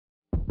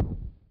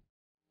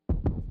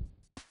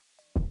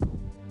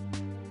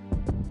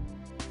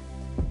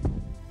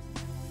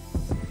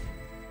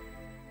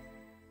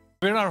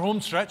We're in our home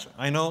stretch.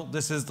 I know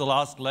this is the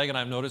last leg, and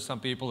I've noticed some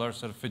people are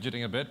sort of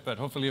fidgeting a bit, but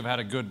hopefully you've had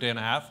a good day and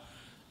a half.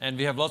 And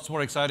we have lots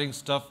more exciting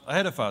stuff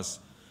ahead of us.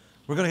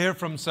 We're going to hear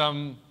from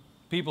some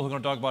people who are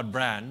going to talk about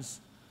brands,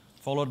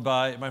 followed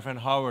by my friend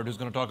Howard, who's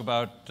going to talk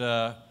about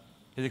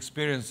his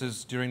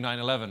experiences during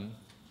 9/11.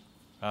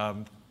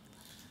 And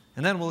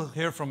then we'll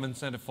hear from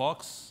Vicente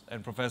Fox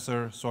and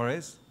Professor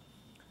Suárez.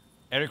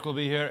 Eric will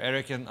be here.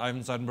 Eric and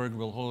Ivan Seidenberg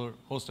will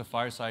host a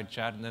fireside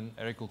chat, and then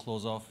Eric will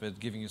close off with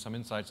giving you some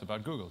insights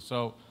about Google.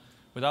 So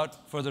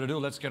without further ado,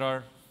 let's get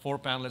our 4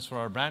 panelists for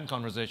our brand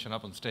conversation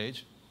up on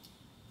stage.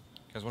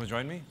 You guys want to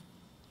join me?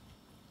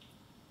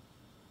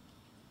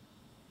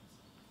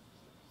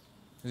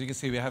 As you can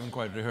see, we haven't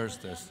quite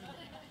rehearsed this.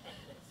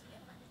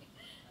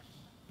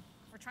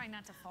 We're trying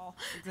not to fall.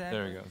 Exactly.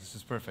 There we go. This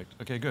is perfect.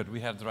 OK, good. We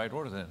have the right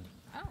order then.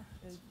 Oh.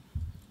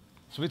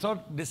 So we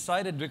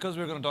decided, because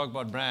we're going to talk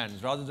about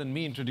brands, rather than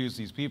me introduce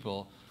these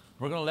people,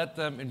 we're going to let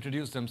them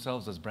introduce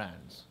themselves as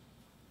brands.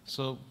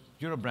 So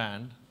you're a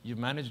brand. You've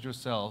managed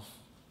yourself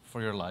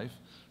for your life.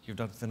 You've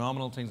done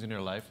phenomenal things in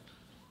your life.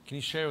 Can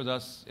you share with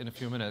us in a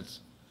few minutes,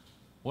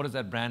 what does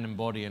that brand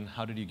embody, and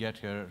how did you get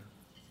here,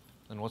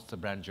 and what's the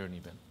brand journey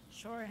been?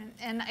 Sure,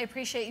 and I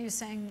appreciate you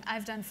saying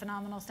I've done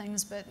phenomenal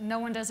things, but no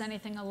one does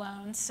anything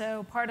alone.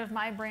 So part of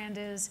my brand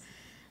is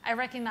I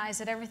recognize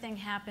that everything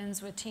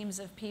happens with teams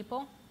of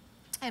people.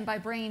 And by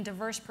bringing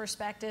diverse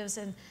perspectives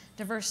and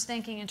diverse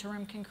thinking into a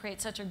room can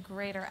create such a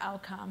greater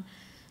outcome.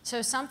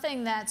 So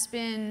something that's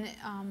been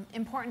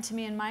important to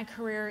me in my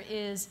career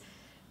is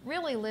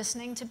really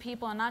listening to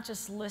people, and not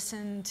just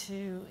listen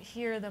to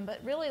hear them, but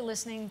really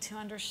listening to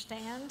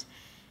understand,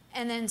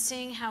 and then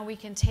seeing how we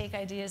can take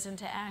ideas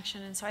into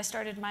action. And so I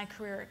started my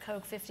career at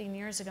Coke 15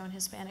 years ago in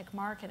Hispanic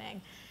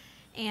marketing.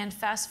 And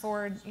fast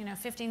forward,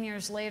 15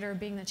 years later,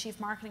 being the chief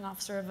marketing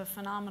officer of a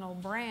phenomenal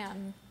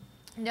brand,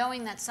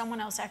 knowing that someone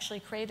else actually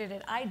created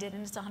it, I did,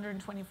 and it's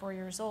 124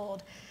 years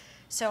old.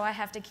 So I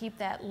have to keep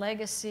that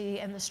legacy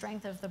and the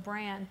strength of the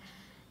brand.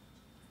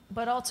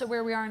 But also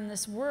where we are in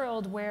this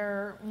world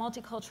where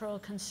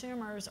multicultural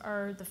consumers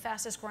are the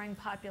fastest growing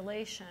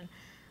population,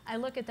 I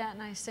look at that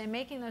and I say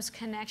making those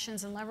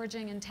connections and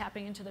leveraging and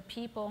tapping into the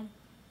people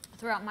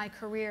throughout my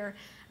career,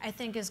 I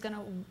think is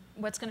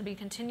what's going to be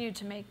continued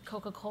to make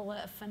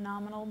Coca-Cola a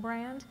phenomenal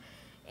brand.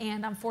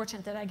 And I'm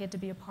fortunate that I get to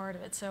be a part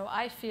of it. So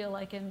I feel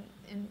like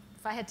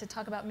if I had to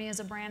talk about me as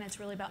a brand, it's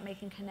really about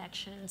making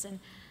connections and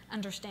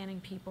understanding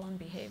people and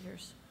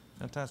behaviors.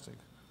 Fantastic.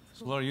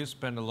 So Laura, you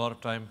spend a lot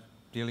of time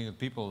dealing with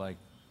people like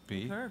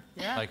B, her,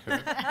 yeah. like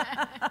her.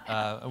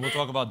 And we'll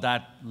talk about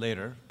that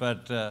later.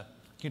 But can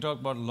you talk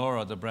about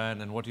Laura, the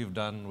brand, and what you've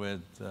done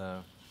with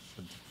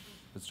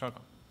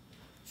Starcom?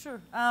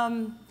 Sure.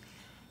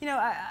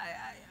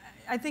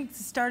 I think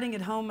starting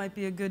at home might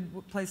be a good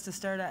place to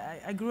start.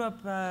 I grew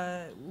up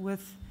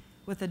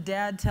with a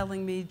dad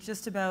telling me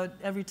just about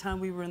every time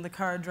we were in the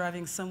car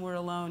driving somewhere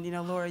alone,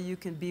 Laura, you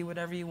can be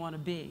whatever you want to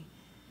be.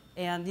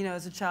 And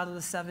as a child of the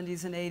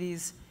 70s and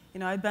 80s,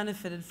 I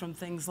benefited from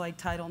things like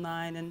Title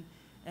IX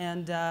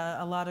and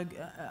a lot of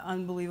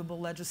unbelievable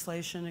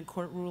legislation and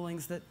court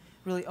rulings that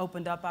really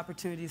opened up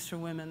opportunities for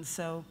women.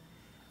 So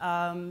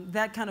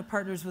that kind of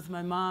partners with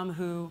my mom,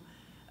 who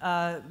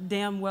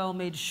damn well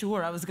made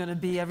sure I was going to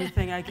be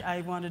everything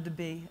I wanted to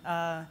be.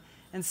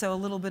 And so a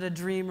little bit of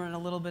dreamer and a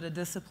little bit of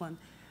discipline.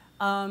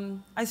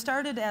 I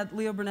started at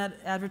Leo Burnett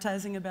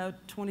Advertising about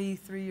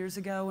 23 years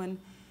ago, and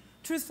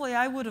truthfully,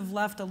 I would have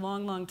left a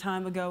long, long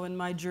time ago in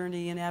my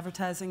journey in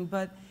advertising,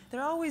 but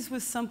there always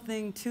was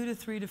something 2 to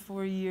 3 to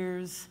 4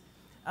 years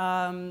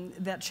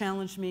that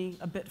challenged me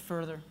a bit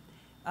further.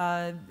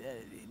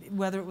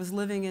 Whether it was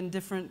living in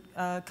different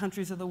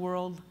countries of the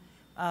world,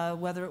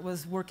 whether it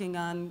was working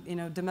on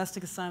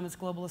domestic assignments,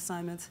 global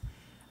assignments,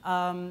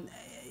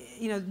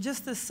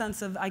 just this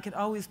sense of I could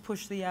always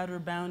push the outer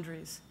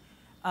boundaries.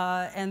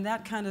 And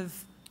that kind of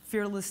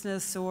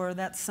fearlessness or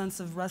that sense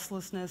of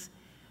restlessness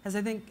has,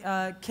 I think,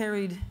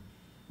 carried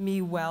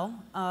me well,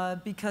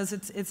 because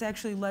it's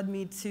actually led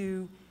me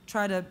to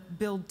try to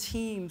build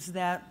teams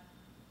that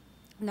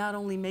not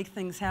only make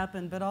things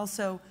happen, but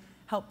also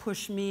help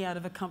push me out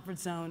of a comfort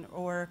zone,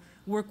 or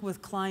work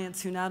with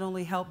clients who not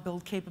only help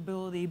build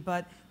capability,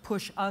 but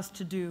push us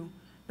to do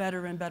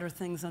better and better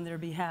things on their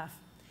behalf.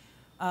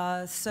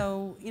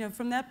 So,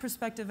 from that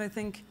perspective, I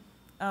think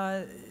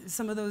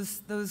some of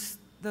those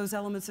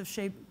elements have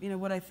shaped,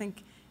 what I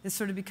think is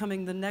sort of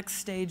becoming the next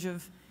stage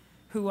of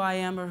who I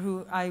am or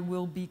who I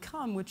will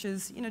become, which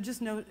is,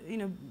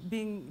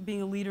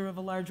 being a leader of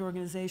a large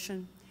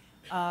organization,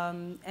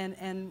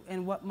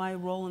 and what my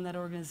role in that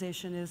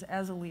organization is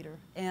as a leader.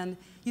 And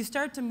you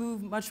start to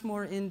move much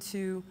more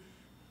into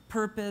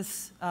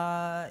purpose,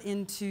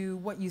 into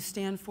what you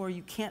stand for.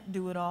 You can't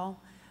do it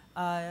all.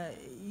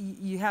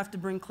 You have to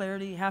bring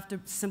clarity. You have to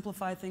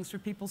simplify things for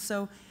people.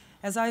 So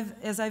as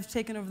I've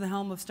taken over the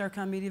helm of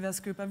Starcom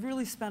MediaVest Group, I've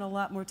really spent a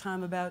lot more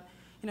time about,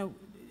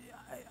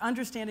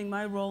 understanding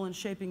my role in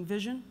shaping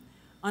vision,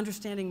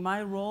 understanding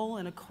my role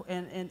in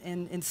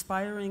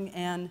inspiring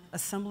and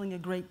assembling a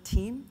great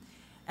team,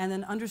 and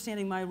then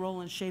understanding my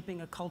role in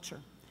shaping a culture.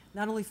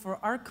 not only for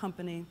our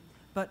company,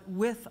 but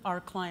with our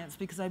clients,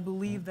 because I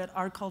believe that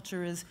our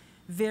culture is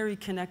very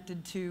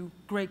connected to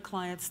great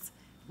clients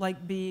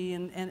like B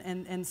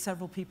and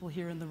several people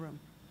here in the room.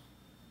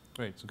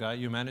 Great. So, Guy,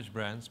 you manage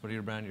brands, but you're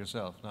a brand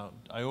yourself. Now,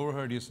 I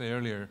overheard you say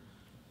earlier,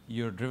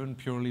 you're driven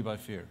purely by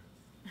fear.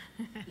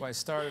 Well, I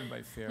started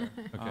by fear.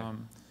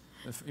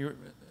 Okay.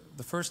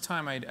 The first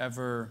time I'd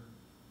ever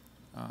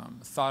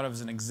thought of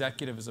as an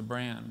executive as a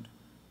brand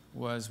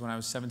was when I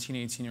was 17,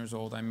 18 years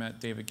old. I met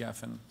David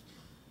Geffen.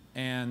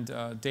 And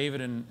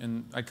David,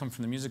 and I come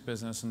from the music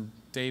business, and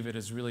David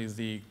is really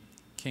the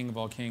king of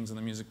all kings in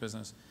the music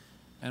business.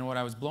 And what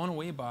I was blown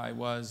away by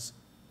was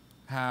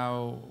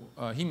how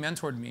he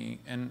mentored me,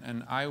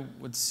 and I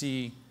would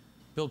see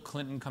Bill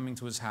Clinton coming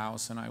to his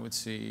house, and I would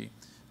see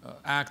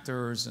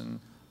actors and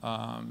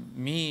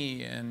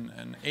me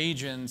and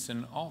agents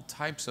and all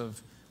types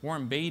of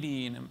Warren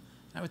Beatty, and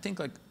I would think,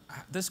 like,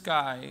 this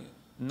guy,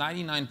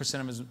 99%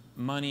 of his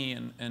money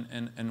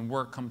and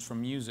work comes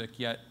from music,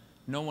 yet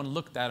no one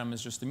looked at him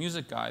as just the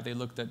music guy. They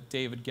looked at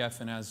David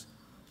Geffen as,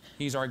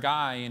 he's our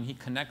guy and he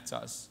connects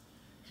us.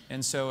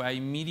 And so I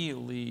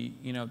immediately,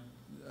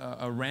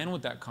 ran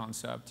with that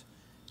concept.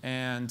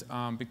 And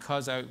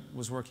because I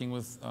was working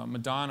with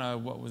Madonna,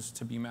 what was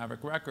to be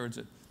Maverick Records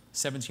at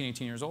 17,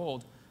 18 years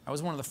old, I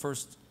was one of the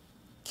first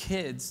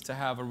kids to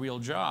have a real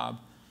job.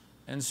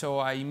 And so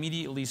I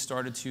immediately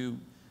started to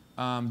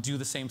do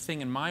the same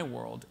thing in my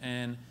world.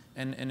 And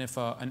if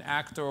an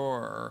actor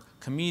or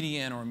a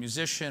comedian or a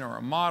musician or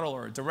a model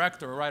or a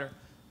director or a writer,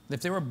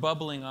 if they were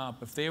bubbling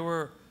up, if they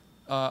were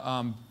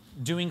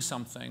doing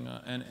something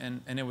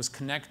and it was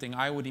connecting,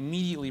 I would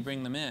immediately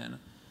bring them in.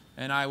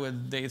 And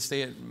they'd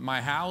stay at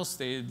my house,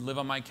 they'd live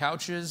on my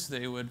couches,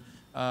 they would,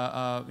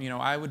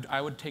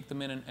 I would take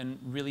them in and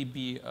really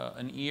be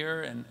an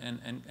ear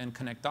and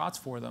connect dots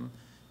for them.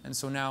 And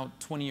so now,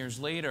 20 years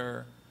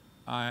later,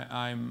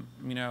 even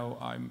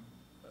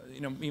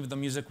the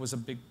music was a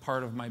big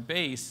part of my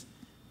base.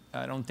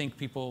 I don't think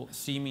people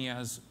see me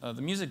as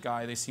the music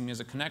guy, they see me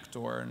as a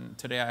connector. And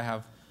today I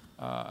have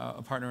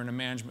a partner in a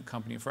management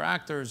company for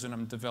actors, and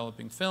I'm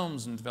developing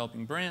films and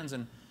developing brands.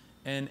 And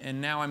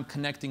now I'm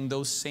connecting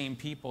those same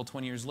people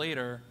 20 years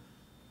later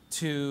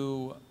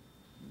to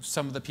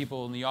some of the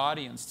people in the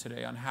audience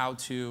today on how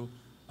to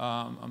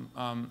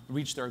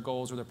reach their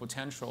goals or their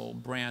potential,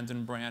 brand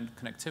and brand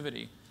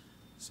connectivity.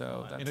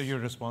 So that's, you're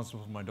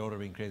responsible for my daughter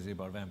being crazy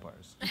about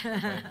vampires.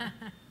 Right?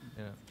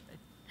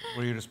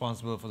 Were you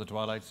responsible for the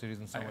Twilight series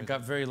in some way? I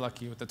got very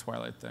lucky with the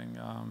Twilight thing.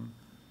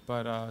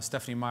 But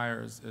Stephanie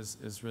Meyer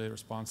is really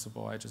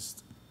responsible. I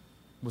just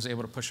was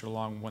able to push it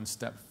along one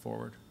step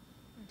forward.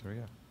 There we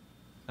go.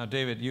 Now,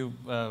 David, you,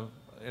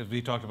 as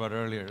we talked about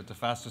earlier, the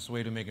fastest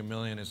way to make $1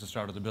 million is to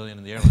start with $1 billion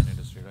in the airline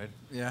industry, right?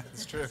 Yeah,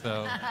 that's true.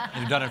 So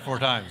you've done it 4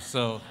 times.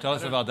 So tell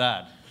us about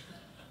that.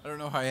 I don't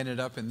know how I ended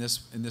up in this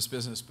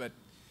business, but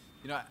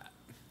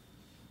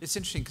it's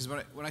interesting because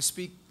when I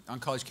speak on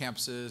college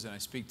campuses and I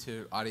speak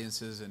to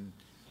audiences and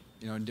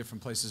in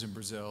different places in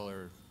Brazil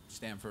or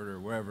Stanford or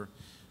wherever,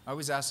 I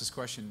always ask this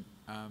question.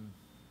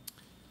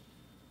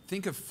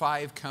 Think of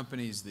 5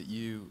 companies that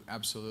you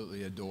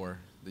absolutely adore,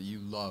 that you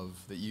love,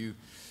 that you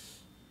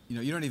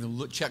don't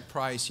even check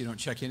price, you don't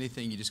check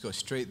anything, you just go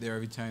straight there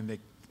every time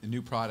a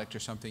new product or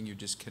something you're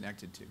just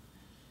connected to.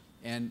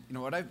 And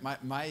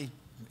my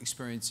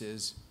experience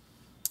is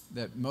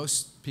that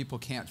most people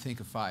can't think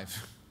of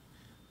 5,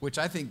 which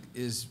I think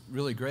is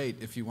really great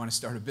if you want to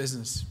start a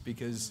business,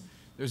 because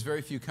there's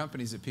very few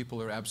companies that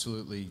people are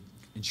absolutely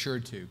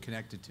insured to,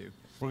 connected to.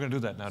 We're going to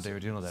do that now,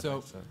 David. You know that. So,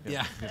 right? So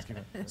yeah.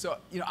 So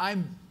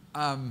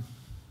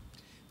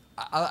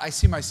I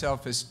see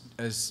myself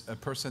as a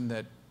person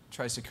that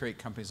tries to create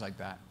companies like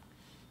that,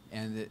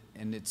 and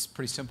it's a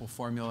pretty simple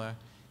formula.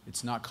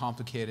 It's not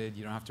complicated.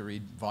 You don't have to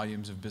read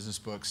volumes of business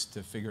books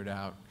to figure it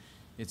out.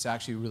 It's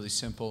actually really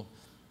simple,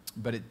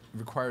 but it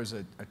requires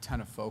a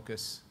ton of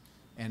focus,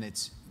 and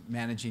it's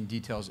managing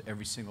details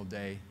every single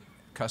day,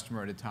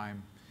 customer at a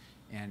time.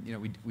 And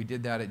we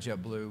did that at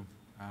JetBlue.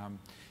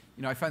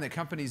 I find that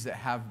companies that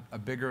have a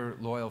bigger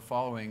loyal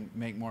following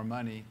make more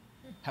money,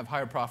 have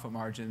higher profit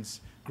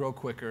margins, grow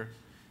quicker.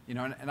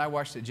 And I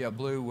watched at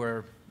JetBlue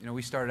where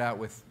we started out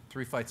with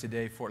 3 flights a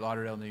day, Fort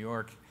Lauderdale, New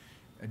York.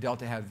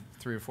 Delta had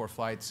 3 or 4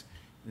 flights.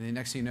 And the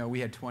next thing you know, we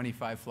had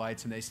 25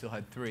 flights and they still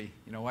had 3.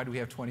 Why do we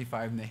have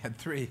 25 and they had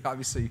 3?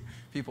 Obviously,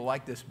 people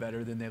like this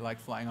better than they like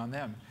flying on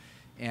them.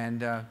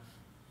 And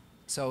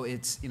so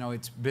it's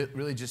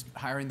really just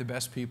hiring the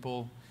best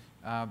people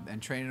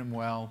and training them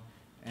well.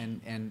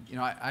 And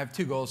I have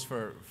 2 goals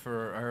for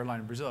our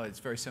airline in Brazil. It's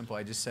very simple.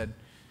 I just said,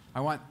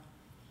 and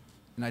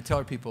I tell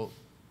our people,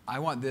 I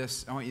want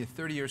you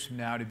 30 years from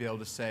now to be able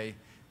to say,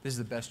 this is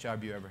the best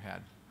job you ever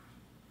had.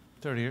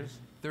 30 years?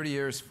 30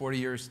 years, 40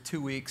 years,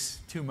 2 weeks,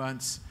 2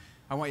 months.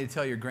 I want you to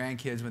tell your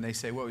grandkids when they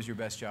say, what was your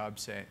best job?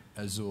 Say,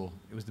 Azul.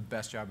 It was the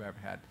best job I ever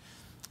had.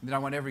 And then I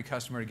want every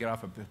customer to get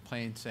off a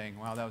plane saying,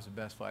 wow, that was the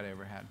best flight I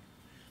ever had.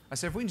 I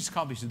said, if we can just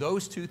accomplish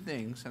those 2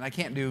 things, and I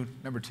can't do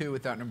number 2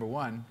 without number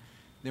 1,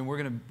 then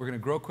we're going to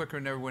grow quicker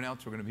than everyone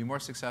else. We're going to be more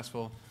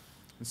successful.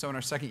 And so in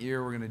our second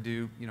year, we're going to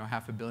do, you know,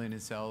 $500 million in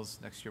sales.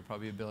 Next year,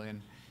 probably $1 billion.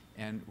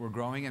 And we're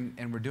growing,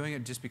 and we're doing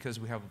it just because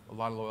we have a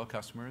lot of loyal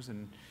customers,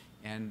 and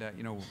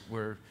you know,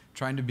 we're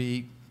trying to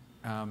be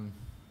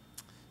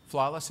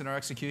flawless in our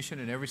execution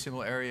in every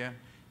single area.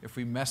 If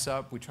we mess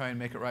up, we try and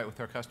make it right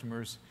with our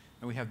customers,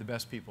 and we have the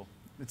best people.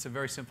 It's a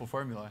very simple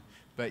formula,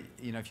 but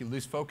you know, if you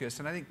lose focus,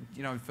 and I think,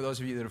 you know, for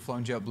those of you that have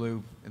flown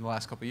JetBlue in the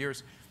last couple of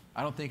years,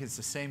 I don't think it's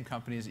the same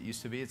company as it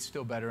used to be. It's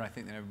still better, I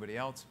think, than everybody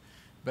else,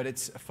 but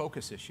it's a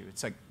focus issue.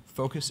 It's like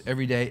focus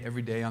every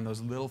day on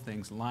those little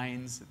things,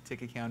 lines,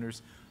 ticket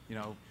counters, you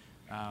know,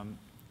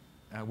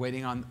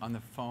 waiting on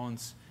the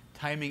phones,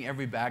 timing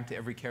every bag to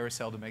every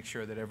carousel to make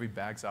sure that every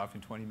bag's off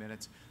in 20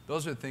 minutes.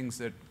 Those are things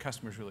that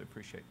customers really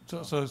appreciate.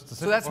 So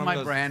that's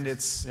my brand.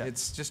 It's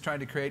just trying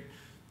to create,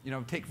 you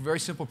know, take very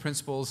simple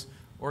principles,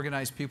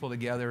 organize people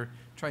together,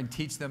 try and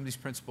teach them these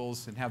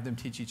principles and have them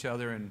teach each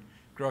other, and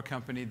grow a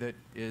company that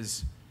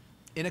is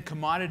in a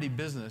commodity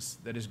business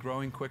that is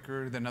growing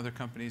quicker than other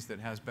companies, that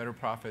has better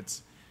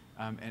profits,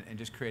 and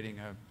just creating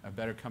a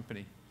better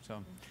company.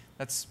 So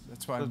that's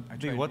why I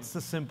try. What's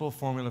the simple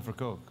formula for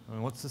Coke? I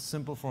mean, what's the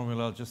simple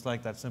formula, just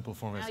like that simple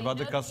formula? It's about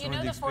the customer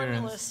and the experience. You know the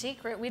formula's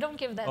secret. We don't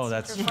give that secret. Oh,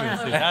 that's true.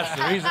 formula.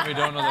 That's the reason we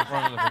don't know the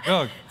formula for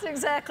Coke. That's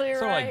exactly right.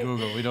 So like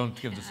Google, we don't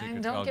give the secret.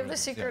 And don't give the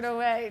secret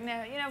away.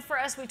 No, you know, for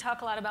us, we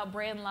talk a lot about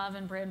brand love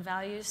and brand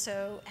values.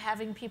 So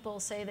having people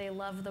say they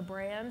love the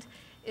brand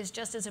is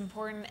just as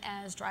important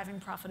as driving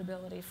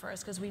profitability for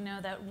us, because we know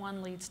that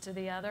one leads to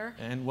the other.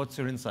 And what's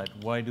your insight?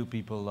 Why do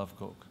people love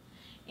Coke?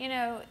 You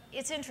know,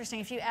 it's interesting.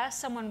 If you ask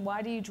someone,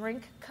 why do you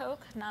drink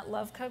Coke, not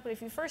love Coke, but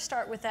if you first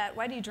start with that,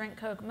 why do you drink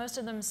Coke? Most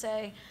of them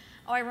say,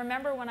 oh, I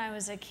remember when I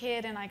was a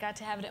kid and I got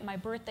to have it at my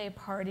birthday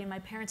party, and my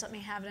parents let me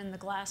have it in the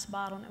glass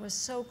bottle, and it was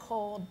so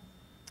cold.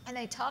 And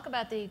they talk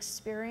about the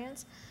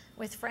experience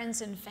with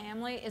friends and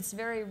family. It's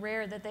very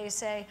rare that they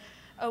say,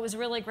 oh, it was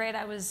really great,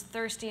 I was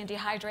thirsty and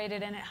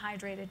dehydrated, and it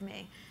hydrated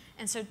me.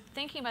 And so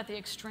thinking about the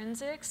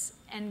extrinsics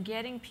and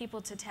getting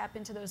people to tap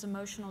into those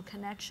emotional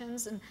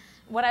connections. And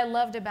what I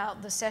loved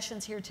about the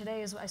sessions here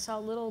today is I saw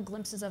little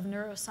glimpses of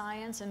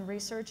neuroscience and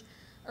research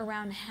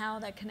around how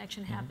that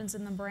connection happens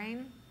in the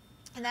brain.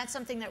 And that's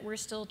something that we're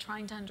still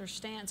trying to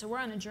understand. So we're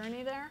on a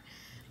journey there.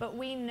 But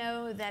we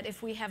know that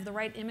if we have the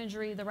right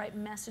imagery, the right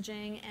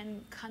messaging,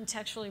 and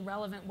contextually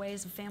relevant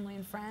ways of family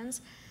and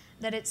friends,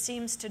 that it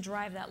seems to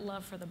drive that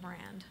love for the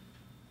brand.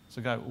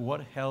 So Guy,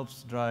 what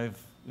helps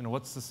drive, you know,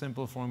 what's the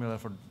simple formula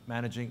for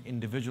managing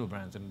individual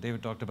brands? And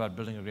David talked about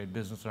building a great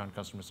business around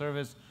customer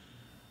service.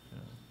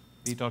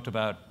 He talked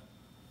about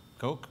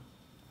Coke.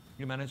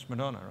 You managed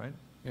Madonna, right?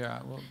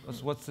 Yeah. Well,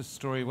 what's the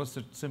story? What's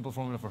the simple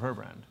formula for her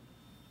brand?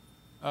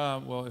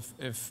 Well,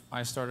 if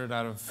I started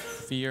out of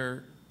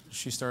fear,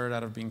 she started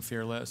out of being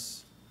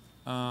fearless.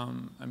 I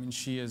mean,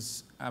 she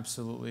is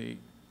absolutely,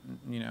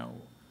 you know,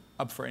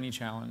 up for any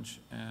challenge,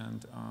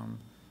 and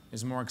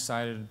is more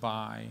excited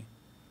by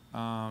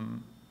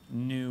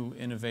new,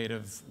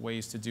 innovative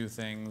ways to do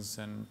things,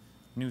 and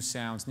new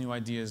sounds, new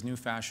ideas, new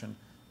fashion,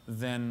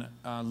 than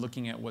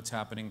looking at what's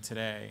happening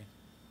today.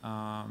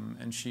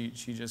 And she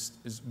just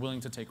is willing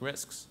to take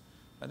risks.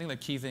 I think the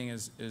key thing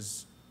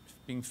is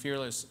being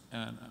fearless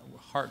and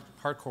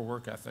hardcore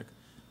work ethic,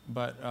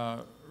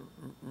 but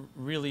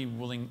really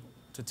willing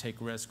to take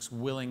risks,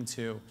 willing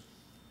to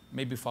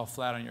maybe fall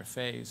flat on your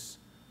face,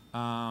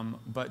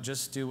 but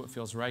just do what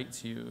feels right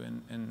to you,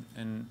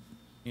 and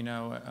you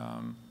know,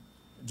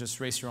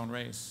 just race your own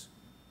race.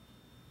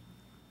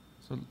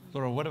 So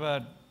Laura, what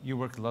about, you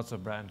work with lots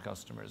of brand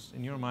customers.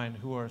 In your mind,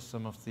 who are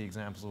some of the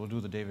examples? We'll do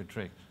the David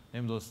trick.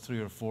 Name those 3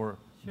 or 4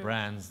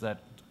 brands, that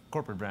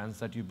corporate brands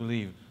that you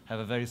believe have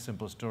a very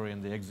simple story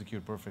and they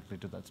execute perfectly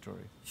to that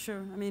story.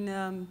 Sure. I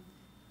mean,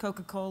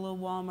 Coca-Cola,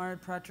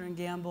 Walmart, Procter &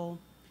 Gamble,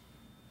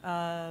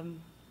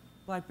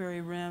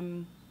 BlackBerry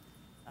Rim,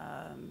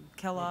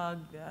 Kellogg.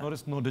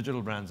 Notice no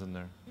digital brands in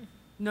there.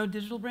 No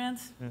digital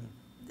brands?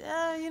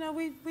 Yeah. You know,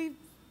 we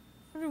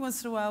every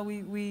once in a while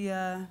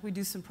we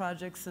do some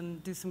projects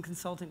and do some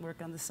consulting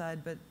work on the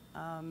side, but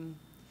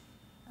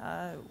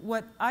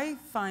what I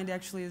find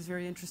actually is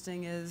very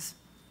interesting is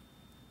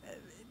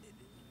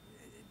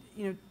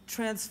you know,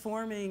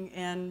 transforming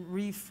and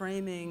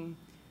reframing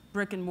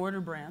brick and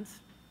mortar brands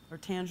or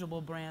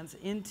tangible brands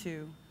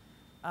into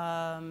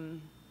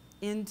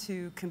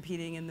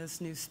competing in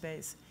this new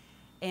space,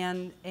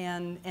 and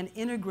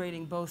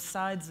integrating both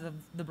sides of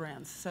the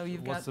brands. So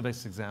you've got. What's the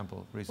best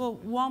example recently?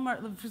 Well,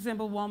 Walmart, for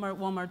example,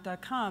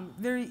 Walmart.com,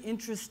 very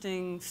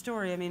interesting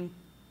story. I mean,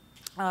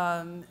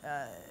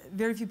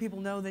 very few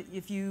people know that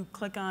if you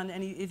click on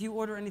if you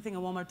order anything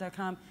on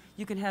Walmart.com,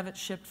 you can have it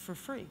shipped for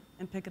free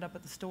and pick it up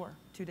at the store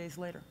 2 days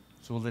later.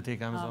 So will they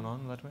take Amazon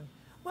on that way?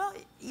 Well,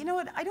 you know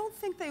what? I don't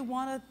think they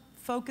want to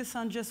focus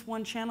on just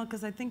one channel,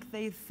 because I think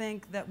they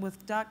think that with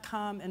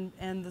 .com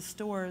and the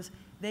stores,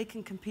 they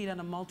can compete on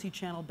a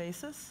multi-channel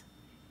basis.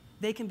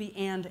 They can be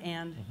and.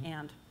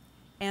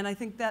 And I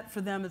think that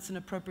for them it's an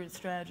appropriate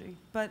strategy.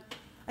 But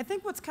I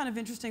think what's kind of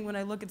interesting when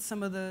I look at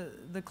some of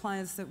the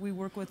clients that we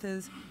work with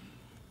is,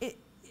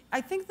 I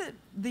think that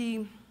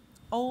the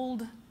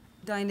old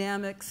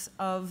dynamics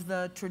of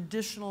the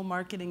traditional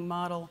marketing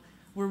model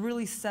were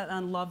really set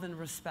on love and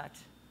respect.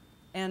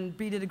 And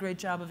Bree did a great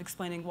job of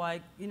explaining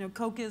why,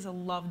 Coke is a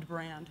loved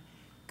brand.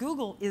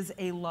 Google is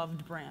a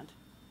loved brand.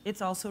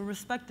 It's also a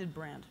respected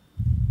brand.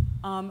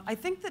 I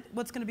think that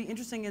what's going to be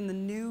interesting in the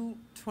new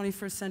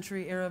 21st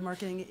century era of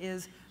marketing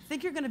is, I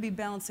think you're going to be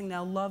balancing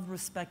now love,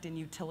 respect, and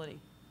utility.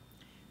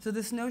 So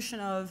this notion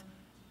of,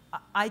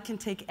 I can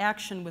take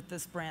action with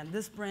this brand.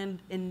 This brand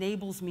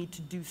enables me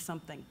to do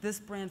something. This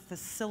brand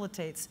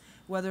facilitates,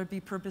 whether it be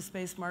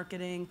purpose-based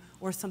marketing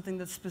or something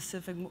that's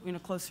specific,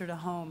 closer to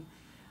home.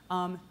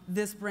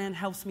 This brand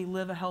helps me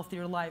live a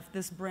healthier life.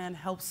 This brand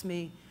helps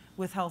me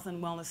with health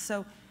and wellness.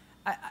 So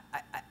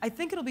I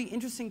think it'll be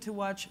interesting to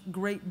watch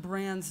great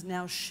brands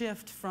now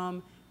shift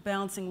from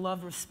balancing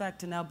love, respect,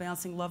 to now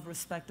balancing love,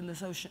 respect, and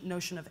this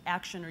notion of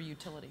action or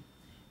utility.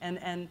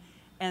 And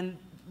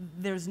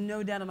there's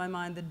no doubt in my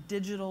mind the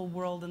digital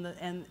world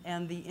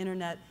and the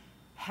internet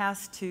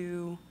has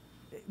to,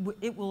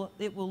 it will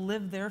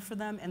live there for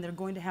them, and they're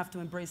going to have to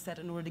embrace that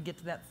in order to get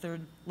to that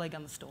third leg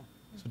on the stool.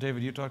 So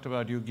David, you talked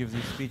about you give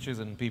these speeches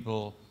and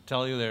people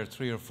tell you there are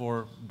 3 or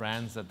 4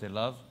 brands that they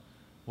love.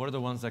 What are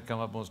the ones that come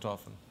up most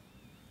often?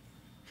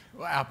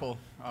 Well, Apple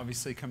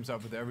obviously comes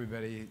up with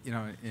everybody,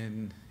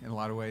 in a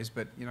lot of ways.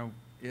 But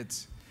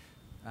it's,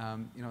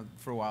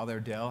 for a while there,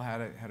 Dell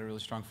had a really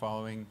strong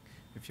following.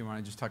 If you want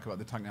to just talk about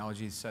the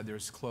technology side,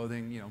 there's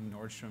clothing.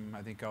 Nordstrom,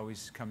 I think,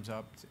 always comes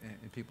up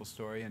in people's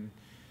story. And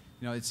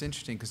it's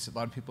interesting because a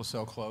lot of people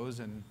sell clothes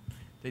and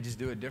they just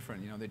do it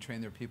different. They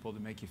train their people to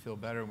make you feel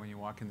better when you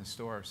walk in the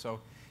store. So,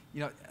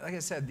 like I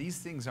said, these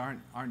things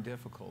aren't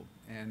difficult.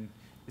 And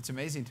it's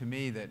amazing to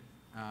me that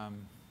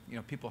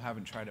people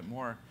haven't tried it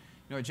more.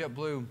 At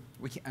JetBlue,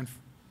 we can't,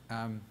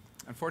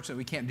 unfortunately,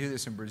 we can't do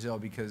this in Brazil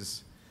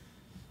because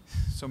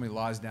so many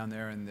laws down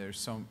there, and there's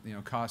so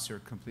costs are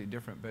completely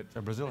different. But so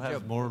Brazil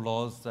has more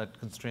laws that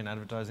constrain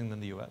advertising than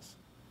the U.S.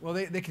 Well,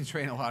 they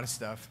constrain a lot of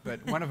stuff,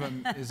 but one of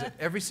them is that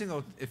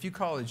if you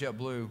call a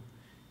JetBlue,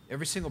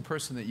 every single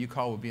person that you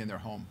call will be in their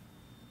home,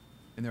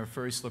 in their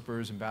furry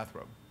slippers and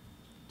bathrobe,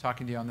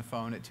 talking to you on the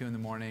phone at 2 in the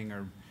morning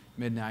or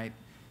midnight,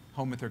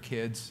 home with their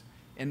kids.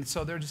 And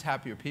so they're just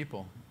happier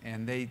people.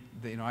 And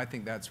I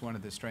think that's one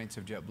of the strengths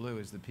of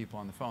JetBlue is the people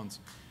on the phones.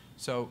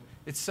 So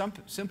it's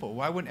simple.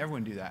 Why wouldn't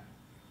everyone do that?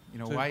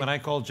 So when I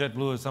call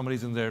JetBlue,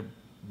 somebody's in their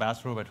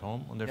bathrobe at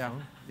home on their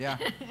phone?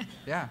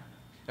 Yeah.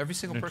 Every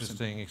single person.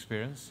 Interesting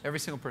experience. Every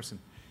single person.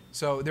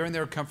 So they're in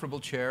their comfortable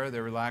chair.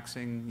 They're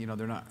relaxing.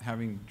 They're not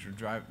having to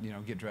drive,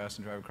 get dressed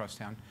and drive across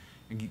town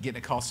and get in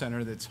a call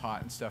center that's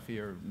hot and stuffy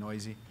or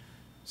noisy.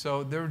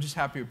 So they're just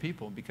happier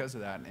people because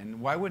of that.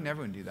 And why wouldn't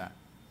everyone do that?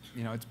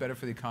 It's better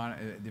for the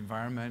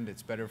environment.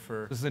 It's better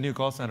for. This is a new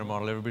call center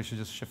model. Everybody should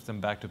just shift them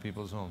back to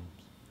people's homes.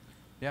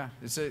 Yeah,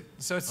 it's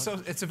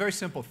a very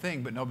simple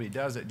thing, but nobody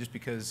does it just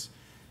because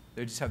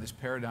they just have this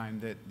paradigm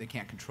that they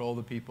can't control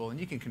the people, and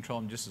you can control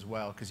them just as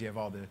well because you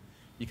have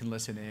you can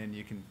listen in,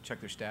 you can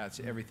check their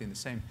stats, everything the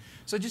same.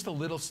 So just a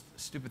little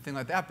stupid thing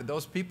like that, but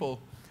those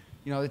people,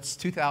 it's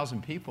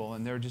 2,000 people,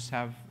 and they just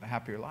have a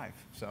happier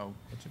life. So,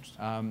 that's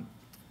interesting.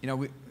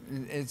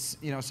 It's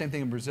same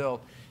thing in Brazil.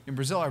 In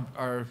Brazil,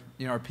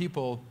 our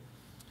people,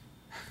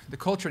 the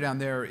culture down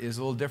there is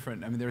a little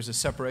different. I mean, there's a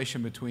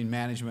separation between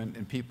management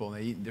and people.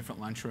 They eat in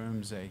different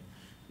lunchrooms.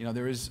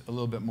 There is a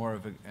little bit more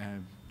of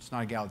it's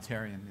not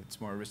egalitarian. It's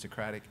more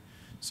aristocratic.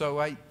 So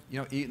I,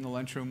 eat in the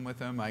lunchroom with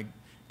them. I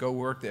go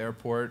work the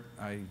airport.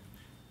 I,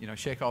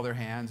 shake all their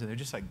hands, and they're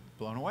just like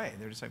blown away.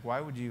 They're just like,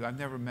 why would you? I've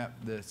never met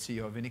the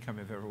CEO of any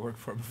company I've ever worked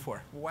for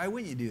before. Why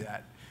wouldn't you do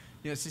that?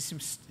 It just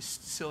seems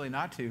silly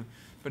not to,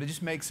 but it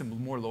just makes them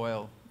more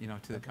loyal,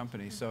 to the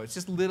company. So it's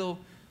just little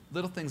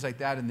things like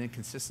that, and then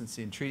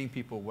consistency and treating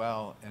people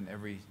well in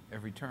every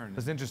turn.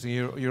 That's interesting.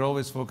 You're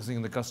always focusing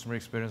on the customer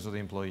experience or the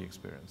employee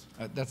experience.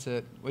 That's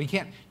it. Well, you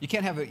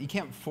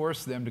can't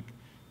force them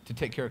to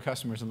take care of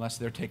customers unless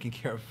they're taken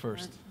care of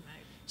first.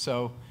 Right.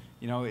 So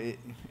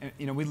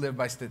we live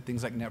by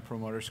things like Net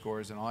Promoter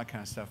Scores and all that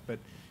kind of stuff, but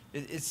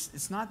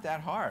it's not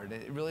that hard.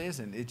 It really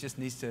isn't. It just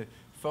needs to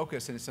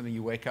focus, and it's something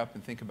you wake up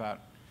and think about,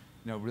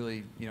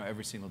 really,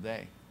 every single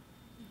day.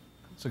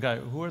 So, Guy,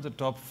 who are the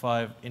top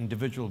 5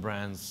 individual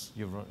brands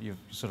you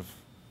sort of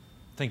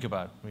think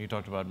about when you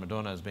talked about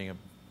Madonna as being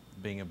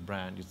a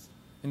brand?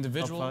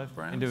 Individual top 5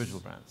 brands? Individual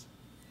brands.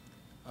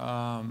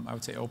 I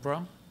would say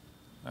Oprah.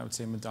 I would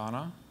say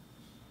Madonna.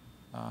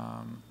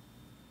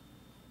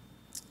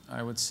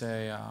 I would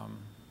say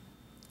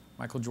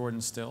Michael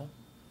Jordan still.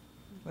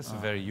 That's a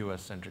very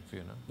U.S.-centric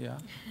view, no? Yeah.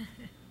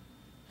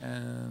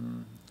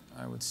 And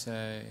I would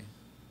say,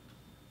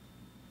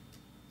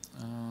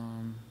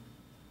 I'm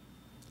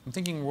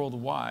thinking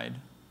worldwide.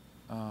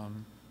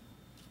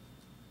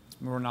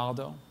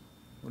 Ronaldo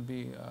would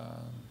be.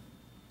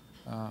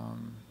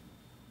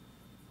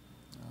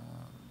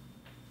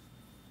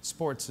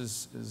 Sports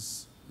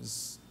is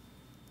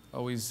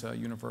always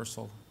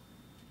universal.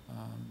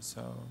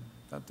 So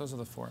those are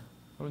the 4.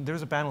 I mean, there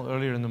was a panel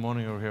earlier in the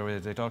morning over here where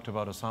they talked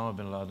about Osama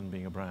bin Laden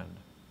being a brand.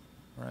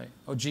 Right.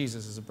 Oh,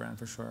 Jesus is a brand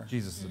for sure.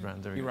 Jesus is a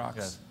brand. There he you go.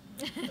 rocks.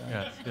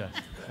 Yes, yes,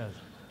 yes.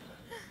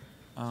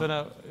 So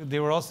now,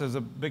 there's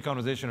a big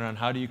conversation around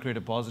how do you create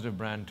a positive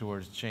brand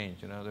towards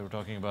change. You know, they were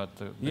talking about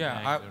the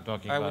Yeah, they were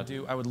talking about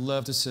I would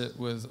love to sit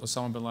with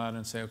Osama bin Laden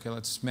and say, okay,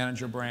 let's manage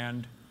your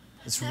brand.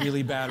 It's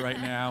really bad right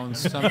now in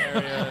some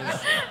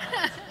areas.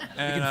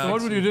 And, so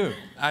what would you do?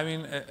 I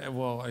mean,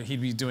 well,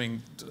 he'd be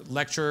doing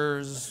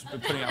lectures,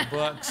 putting out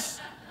books.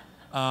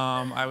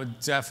 I would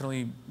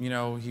definitely, you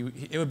know,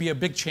 it would be a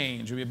big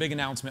change. It would be a big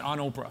announcement on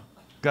Oprah.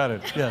 Got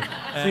it,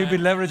 yeah. So you'd be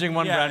leveraging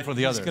one brand for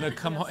the other. He's going to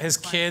come home. His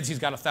kids, he's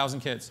got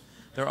 1,000 kids.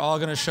 They're all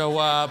going to show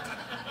up.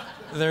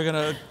 They're going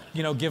to,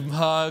 you know, give him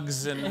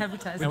hugs. And we're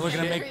going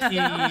to make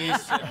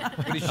peace.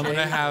 I'm going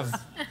to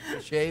have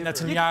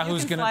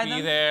Netanyahu's going to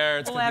be there.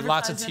 It's going to be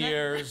lots of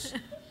tears.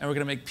 And we're going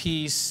to make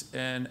peace.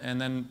 And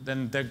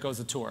then there goes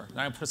the tour. And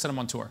I send them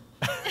on tour.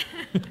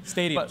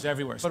 Stadiums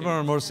everywhere. But on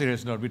a more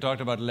serious note, we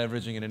talked about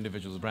leveraging an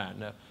individual's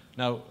brand.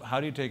 Now,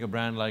 how do you take a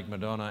brand like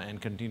Madonna and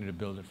continue to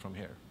build it from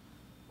here?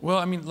 Well,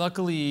 I mean,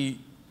 luckily,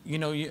 you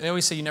know, they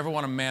always say you never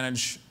want to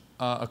manage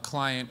a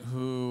client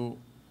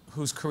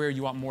whose career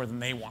you want more than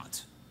they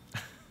want,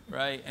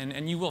 right?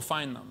 And you will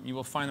find them. You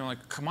will find them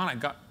like, come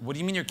on, what do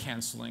you mean you're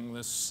canceling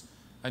this?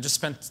 I just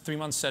spent 3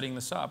 months setting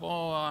this up.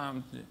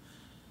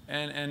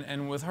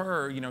 And with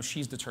her, you know,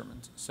 she's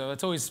determined. So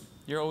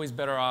you're always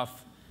better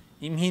off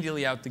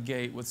immediately out the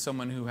gate with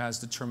someone who has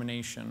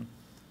determination.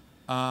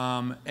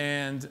 You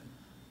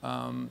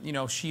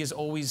know, she is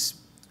always.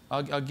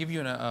 I'll give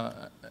you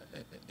an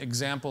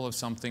example of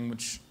something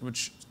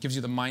which gives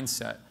you the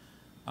mindset.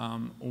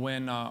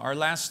 When our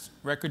last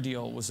record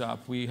deal was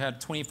up, we had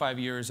 25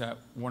 years at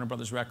Warner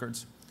Brothers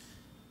Records.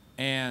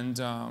 And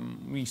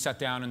we sat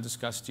down and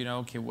discussed, you know,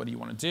 okay, what do you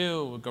want to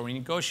do? We'll go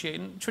renegotiate.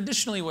 And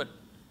traditionally what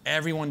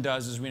everyone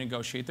does is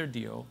renegotiate their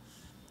deal.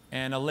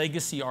 And a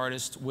legacy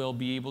artist will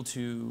be able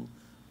to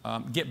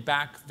get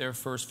back their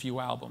first few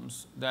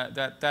albums.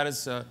 That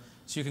is...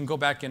 So you can go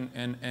back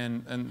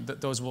and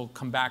those will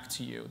come back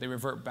to you. They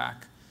revert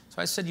back.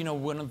 So I said, you know,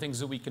 one of the things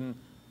that we can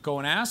go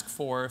and ask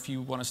for if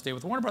you want to stay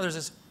with Warner Brothers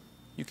is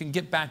you can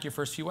get back your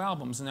first few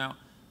albums. Now,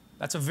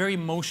 that's a very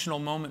emotional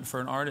moment for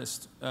an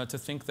artist to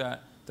think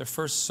that their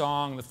first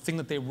song, the thing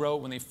that they wrote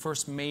when they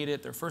first made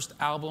it, their first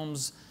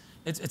albums,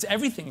 it's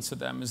everything to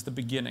them is the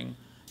beginning.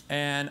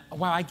 And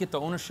wow, I get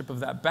the ownership of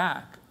that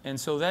back. And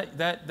so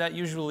that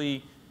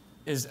usually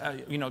is,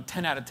 you know,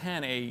 10 out of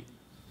 10 a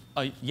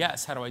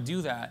yes, how do I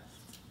do that?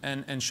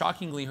 And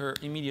shockingly, her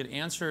immediate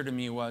answer to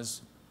me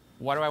was,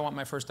 why do I want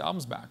my first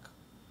albums back?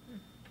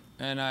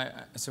 And I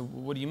said,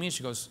 what do you mean?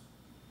 She goes,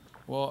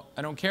 well,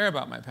 I don't care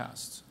about my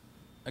past.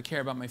 I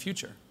care about my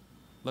future.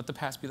 Let the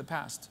past be the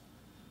past.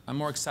 I'm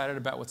more excited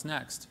about what's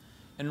next.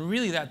 And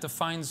really that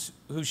defines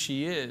who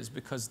she is,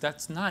 because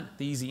that's not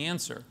the easy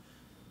answer.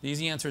 The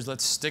easy answer is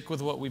let's stick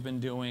with what we've been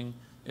doing,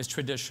 is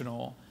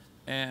traditional.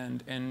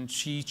 And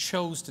she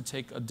chose to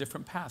take a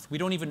different path. We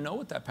don't even know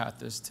what that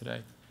path is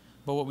today.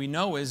 But what we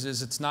know is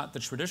it's not the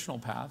traditional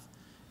path,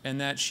 and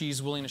that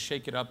she's willing to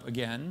shake it up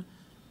again,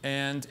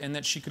 and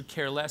that she could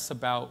care less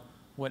about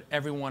what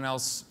everyone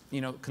else, you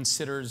know,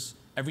 considers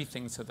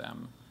everything to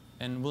them,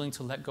 and willing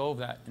to let go of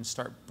that and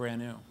start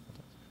brand new.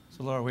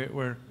 So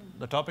Laura,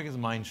 the topic is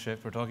mind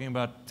shift. We're talking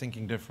about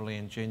thinking differently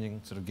and changing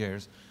sort of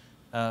gears.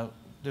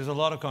 There's a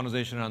lot of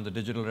conversation around the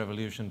digital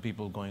revolution,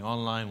 people going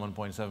online,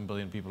 1.7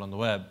 billion people on the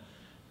web.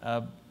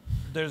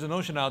 There's a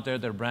notion out there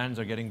that brands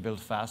are getting built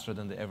faster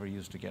than they ever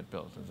used to get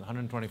built. There's a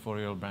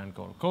 124-year-old brand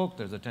called Coke.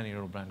 There's a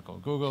 10-year-old brand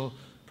called Google.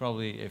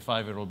 Probably a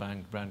 5-year-old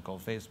brand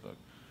called Facebook.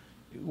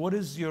 What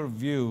is your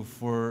view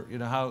for, you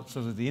know, how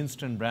sort of the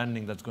instant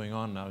branding that's going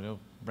on now? You know,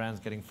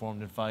 brands getting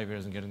formed in 5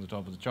 years and getting to the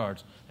top of the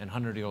charts, and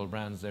 100-year-old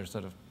brands, they're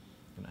sort of,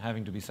 you know,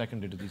 having to be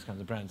secondary to these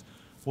kinds of brands.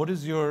 What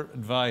is your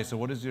advice, or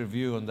what is your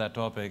view on that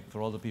topic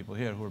for all the people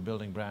here who are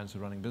building brands, who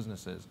are running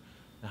businesses?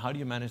 And how do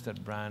you manage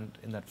that brand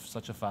in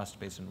such a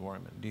fast-paced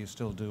environment? Do you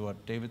still do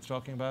what David's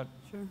talking about?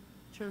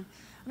 Sure.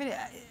 I mean,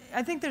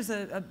 I think there's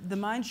the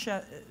mind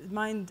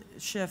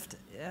shift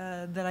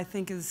that I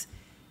think is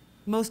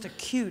most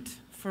acute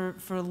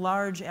for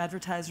large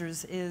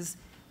advertisers is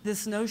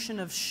this notion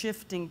of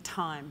shifting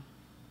time.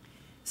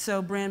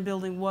 So brand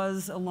building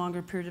was a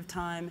longer period of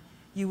time.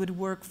 You would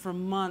work for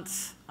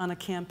months on a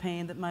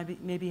campaign that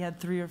maybe had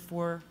 3 or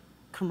 4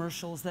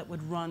 commercials that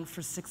would run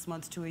for 6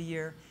 months to a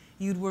year.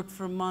 You'd work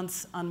for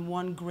months on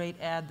one great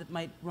ad that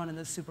might run in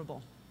the Super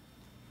Bowl.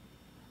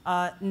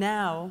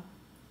 Now,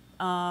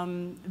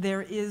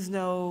 there is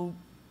no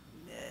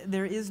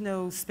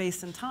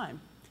space and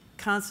time.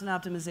 Constant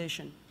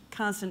optimization,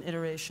 constant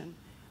iteration.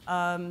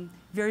 Fewer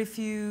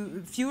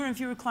and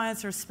fewer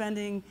clients are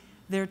spending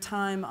their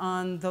time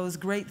on those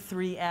great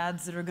 3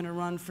 ads that are going to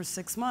run for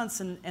 6 months,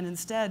 and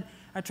instead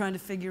are trying to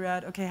figure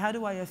out, okay, how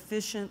do I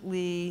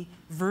efficiently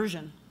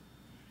version?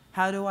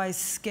 How do I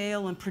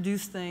scale and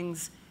produce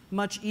things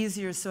much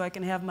easier so I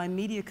can have my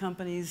media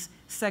companies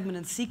segment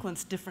and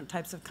sequence different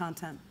types of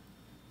content?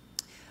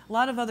 A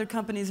lot of other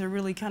companies are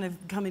really kind of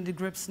coming to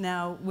grips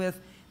now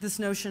with this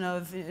notion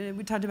of,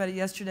 we talked about it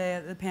yesterday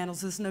at the panels,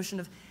 this notion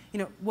of, you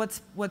know,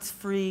 what's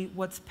free,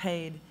 what's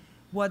paid,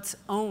 what's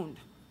owned.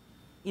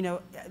 you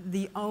know,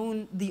 the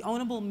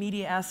ownable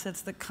media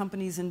assets that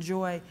companies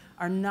enjoy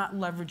are not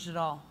leveraged at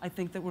all. I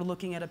think that we're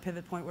looking at a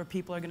pivot point where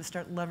people are going to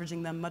start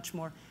leveraging them much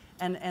more,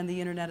 and the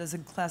internet is a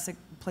classic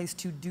place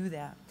to do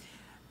that.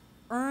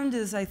 Earned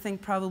is, I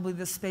think, probably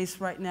the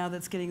space right now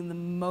that's getting the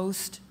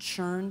most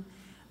churn.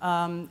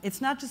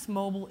 It's not just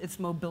mobile, it's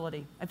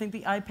mobility. I think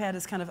the iPad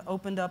has kind of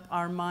opened up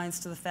our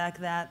minds to the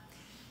fact that,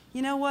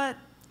 you know what,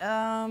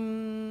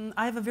 I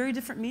have a very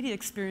different media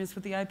experience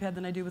with the iPad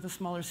than I do with a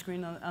smaller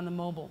screen on the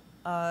mobile.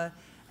 But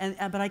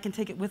I can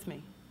take it with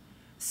me.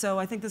 So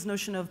I think this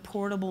notion of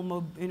portable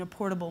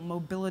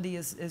mobility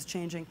is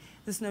changing.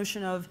 This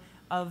notion of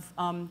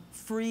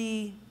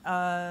free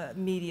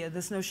media,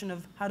 this notion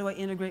of how do I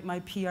integrate my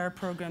PR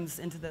programs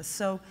into this.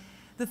 So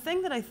the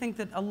thing that I think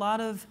that a lot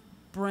of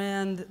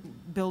brand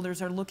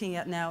builders are looking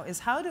at now is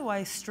how do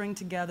I string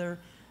together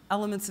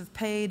elements of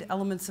paid,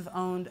 elements of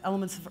owned,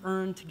 elements of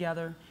earned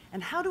together,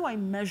 and how do I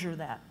measure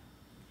that?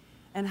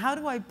 And how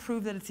do I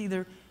prove that it's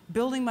either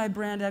building my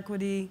brand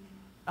equity,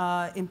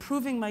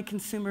 improving my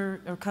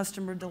consumer or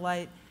customer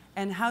delight,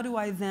 and how do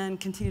I then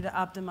continue to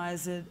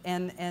optimize it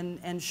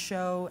and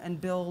show and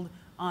build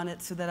on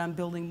it so that I'm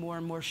building more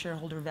and more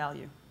shareholder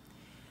value?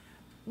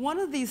 One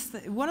of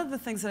the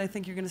things that I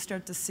think you're going to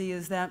start to see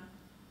is that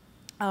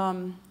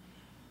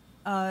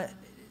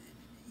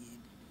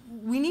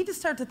we need to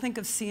start to think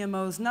of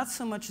CMOs not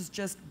so much as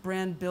just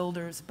brand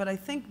builders, but I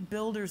think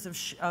builders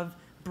of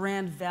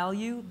brand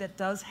value that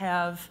does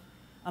have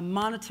a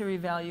monetary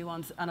value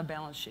on a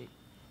balance sheet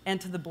and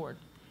to the board.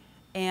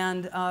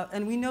 And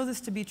we know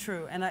this to be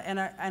true. And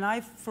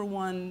I, for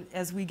one,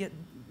 as we get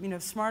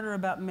smarter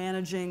about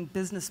managing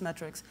business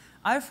metrics,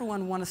 I, for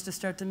one, want us to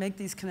start to make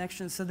these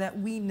connections so that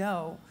we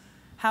know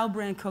how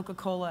brand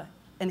Coca-Cola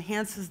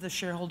enhances the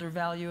shareholder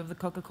value of the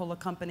Coca-Cola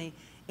company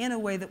in a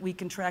way that we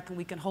can track and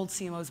we can hold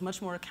CMOs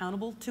much more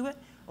accountable to it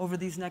over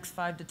these next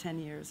 5 to 10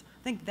 years.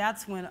 I think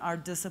that's when our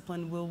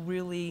discipline will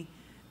really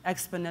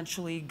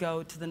exponentially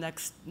go to the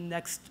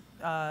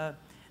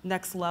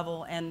next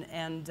level,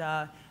 and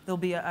there'll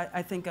be,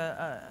 I think,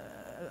 a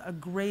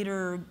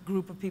greater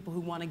group of people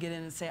who want to get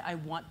in and say, I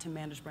want to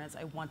manage brands,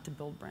 I want to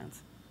build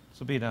brands.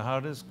 So Peter, how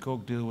does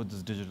Coke deal with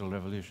this digital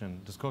revolution?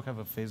 Does Coke have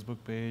a Facebook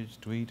page,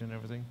 tweet, and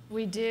everything?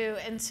 We do,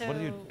 and so... What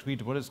do you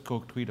tweet? What does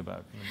Coke tweet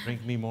about?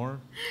 Drink me more?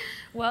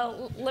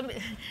 Well, let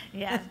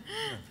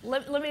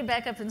me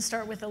back up and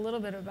start with a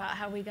little bit about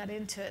how we got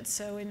into it.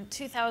 So in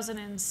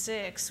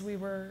 2006, we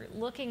were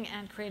looking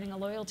at creating a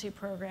loyalty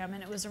program,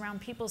 and it was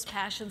around people's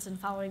passions and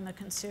following the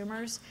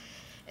consumers.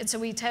 And so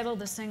we titled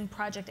this thing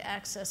Project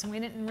Access, and we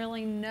didn't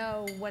really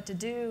know what to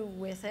do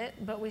with it,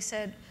 but we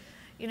said,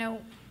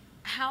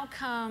 how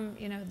come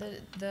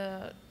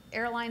the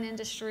airline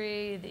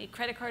industry, the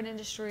credit card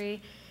industry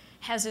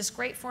has this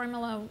great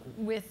formula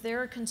with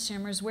their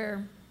consumers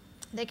where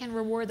they can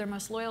reward their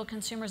most loyal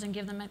consumers and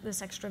give them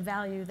this extra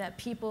value that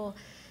people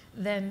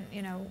then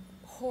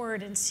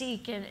hoard and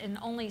seek and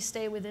only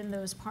stay within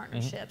those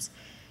partnerships.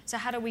 Mm-hmm. So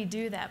how do we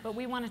do that? But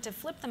we wanted to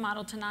flip the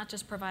model to not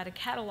just provide a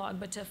catalog,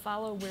 but to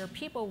follow where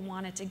people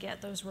wanted to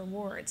get those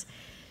rewards.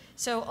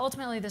 So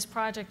ultimately, this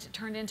project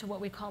turned into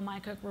what we call My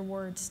Coke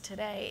Rewards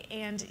today.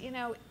 And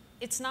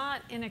it's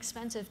not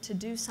inexpensive to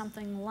do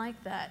something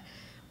like that.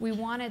 We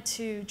wanted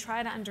to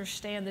try to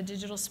understand the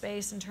digital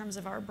space in terms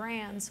of our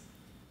brands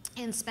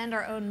and spend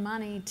our own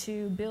money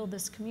to build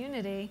this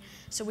community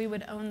so we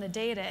would own the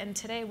data. And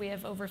today we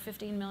have over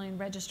 15 million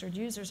registered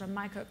users on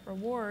My Coke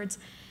Rewards.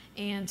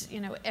 And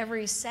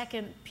every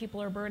second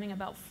people are burning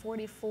about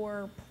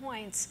 44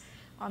 points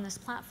on this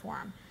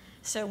platform.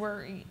 So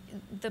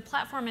the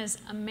platform is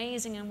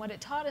amazing, and what it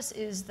taught us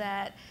is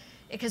that,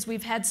 because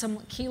we've had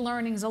some key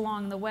learnings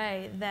along the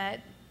way,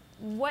 that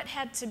what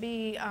had to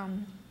be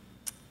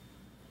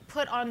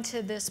put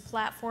onto this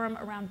platform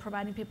around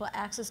providing people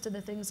access to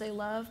the things they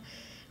love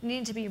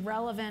needed to be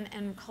relevant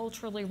and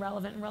culturally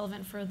relevant and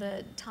relevant for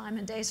the time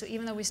and day. So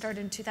even though we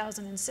started in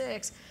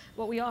 2006,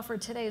 what we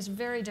offered today is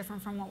very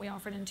different from what we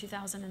offered in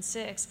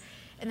 2006.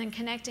 And then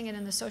connecting it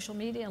in the social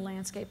media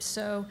landscape.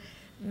 So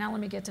now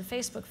let me get to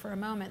Facebook for a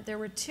moment. There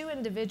were 2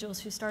 individuals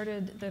who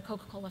started the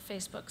Coca-Cola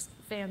Facebook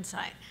fan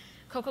site.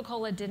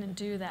 Coca-Cola didn't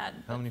do that.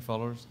 How many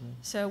followers?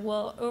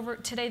 So,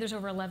 today there's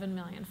over 11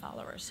 million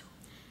followers.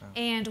 Wow.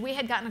 And we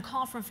had gotten a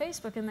call from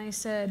Facebook, and they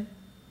said,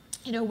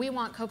 we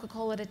want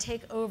Coca-Cola to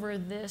take over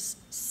this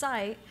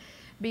site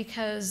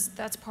because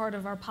that's part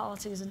of our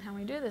policies and how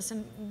we do this.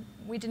 And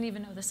we didn't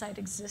even know the site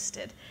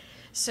existed.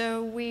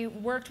 So we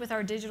worked with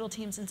our digital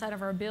teams inside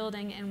of our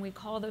building, and we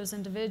called those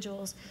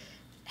individuals,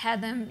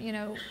 had them,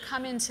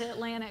 come into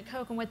Atlanta at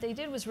Coke, and what they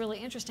did was really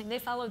interesting. They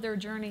followed their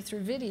journey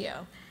through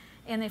video,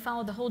 and they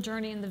followed the whole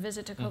journey in the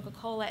visit to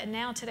Coca-Cola, and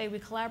now today we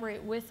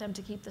collaborate with them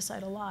to keep the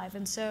site alive.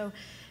 And so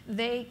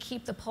they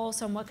keep the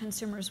pulse on what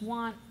consumers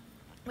want.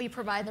 We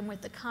provide them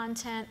with the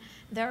content.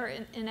 They're,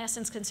 in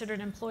essence, considered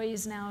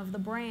employees now of the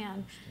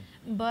brand.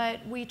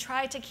 But we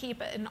try to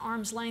keep an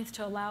arm's length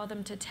to allow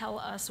them to tell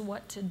us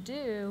what to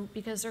do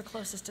because they're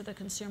closest to the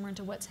consumer and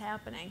to what's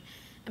happening.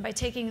 And by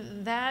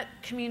taking that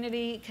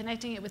community,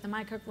 connecting it with the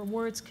My Coke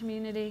Rewards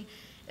community,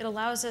 it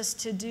allows us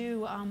to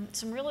do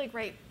some really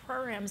great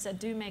programs that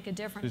do make a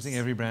difference. Do you think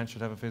every brand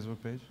should have a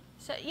Facebook page?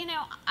 So, you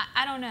know,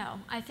 I don't know.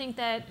 I think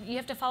that you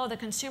have to follow the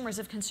consumers.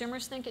 If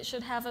consumers think it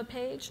should have a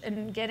page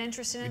and get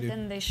interested in it,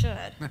 then they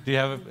should. Do you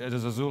have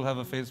does Azul have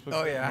a Facebook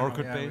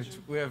Orkut page?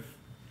 We have,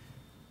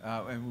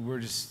 and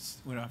we're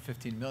not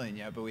 15 million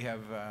yet, but we have,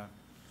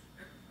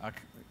 I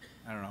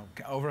don't know,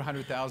 over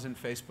 100,000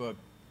 Facebook,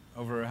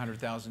 over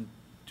 100,000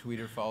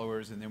 Twitter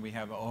followers, and then we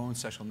have our own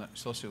social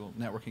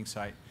networking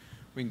site.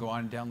 We can go on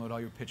and download all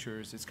your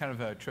pictures. It's kind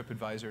of a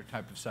TripAdvisor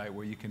type of site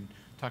where you can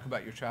talk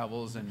about your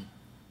travels. And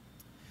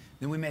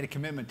then we made a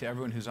commitment to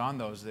everyone who's on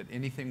those that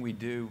anything we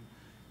do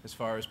as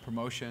far as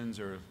promotions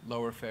or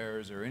lower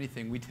fares or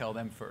anything, we tell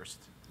them first.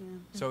 Yeah.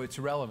 So it's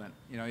relevant.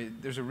 You know,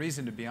 there's a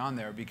reason to be on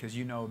there because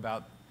you know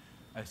about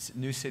a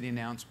new city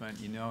announcement,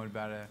 you know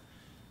about a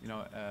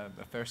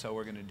fare sale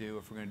we're going to do,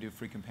 if we're going to do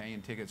free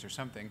companion tickets or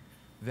something.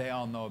 They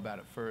all know about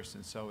it first,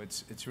 and so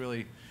it's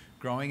really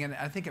growing. And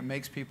I think it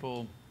makes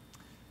people,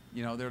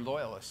 you know, they're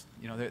loyalists.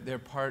 You know, they're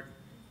part.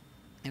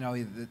 You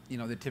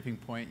know, the tipping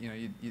point. You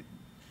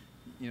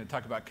know,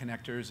 talk about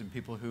connectors and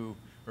people who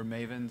are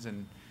mavens,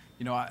 and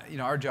you know,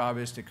 our job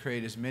is to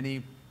create as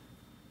many.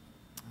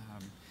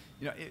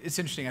 You know, it's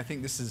interesting. I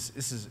think this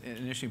is an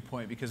interesting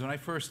point because when I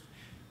first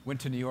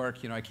went to New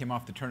York, you know, I came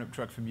off the turnip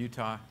truck from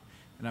Utah,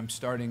 and I'm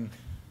starting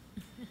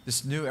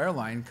this new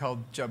airline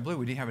called Jetblue.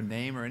 We didn't have a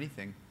name or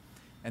anything,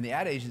 and the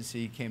ad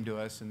agency came to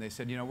us and they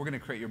said, you know, we're going to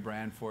create your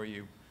brand for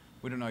you.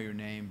 We don't know your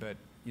name, but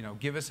you know,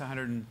 give us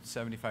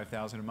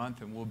 $175,000 a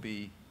month, and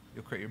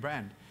you'll create your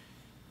brand.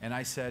 And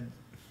I said,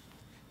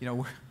 you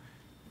know,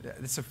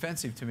 it's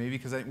offensive to me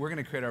because we're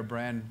going to create our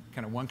brand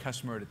kind of one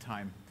customer at a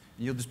time.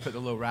 And you'll just put the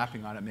little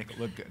wrapping on it and make it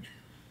look good.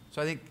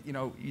 So I think, you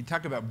know, you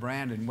talk about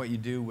brand and what you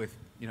do with,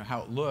 you know,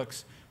 how it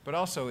looks, but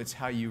also it's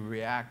how you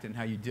react and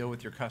how you deal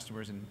with your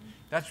customers. And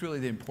that's really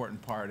the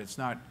important part. It's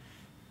not,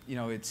 you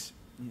know,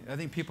 I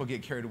think people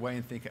get carried away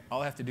and think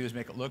all I have to do is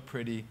make it look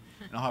pretty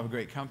and I'll have a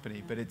great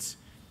company. But it's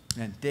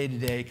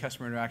day-to-day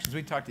customer interactions.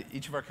 We talk to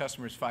each of our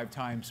customers 5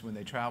 times when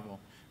they travel.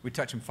 We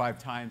touch them 5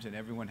 times and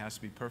everyone has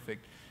to be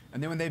perfect.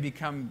 And then when they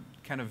become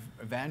kind of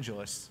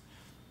evangelists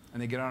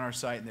and they get on our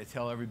site and they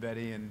tell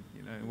everybody, and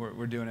you know,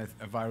 we're doing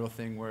a viral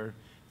thing where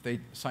they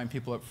sign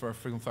people up for a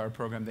frequent flyer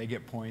program, they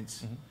get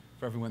points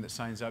for everyone that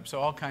signs up. So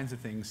all kinds of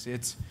things.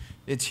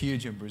 It's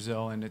huge in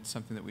Brazil, and it's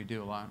something that we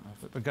do a lot.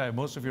 But Guy,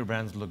 most of your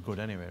brands look good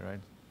anyway, right?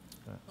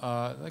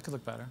 They could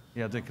look better.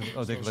 Yeah, they could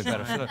look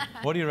better. So,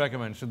 what do you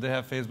recommend? Should they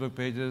have Facebook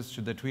pages?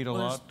 Should they tweet a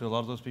lot to a lot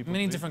of those people?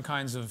 Many different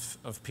kinds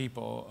of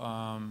people.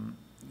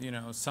 You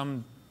know,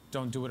 some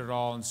don't do it at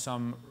all, and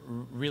some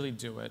really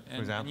do it. And,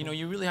 for example? you know,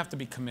 you really have to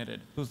be committed.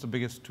 Who's the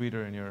biggest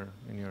tweeter in your?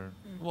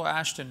 Well,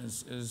 Ashton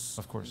is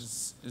of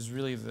course is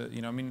really the,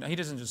 you know, I mean, he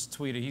doesn't just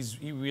tweet it.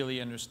 He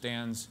really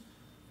understands.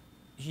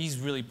 He's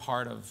really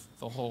part of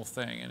the whole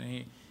thing,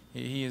 and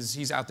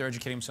he's out there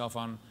educating himself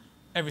on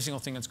every single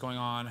thing that's going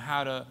on,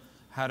 how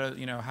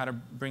to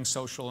bring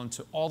social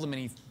into all the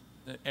many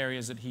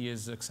areas that he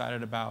is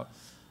excited about.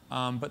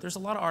 But there's a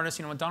lot of artists.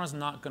 You know, Madonna's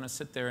not going to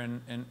sit there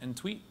and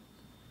tweet.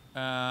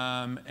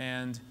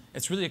 And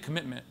it's really a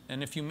commitment.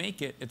 And if you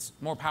make it, it's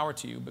more power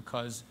to you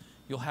because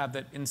you'll have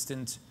that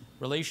instant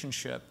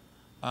relationship.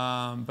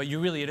 But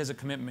it is a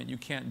commitment. You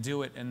can't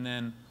do it and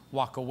then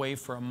walk away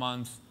for a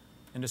month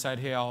and decide,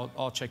 hey,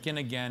 I'll check in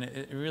again.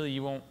 It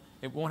won't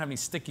have any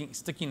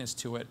stickiness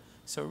to it.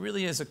 So it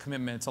really is a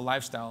commitment. It's a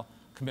lifestyle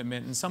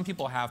commitment. And some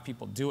people have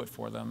people do it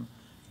for them,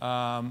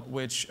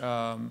 which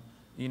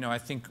you know, I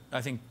think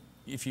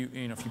if you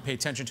pay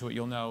attention to it,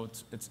 you'll know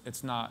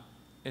it's not.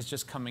 It's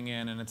just coming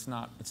in, and it's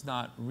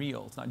not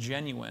real. It's not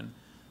genuine.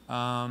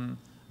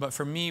 But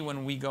for me,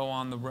 when we go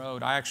on the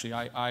road, I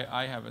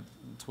have a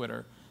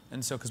Twitter,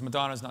 and so because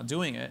Madonna's not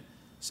doing it,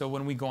 so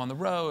when we go on the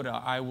road,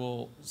 I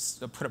will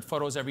put up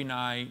photos every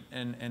night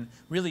and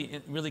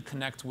really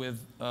connect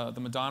with the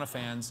Madonna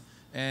fans.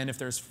 And if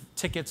there's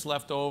tickets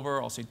left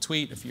over, I'll say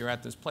tweet if you're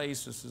at this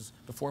place. This is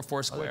before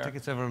Foursquare. Are there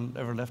tickets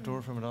ever left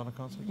over from a Madonna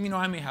concert? You know,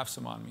 I may have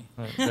some on me.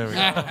 Right, there we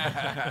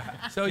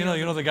go. So you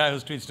know the guy who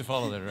tweets to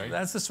follow that, right?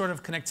 That's the sort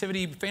of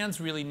connectivity fans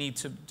really need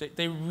to.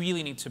 They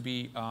really need to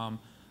be.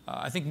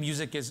 I think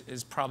music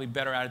is probably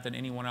better at it than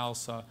anyone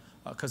else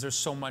because there's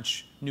so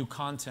much new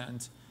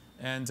content,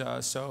 and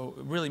so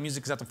really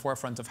music is at the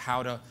forefront of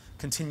how to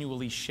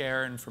continually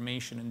share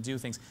information and do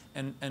things.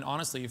 And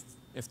honestly,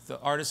 if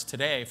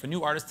a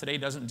new artist today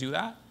doesn't do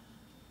that,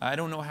 I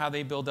don't know how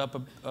they build up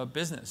a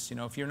business. You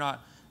know, if you're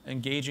not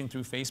engaging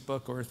through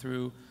Facebook or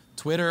through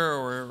Twitter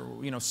or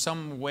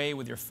some way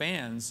with your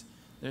fans,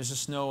 there's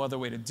just no other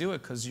way to do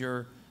it because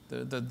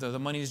the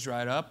money's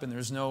dried up and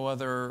there's no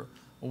other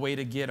way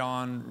to get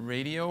on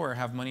radio or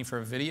have money for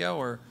a video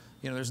or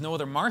there's no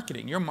other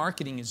marketing. Your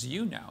marketing is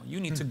you now. You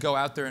need to go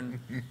out there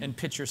and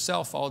pitch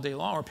yourself all day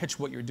long or pitch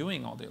what you're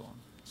doing all day long.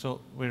 So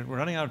we're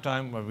running out of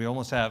time, but we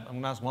almost have. I'm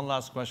going to ask one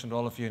last question to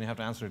all of you, and you have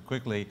to answer it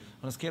quickly.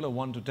 On a scale of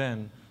 1 to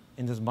 10,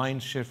 in this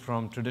mind shift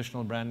from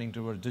traditional branding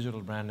towards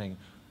digital branding,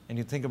 and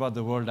you think about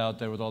the world out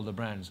there with all the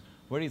brands,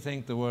 Where do you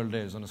think the world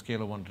is on a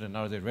scale of 1 to 10?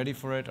 Are they ready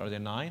for it? Are they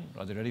 9?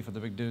 Are they ready for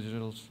the big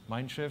digital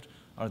mind shift?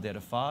 Are they at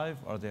a 5?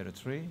 Are they at a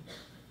 3?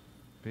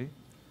 B?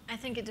 I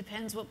think it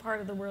depends what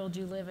part of the world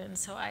you live in.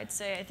 So I'd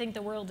say I think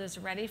the world is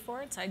ready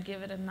for it. So I'd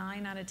give it a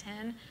 9 out of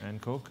 10. And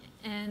Coke?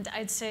 And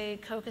I'd say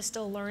Coke is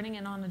still learning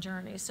and on a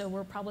journey. So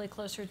we're probably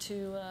closer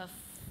to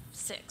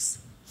 6.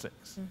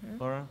 6.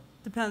 Laura?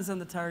 Depends on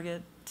the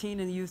target.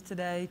 Teen and youth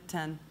today,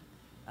 10.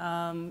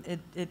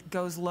 It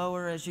goes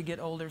lower as you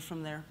get older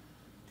from there.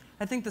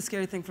 I think the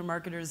scary thing for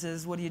marketers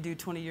is what do you do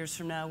 20 years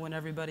from now when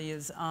everybody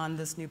is on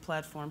this new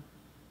platform?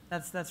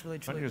 That's really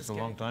 20 truly years is a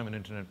long time in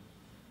internet.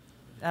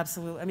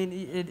 Absolutely. I mean,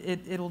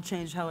 it'll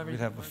change how everything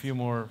We'd have works. a few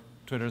more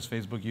Twitters,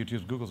 Facebook,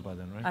 YouTubes, Googles by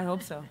then, right? I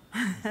hope so.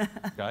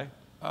 Guy?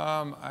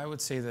 I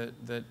would say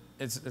that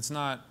it's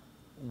not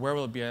where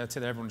will it be. I'd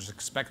say that everyone just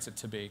expects it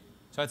to be.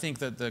 So I think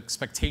that the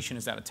expectation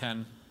is out of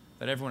 10,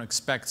 that everyone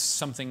expects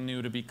something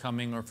new to be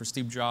coming, or for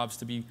Steve Jobs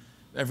to be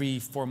every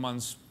 4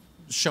 months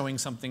showing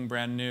something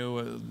brand new,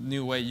 a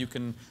new way you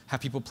can have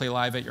people play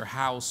live at your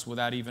house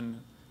without even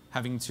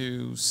having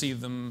to see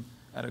them.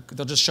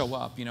 They'll just show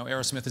up. You know,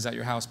 Aerosmith is at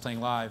your house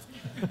playing live,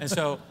 and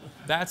so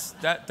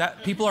that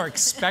people are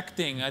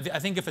expecting. I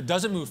think if it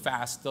doesn't move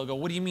fast, they'll go,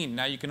 "What do you mean?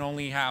 Now you can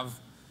only have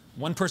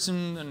one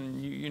person?"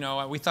 And you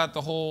know, we thought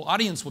the whole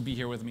audience would be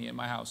here with me at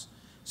my house.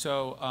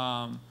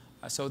 So,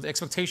 so the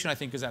expectation I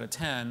think is out of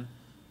 10,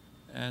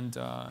 and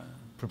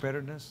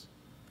preparedness.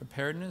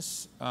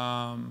 Preparedness.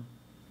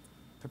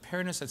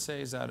 Preparedness, I'd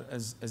say, is out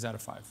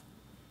of 5.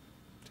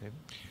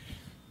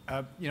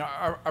 David? You know,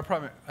 our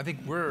problem, I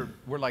think we're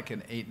like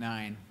an 8,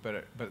 9,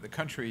 but the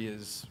country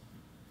is,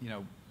 you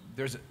know,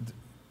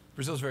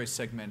 Brazil's very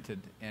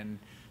segmented, and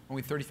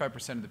only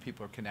 35% of the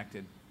people are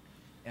connected,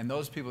 and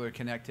those people that are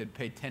connected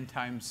pay 10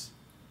 times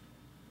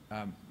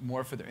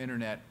more for their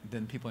internet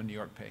than people in New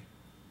York pay.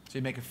 So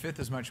you make a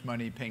fifth as much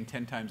money paying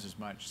 10 times as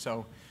much.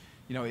 So,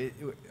 you know,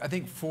 I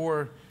think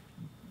for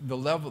the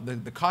level,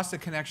 the cost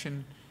of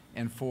connection,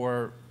 and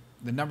for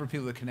the number of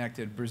people that are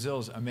connected,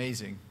 Brazil's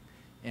amazing.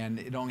 And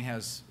it only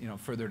has, you know,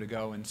 further to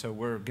go, and so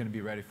we're going to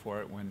be ready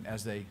for it when,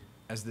 as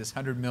this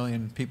 100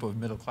 million people of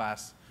middle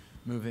class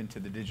move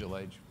into the digital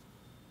age.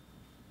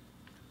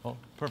 Well,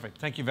 perfect.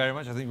 Thank you very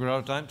much. I think we're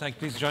out of time.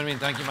 Please join me in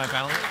thanking my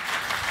panelists.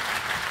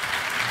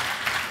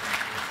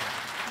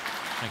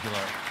 Thank you,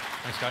 Laura.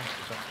 Thanks, guys.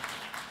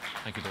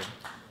 Thank you, David.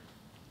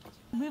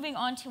 Moving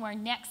on to our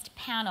next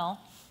panel,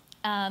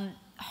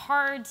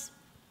 hard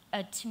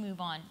to move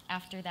on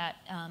after that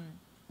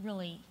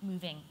really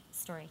moving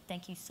story.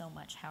 Thank you so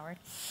much, Howard.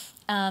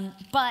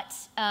 But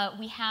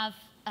we have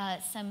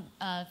some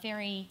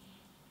very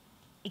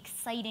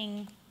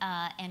exciting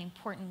and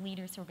important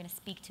leaders who are going to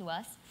speak to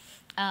us.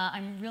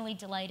 I'm really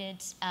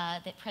delighted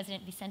that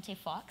President Vicente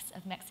Fox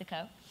of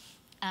Mexico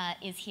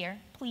is here.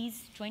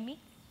 Please join me.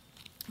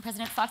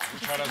 President Fox,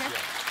 would you sit here?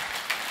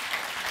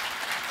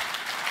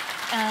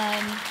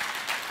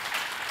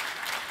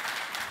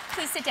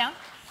 Please sit down.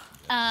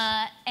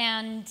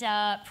 And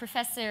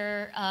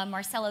Professor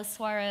Marcelo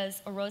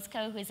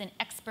Suárez-Orozco, who is an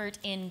expert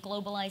in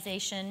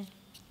globalization,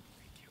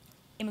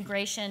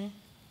 immigration,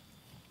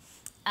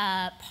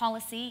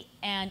 policy,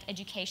 and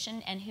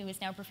education, and who is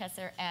now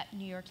professor at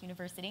New York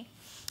University.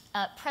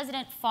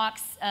 President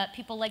Fox,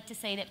 people like to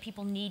say that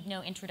people need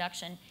no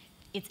introduction.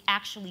 It's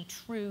actually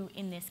true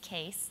in this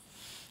case.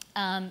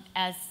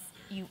 As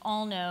you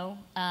all know,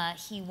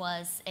 he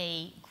was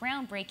a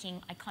groundbreaking,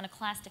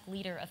 iconoclastic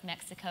leader of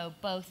Mexico,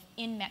 both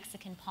in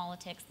Mexican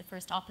politics, the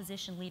first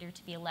opposition leader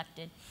to be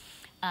elected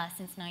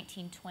since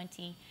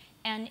 1920,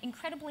 and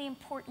incredibly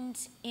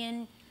important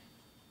in,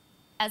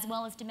 as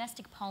well as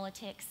domestic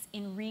politics,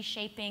 in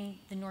reshaping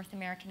the North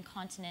American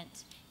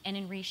continent and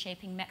in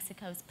reshaping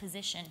Mexico's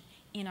position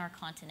in our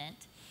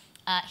continent.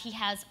 He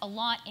has a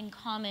lot in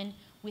common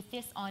with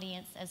this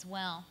audience as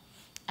well,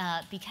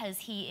 because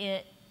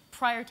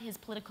prior to his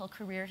political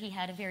career, he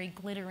had a very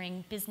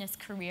glittering business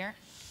career.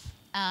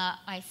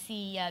 I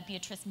see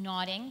Beatrice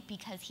nodding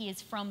because he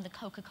is from the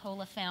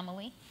Coca-Cola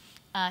family.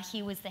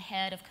 He was the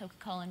head of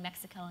Coca-Cola in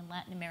Mexico and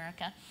Latin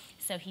America,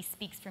 so he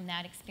speaks from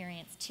that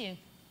experience too.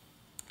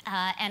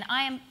 And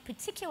I am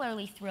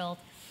particularly thrilled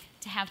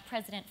to have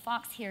President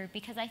Fox here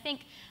because I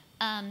think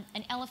an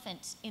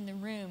elephant in the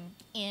room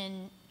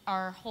in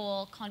our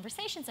whole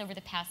conversations over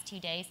the past 2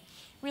 days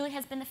really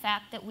has been the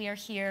fact that we are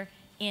here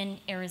in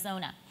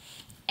Arizona.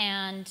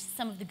 And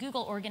some of the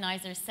Google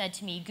organizers said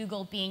to me,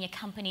 Google being a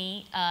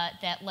company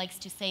that likes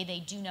to say they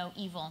do no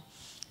evil,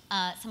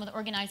 some of the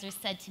organizers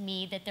said to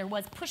me that there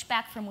was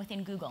pushback from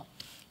within Google.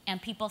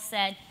 And people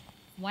said,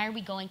 why are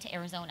we going to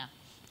Arizona?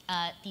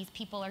 These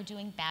people are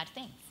doing bad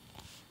things.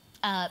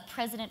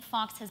 President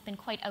Fox has been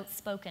quite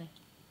outspoken,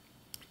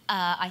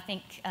 I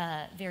think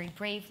very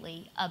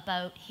bravely,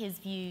 about his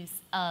views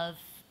of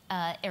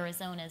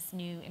Arizona's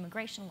new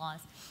immigration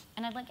laws.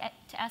 And I'd like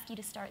to ask you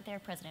to start there,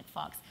 President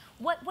Fox.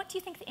 What do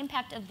you think the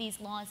impact of these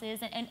laws is,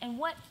 and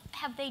what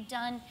have they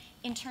done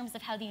in terms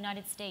of how the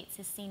United States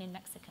is seen in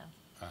Mexico?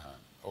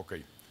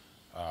 Okay.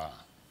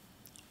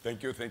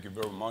 Thank you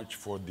very much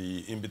for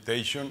the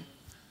invitation.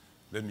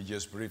 Let me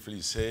just briefly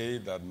say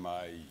that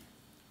my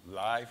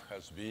life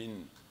has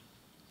been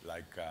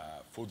like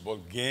a football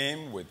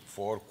game with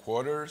 4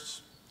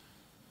 quarters.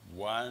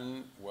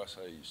 One was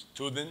a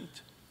student,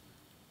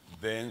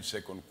 then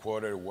second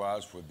quarter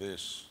was for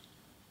this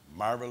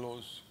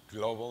marvelous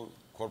global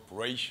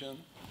corporation,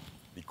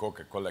 the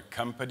Coca-Cola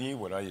Company,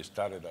 where I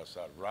started as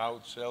a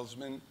route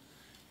salesman.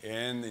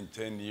 And in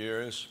 10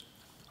 years,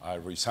 I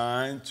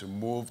resigned to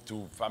move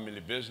to family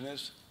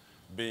business,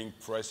 being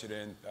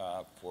president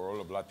for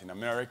all of Latin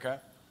America.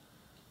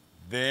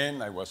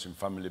 Then I was in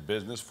family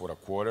business for a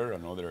quarter,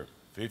 another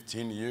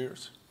 15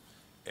 years,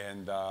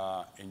 and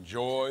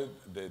enjoyed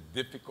the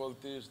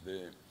difficulties,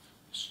 the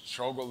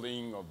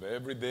struggling of the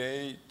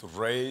everyday to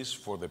raise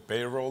for the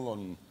payroll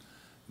on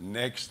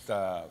next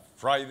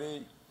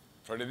Friday.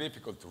 Very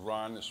difficult to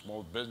run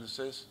small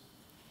businesses.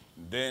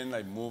 Then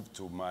I moved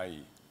to my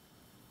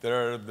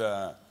third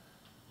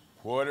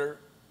quarter,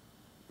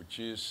 which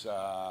is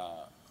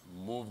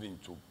moved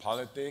into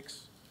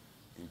politics,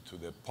 into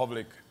the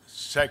public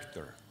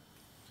sector.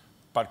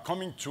 But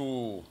coming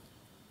to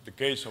the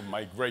case of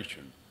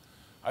migration,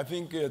 I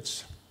think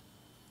it's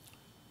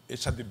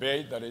a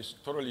debate that is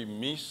totally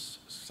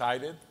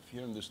misguided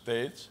here in the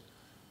States,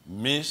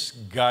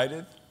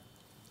 misguided,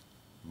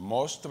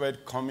 most of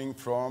it coming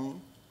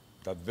from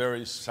that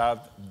very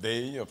sad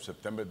day of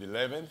September the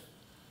 11th,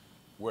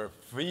 where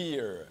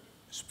fear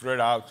spread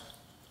out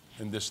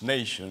in this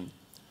nation,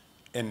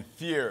 and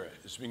fear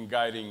has been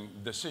guiding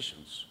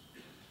decisions.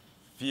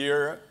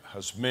 Fear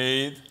has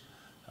made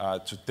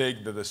to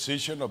take the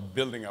decision of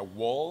building a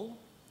wall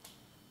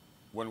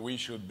when we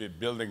should be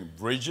building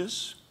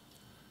bridges,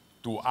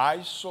 to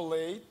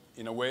isolate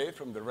in a way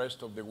from the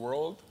rest of the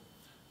world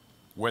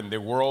when the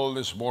world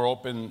is more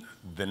open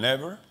than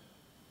ever.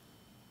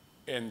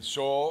 And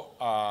so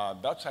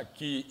that's a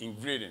key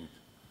ingredient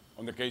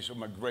on the case of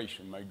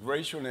migration.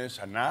 Migration is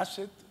an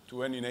asset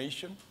to any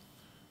nation.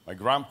 My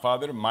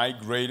grandfather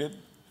migrated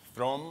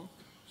from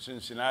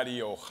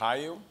Cincinnati,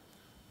 Ohio,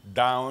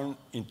 down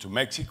into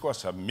Mexico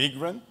as a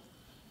migrant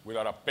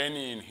without a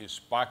penny in his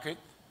pocket.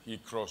 He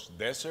crossed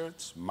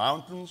deserts,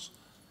 mountains,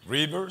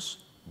 rivers,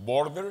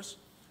 borders,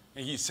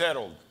 and he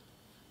settled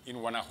in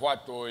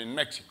Guanajuato in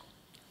Mexico.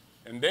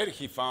 And there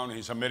he found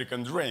his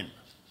American dream.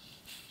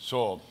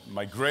 So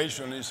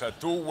migration is a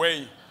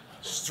two-way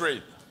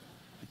street.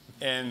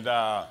 And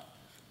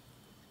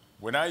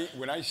when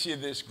I see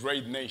this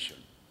great nation,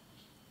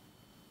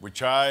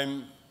 which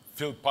I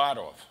feel part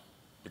of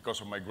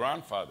because of my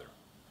grandfather,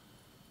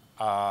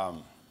 I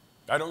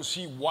don't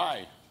see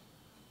why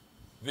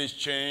this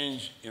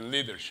change in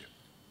leadership,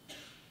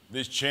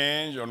 this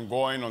change on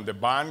going on the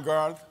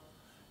vanguard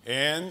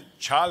and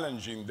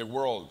challenging the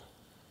world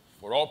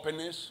for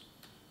openness,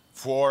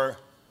 for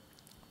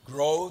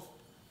growth,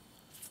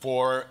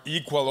 for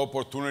equal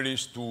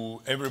opportunities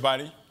to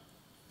everybody,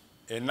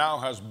 and now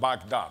has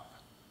backed up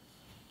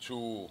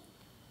to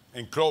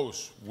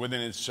enclose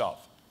within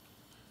itself.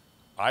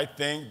 I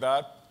think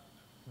that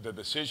the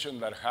decision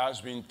that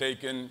has been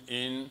taken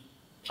in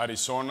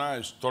Arizona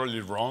is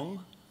totally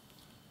wrong,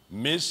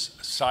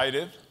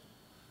 misguided,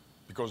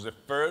 because the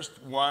first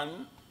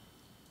one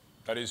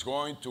that is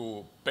going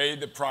to pay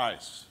the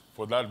price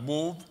for that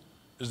move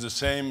is the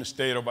same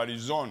state of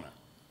Arizona.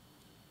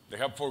 They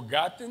have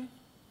forgotten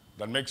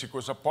that Mexico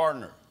is a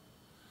partner,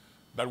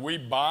 that we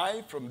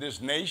buy from this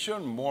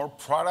nation more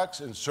products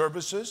and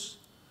services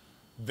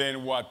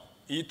than what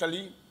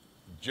Italy,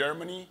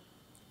 Germany,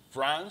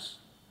 France,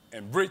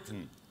 and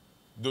Britain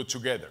do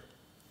together.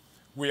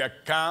 We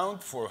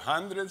account for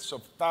hundreds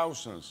of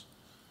thousands,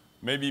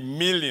 maybe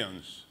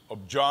millions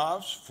of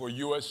jobs for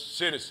US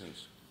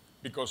citizens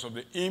because of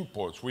the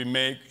imports we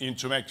make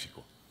into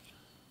Mexico.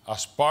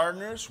 As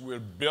partners, we're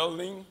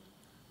building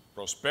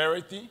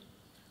prosperity,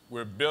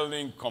 we're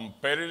building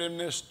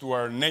competitiveness to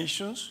our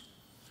nations,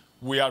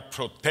 we are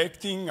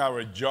protecting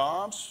our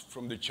jobs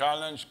from the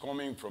challenge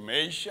coming from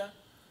Asia,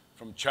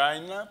 from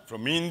China,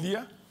 from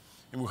India,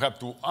 and we have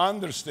to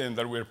understand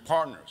that we're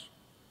partners,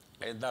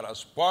 and that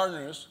as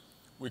partners,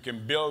 we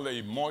can build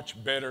a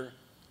much better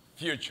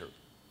future.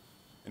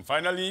 And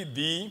finally,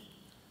 the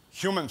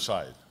human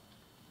side,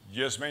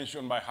 just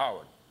mentioned by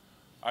Howard.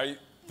 I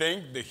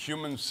think the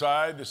human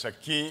side is a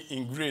key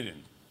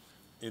ingredient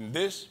in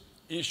this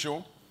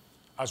issue,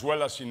 as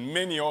well as in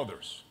many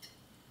others.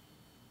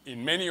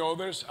 In many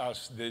others,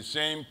 as the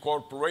same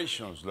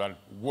corporations that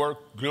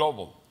work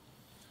global,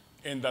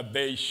 and that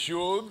they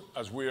should,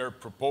 as we are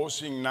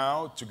proposing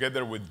now,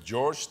 together with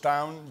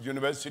Georgetown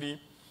University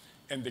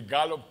and the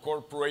Gallup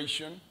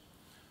Corporation,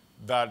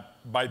 that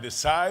by the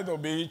side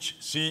of each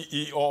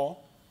CEO,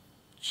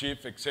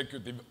 Chief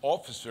Executive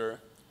Officer,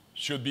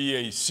 should be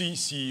a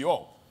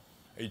CCO,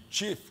 a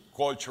Chief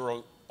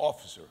Cultural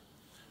Officer,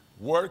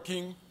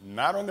 working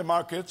not on the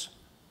markets,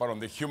 but on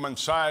the human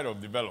side of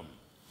development,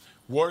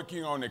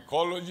 working on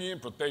ecology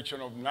and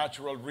protection of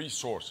natural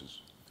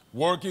resources,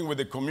 working with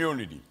the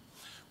community,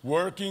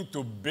 working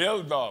to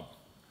build up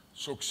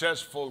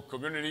successful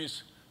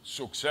communities,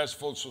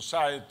 successful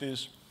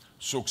societies,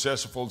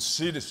 successful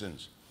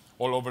citizens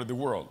all over the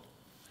world.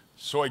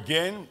 So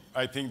again,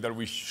 I think that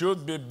we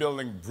should be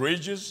building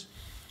bridges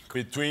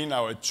between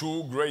our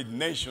two great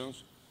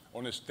nations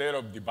instead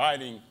of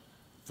dividing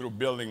through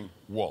building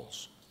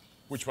walls,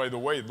 which, by the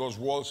way, those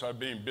walls are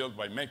being built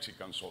by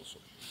Mexicans also.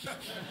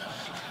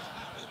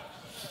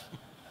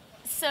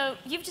 So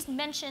you've just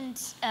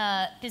mentioned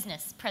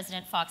business,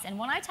 President Fox, and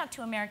when I talk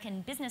to American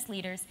business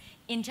leaders,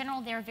 in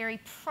general, they're very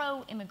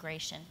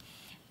pro-immigration.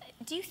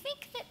 Do you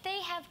think that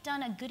they have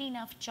done a good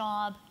enough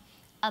job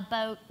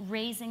about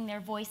raising their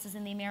voices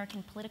in the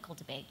American political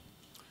debate?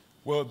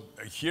 Well,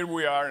 here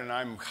we are, and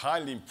I'm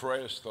highly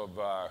impressed of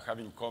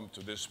having come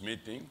to this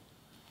meeting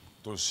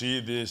to see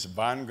this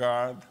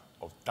vanguard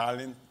of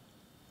talent,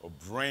 of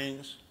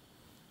brains,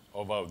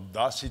 of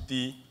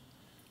audacity,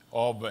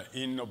 of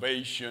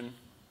innovation,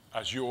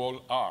 as you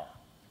all are.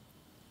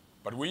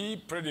 But we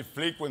pretty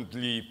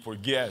frequently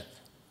forget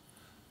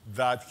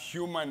that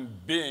human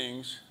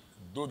beings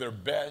do their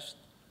best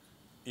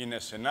in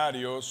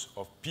scenarios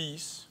of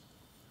peace,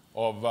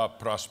 of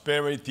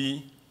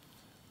prosperity,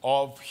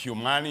 of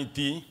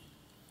humanity,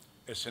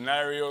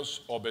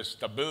 scenarios of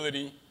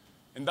stability,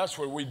 and that's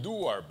where we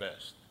do our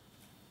best.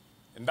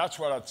 And that's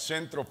what at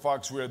Centro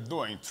Fox we're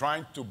doing,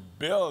 trying to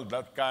build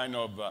that kind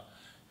of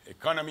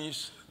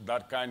economies,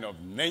 that kind of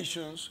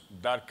nations,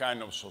 that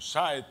kind of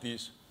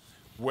societies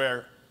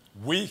where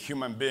we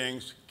human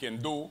beings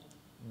can do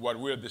what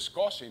we're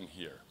discussing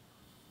here.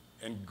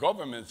 And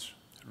governments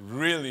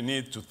really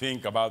need to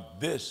think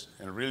about this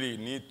and really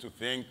need to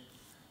think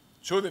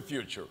to the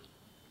future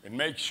and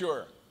make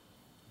sure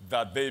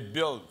that they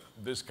build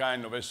this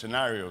kind of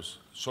scenarios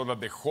so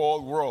that the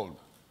whole world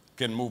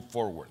can move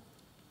forward.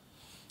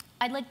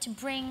 I'd like to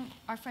bring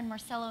our friend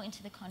Marcelo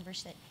into the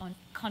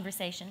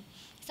conversation.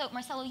 So,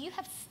 Marcelo, you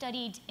have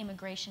studied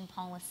immigration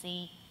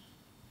policy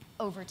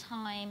over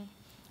time.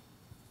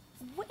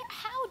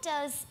 How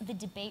does the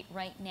debate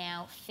right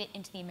now fit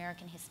into the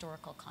American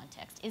historical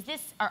context?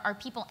 Are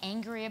people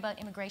angrier about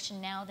immigration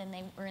now than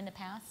they were in the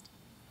past?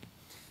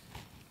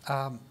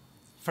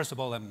 First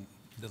of all, I'm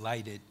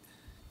delighted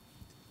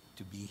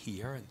to be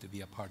here and to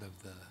be a part of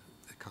the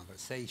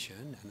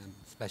conversation, and I'm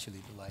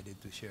especially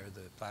delighted to share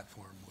the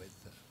platform with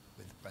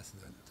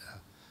President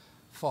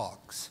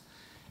Fox.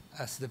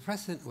 As the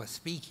President was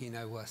speaking,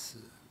 I was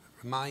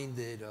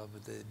reminded of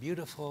the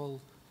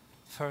beautiful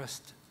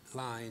first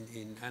line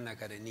in Anna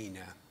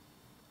Karenina.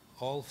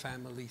 All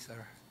families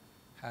are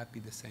happy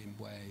the same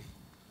way,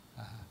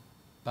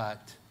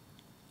 but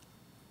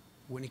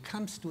when it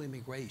comes to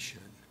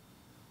immigration,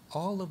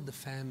 all of the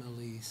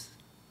families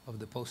of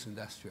the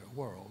post-industrial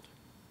world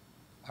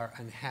are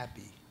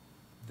unhappy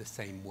the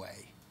same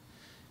way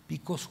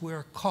because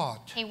we're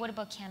caught. Hey, what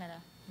about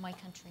Canada, my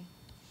country?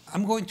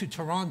 I'm going to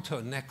Toronto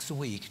next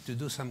week to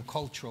do some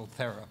cultural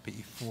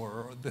therapy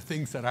for the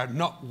things that are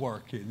not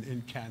working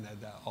in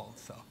Canada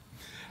also.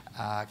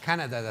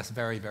 Canada does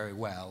very, very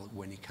well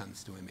when it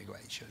comes to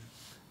immigration.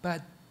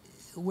 But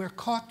we're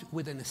caught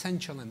with an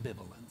essential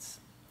ambivalence.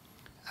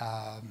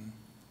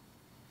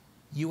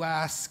 You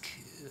ask,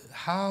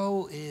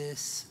 how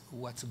is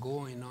what's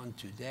going on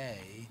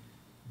today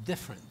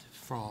different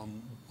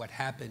from what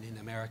happened in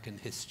American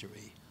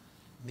history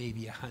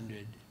maybe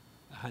 100,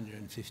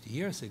 150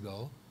 years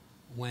ago,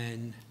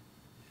 when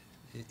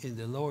in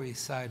the Lower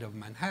East Side of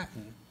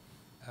Manhattan,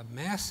 a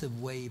massive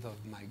wave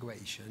of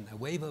migration, a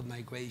wave of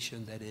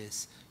migration that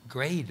is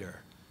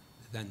greater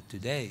than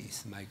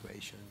today's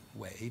migration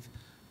wave,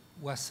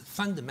 was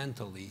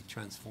fundamentally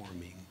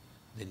transforming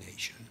the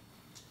nation.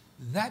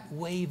 That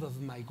wave of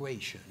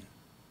migration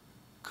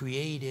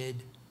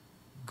created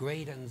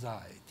great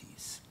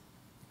anxieties,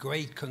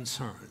 great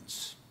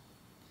concerns.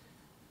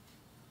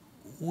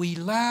 We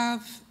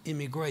love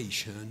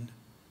immigration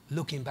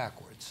looking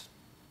backwards.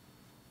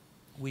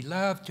 We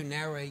love to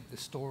narrate the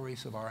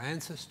stories of our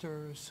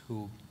ancestors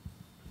who,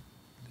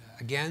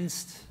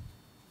 against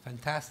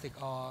fantastic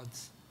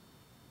odds,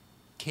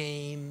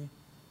 came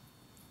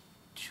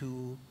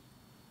to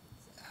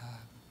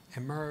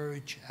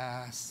emerge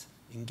as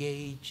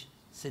engaged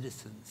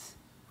citizens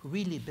who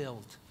really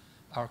built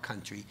our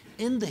country.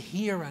 In the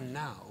here and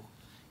now,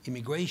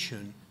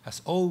 immigration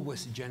has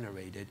always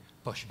generated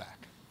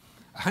pushback.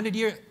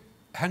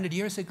 100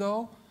 years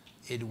ago,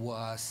 it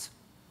was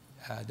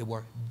there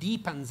were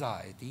deep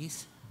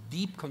anxieties,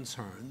 deep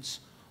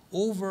concerns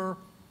over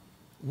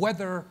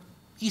whether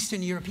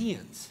Eastern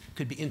Europeans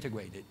could be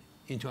integrated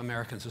into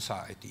American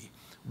society,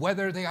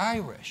 whether the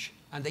Irish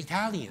and the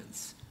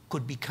Italians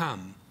could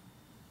become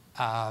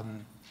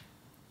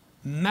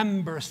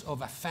members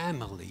of a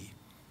family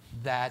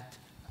that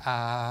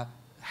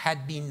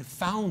had been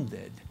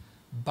founded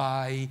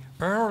by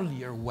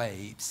earlier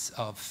waves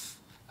of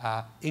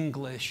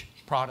English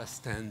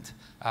Protestant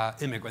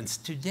immigrants.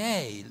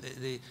 Today,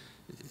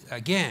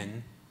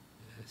 again,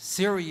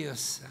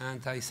 serious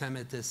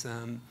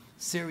anti-Semitism,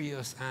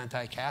 serious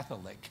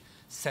anti-Catholic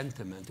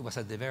sentiment was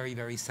at the very,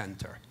 very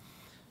center.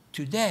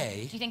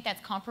 Today... Do you think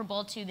that's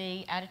comparable to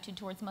the attitude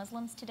towards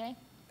Muslims today?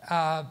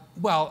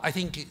 Well, I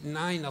think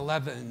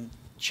 9/11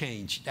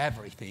 changed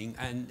everything,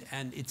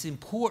 and it's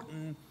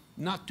important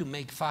not to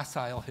make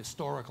facile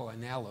historical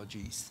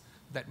analogies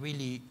that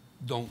really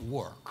don't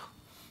work.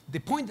 The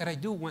point that I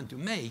do want to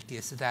make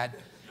is that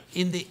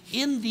in the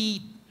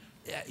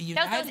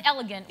that was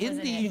elegant,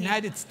 wasn't it?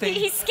 United States,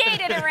 he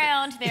skated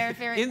around there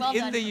very well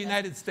done. In the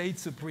United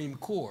States Supreme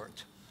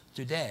Court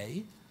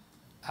today,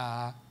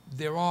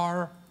 there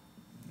are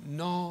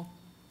no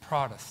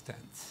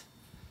Protestants.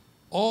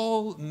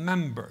 All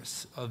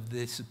members of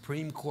the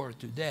Supreme Court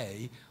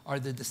today are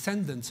the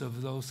descendants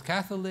of those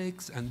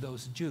Catholics and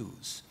those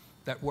Jews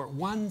that were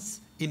once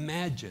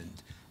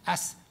imagined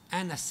as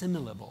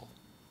unassimilable,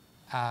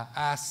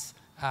 as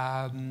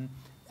an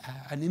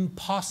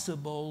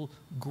impossible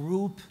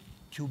group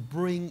to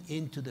bring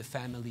into the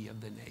family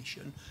of the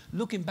nation.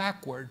 Looking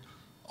backward,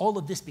 all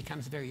of this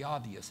becomes very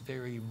obvious,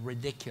 very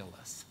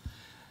ridiculous.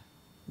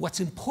 What's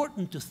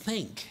important to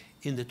think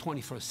in the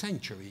 21st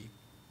century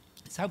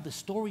is how the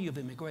story of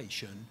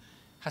immigration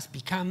has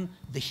become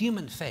the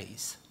human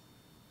face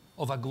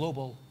of a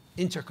global,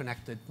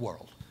 interconnected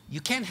world. You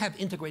can't have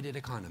integrated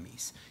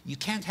economies. You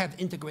can't have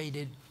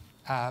integrated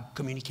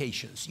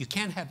communications. You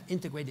can't have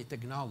integrated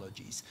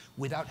technologies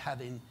without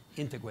having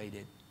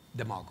integrated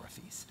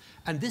demographies.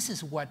 And this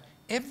is what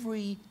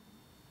every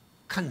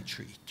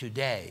country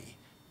today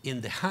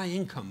in the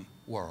high-income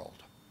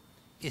world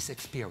is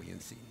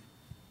experiencing.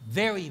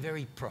 Very,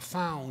 very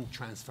profound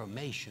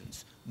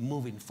transformations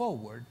moving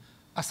forward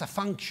as a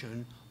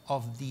function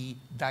of the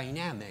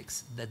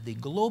dynamics that the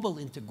global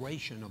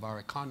integration of our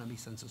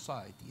economies and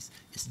societies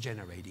is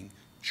generating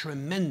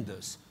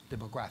tremendous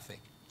demographic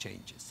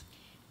changes.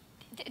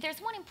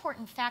 There's one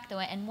important fact, though,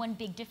 and one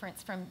big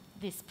difference from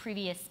this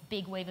previous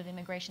big wave of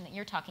immigration that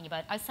you're talking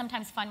about. I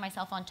sometimes find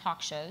myself on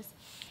talk shows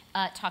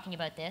talking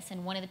about this,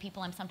 and one of the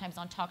people I'm sometimes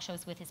on talk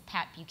shows with is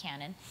Pat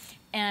Buchanan.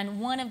 And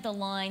one of the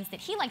lines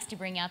that he likes to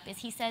bring up is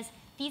he says,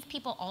 these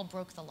people all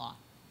broke the law.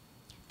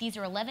 These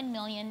are 11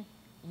 million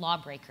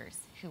lawbreakers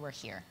who are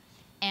here.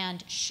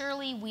 And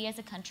surely we as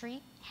a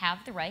country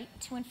have the right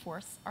to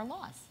enforce our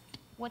laws.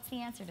 What's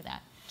the answer to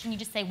that? Can you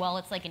just say, well,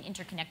 it's like an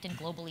interconnected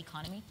global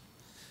economy?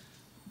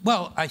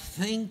 Well, I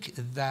think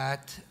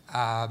that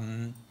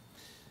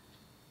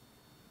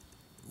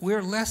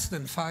we're less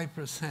than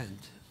 5%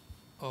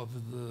 of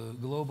the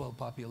global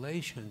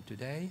population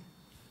today.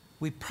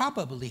 We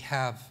probably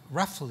have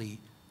roughly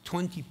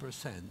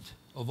 20%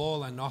 of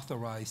all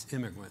unauthorized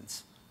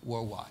immigrants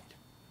worldwide.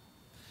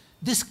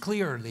 This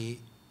clearly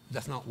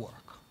does not work.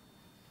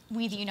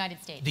 We, the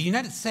United States. The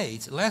United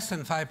States, less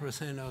than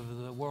 5%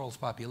 of the world's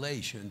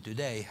population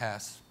today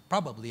has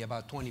probably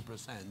about 20%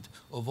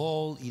 of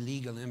all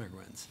illegal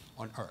immigrants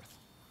on Earth.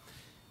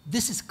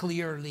 This is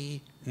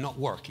clearly not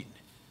working.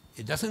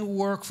 It doesn't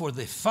work for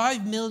the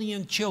 5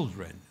 million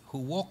children who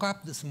woke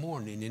up this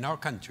morning in our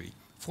country.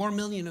 4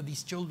 million of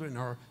these children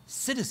are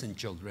citizen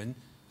children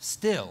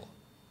still.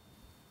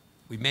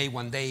 We may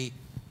one day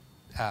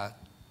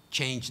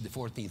change the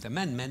 14th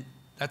Amendment.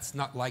 That's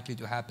not likely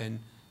to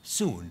happen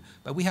soon.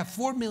 But we have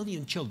 4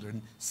 million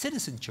children,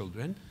 citizen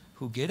children,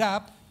 who get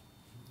up,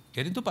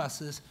 get into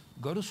buses,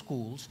 go to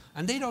schools,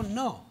 and they don't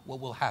know what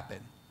will happen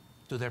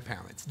to their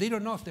parents. They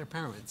don't know if their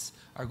parents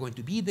are going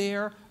to be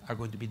there, are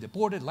going to be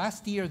deported.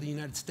 Last year, the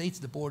United States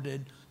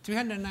deported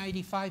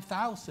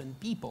 395,000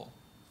 people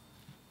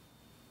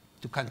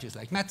to countries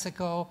like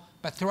Mexico,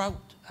 but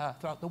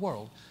throughout the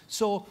world.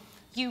 So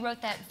you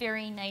wrote that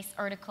very nice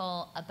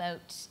article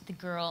about the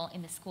girl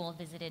in the school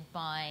visited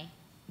by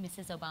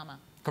Mrs. Obama.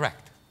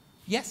 Correct.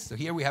 Yes, so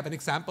here we have an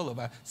example of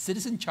a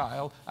citizen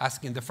child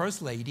asking the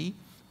First Lady,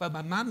 but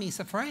my mommy's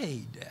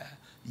afraid.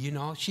 You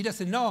know, she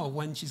doesn't know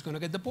when she's going to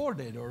get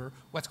deported or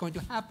what's going to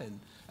happen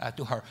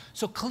to her.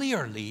 So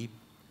clearly,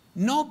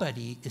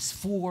 nobody is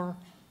for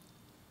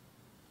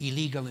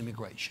illegal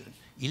immigration.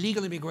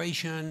 Illegal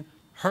immigration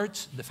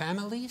hurts the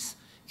families.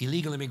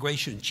 Illegal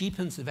immigration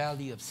cheapens the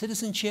value of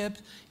citizenship.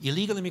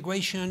 Illegal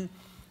immigration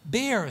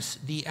bears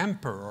the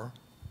emperor.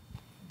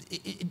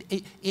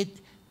 It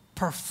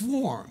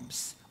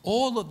performs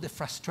all of the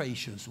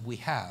frustrations we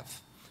have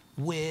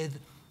with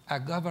a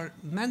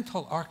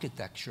governmental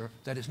architecture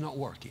that is not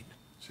working.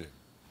 Sí.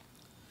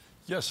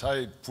 Yes,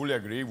 I fully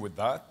agree with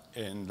that.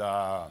 And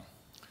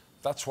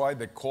that's why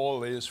the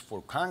call is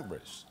for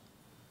Congress,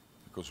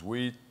 because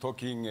we're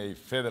talking a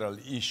federal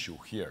issue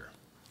here.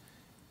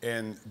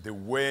 And the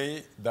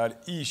way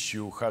that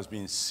issue has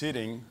been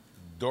sitting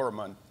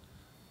dormant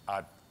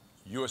at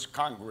US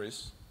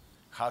Congress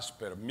has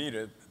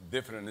permitted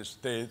different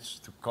states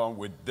to come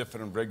with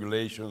different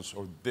regulations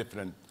or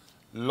different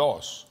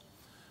laws,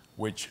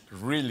 which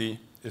really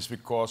is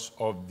because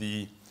of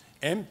the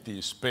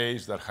empty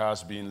space that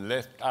has been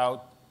left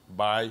out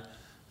by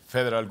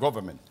federal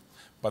government.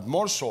 But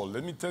more so,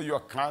 let me tell you a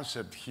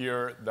concept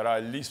here that I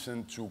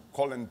listened to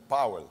Colin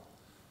Powell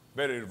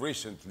very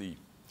recently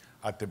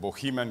at the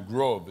Bohemian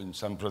Grove in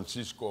San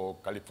Francisco,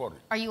 California.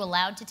 Are you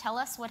allowed to tell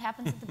us what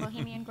happens at the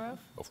Bohemian Grove?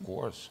 Of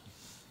course.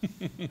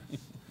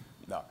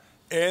 No.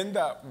 And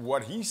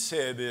what he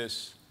said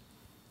is,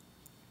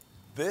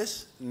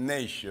 this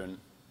nation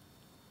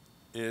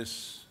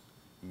is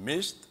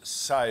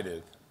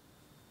miscited,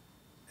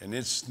 and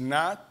it's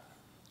not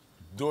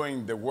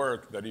doing the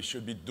work that it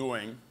should be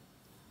doing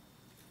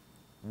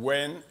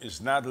when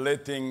it's not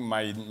letting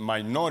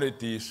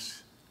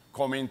minorities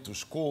come into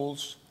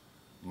schools,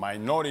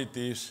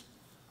 minorities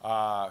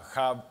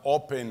have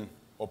open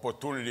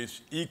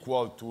opportunities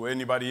equal to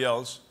anybody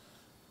else,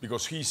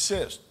 because he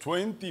says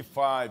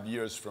 25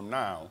 years from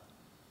now,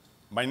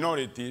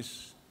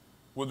 minorities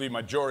will be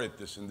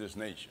majorities in this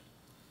nation.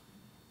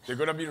 They're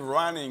going to be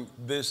running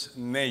this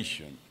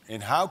nation.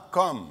 And how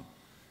come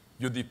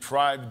you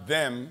deprive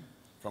them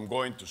from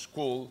going to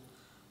school,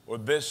 or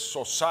this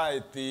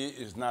society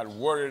is not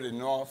worried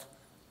enough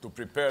to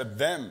prepare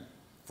them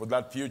for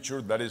that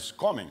future that is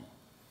coming?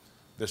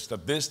 The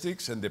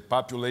statistics and the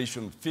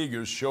population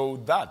figures show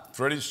that.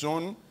 Pretty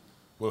soon,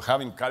 we'll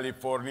have in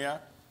California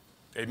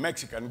a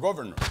Mexican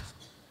governor.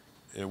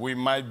 We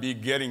might be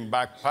getting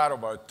back part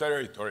of our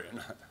territory.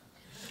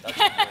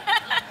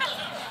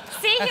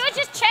 See, he was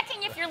just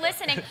checking if you're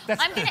listening.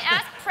 I'm going to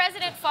ask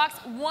President Fox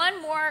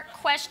one more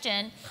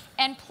question,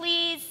 and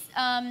please,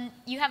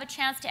 you have a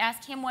chance to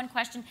ask him one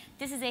question.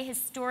 This is a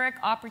historic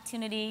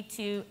opportunity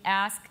to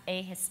ask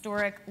a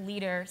historic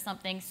leader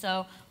something,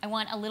 so I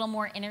want a little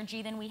more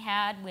energy than we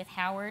had with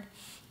Howard.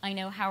 I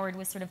know Howard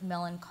was sort of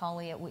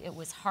melancholy. It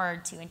was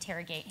hard to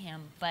interrogate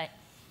him, but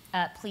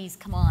please,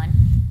 come on.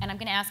 And I'm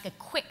going to ask a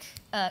quick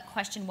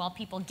question while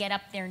people get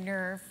up their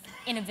nerve,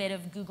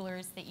 innovative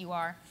Googlers that you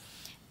are.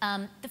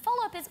 The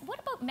follow-up is, what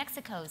about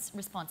Mexico's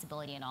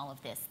responsibility in all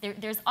of this?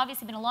 There's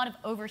obviously been a lot of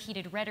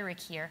overheated rhetoric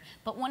here,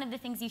 but one of the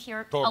things you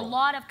hear a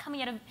lot of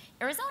coming out of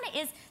Arizona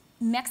is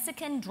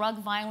Mexican drug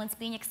violence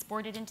being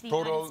exported into the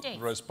United States.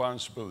 Total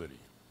responsibility.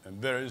 And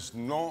there is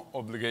no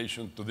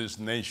obligation to this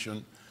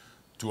nation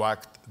to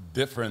act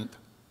different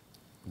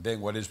than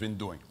what it's been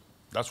doing.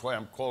 That's why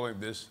I'm calling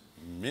this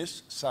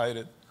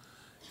misguided.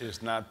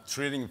 It's not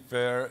treating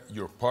fair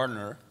your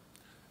partner.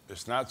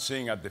 It's not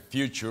seeing at the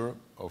future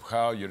of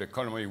how your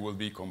economy will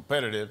be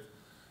competitive.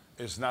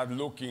 It's not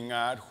looking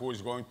at who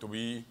is going to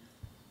be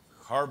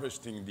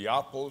harvesting the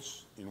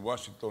apples in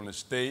Washington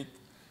State,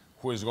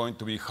 who is going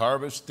to be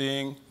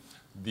harvesting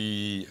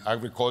the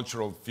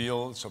agricultural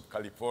fields of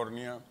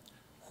California,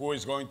 who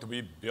is going to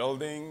be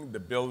building the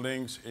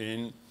buildings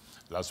in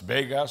Las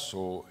Vegas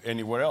or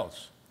anywhere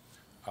else.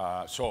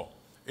 So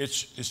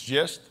it's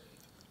just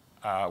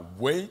a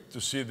way to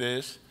see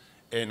this,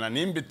 and an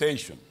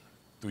invitation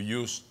to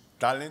use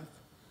talent,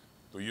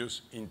 to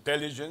use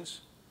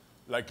intelligence,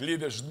 like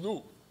leaders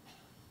do,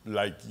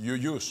 like you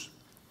use.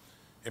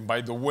 And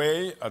by the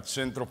way, at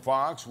Centro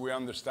Fox, we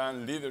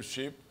understand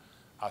leadership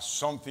as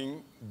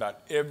something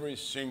that every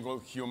single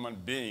human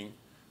being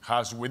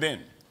has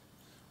within.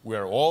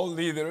 We're all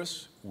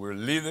leaders. We're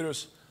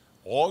leaders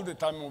all the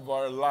time of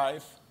our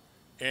life,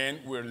 and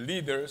we're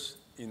leaders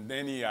in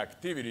any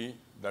activity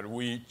that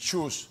we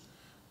choose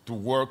to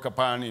work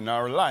upon in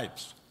our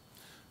lives.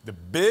 The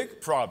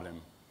big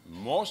problem,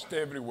 most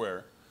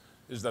everywhere,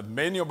 is that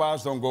many of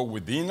us don't go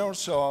within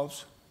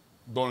ourselves,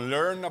 don't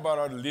learn about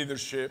our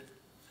leadership,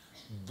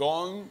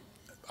 don't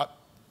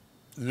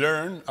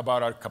learn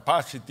about our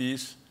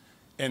capacities,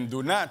 and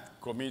do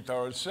not commit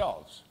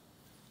ourselves.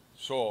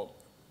 So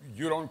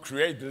you don't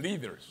create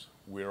leaders.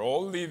 We're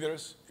all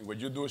leaders, and what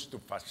you do is to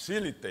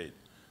facilitate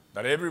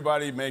that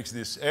everybody makes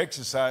this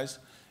exercise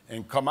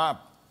and come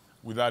up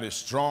with that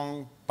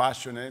strong,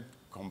 passionate,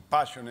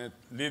 compassionate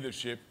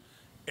leadership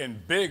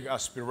and big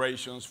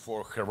aspirations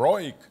for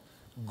heroic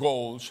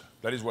goals.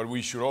 That is what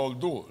we should all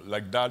do,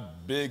 like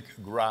that big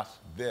graph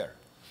there.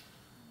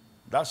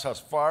 That's as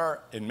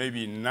far, and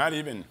maybe not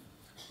even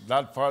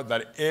that far,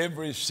 that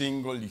every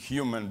single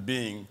human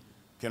being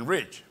can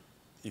reach.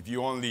 If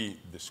you only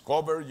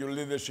discover your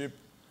leadership,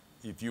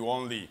 if you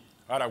only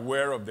are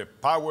aware of the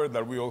power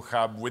that we all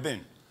have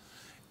within.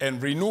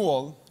 And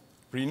renewal,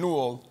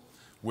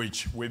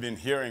 which we've been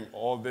hearing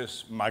all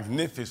these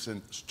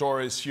magnificent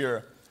stories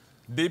here,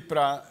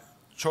 Dipra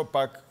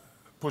Chopak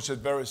puts it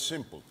very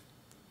simple.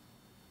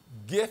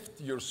 Gift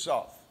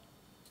yourself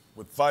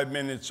with 5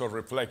 minutes of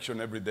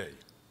reflection every day.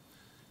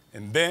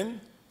 And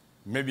then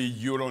maybe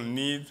you don't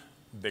need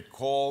the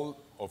call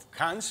of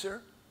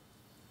cancer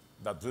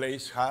that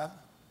Lace had.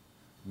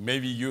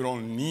 Maybe you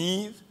don't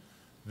need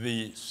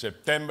the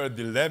September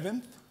the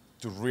 11th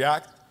to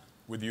react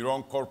with your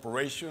own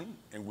corporation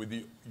and with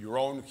your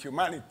own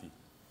humanity.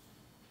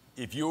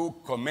 If you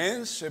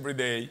commence every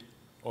day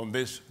on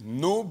this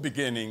new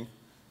beginning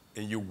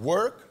and you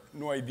work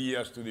new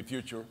ideas to the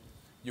future,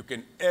 you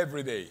can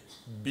every day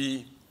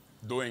be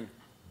doing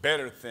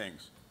better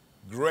things,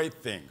 great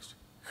things,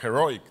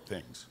 heroic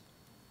things.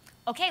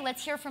 Okay,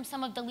 let's hear from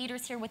some of the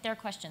leaders here with their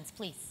questions,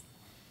 please.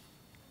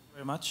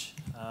 Very much.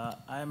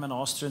 I am an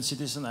Austrian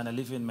citizen and I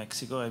live in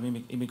Mexico. I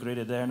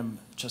immigrated there, and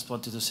I just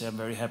wanted to say I'm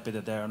very happy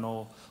that there are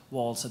no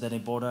walls at any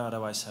border,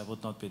 otherwise I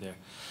would not be there.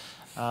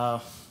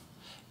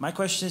 My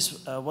question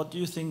is, what do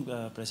you think,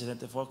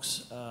 President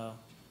Fox,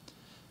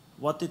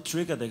 what did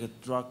trigger the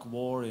drug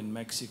war in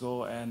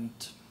Mexico, and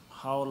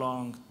how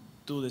long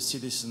do the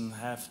citizens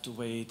have to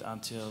wait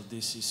until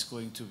this is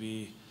going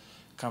to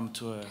come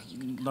to a,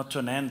 not to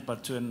an end,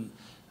 but to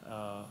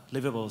a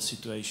livable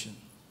situation?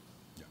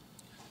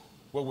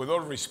 Well, with all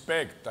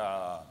respect,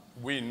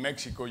 we in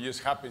Mexico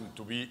just happen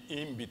to be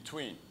in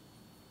between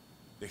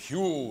the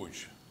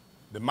huge,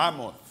 the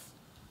mammoth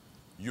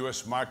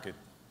US market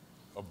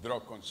of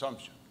drug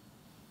consumption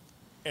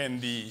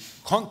and the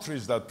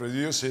countries that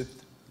produce it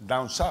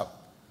down south,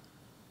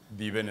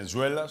 the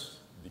Venezuelas,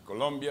 the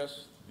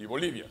Colombias, the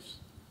Bolivias.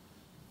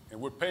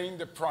 And we're paying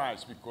the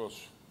price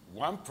because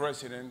one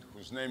president,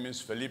 whose name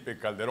is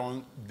Felipe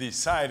Calderón,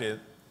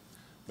 decided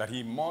that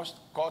he must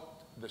cut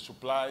the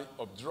supply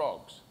of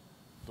drugs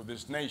to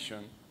this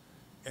nation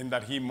and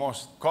that he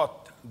must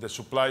cut the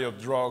supply of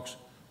drugs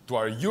to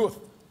our youth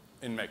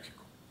in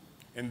Mexico.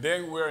 And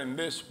then we're in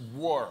this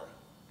war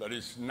that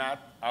is not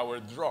our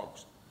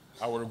drugs,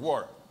 our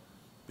war.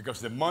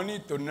 Because the money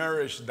to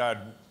nourish that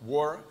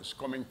war is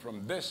coming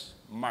from this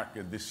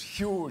market, this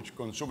huge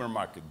consumer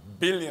market.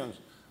 Billions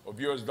of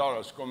US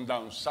dollars come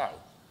down south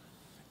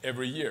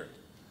every year.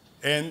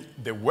 And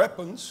the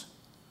weapons,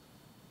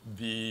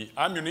 the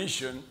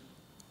ammunition,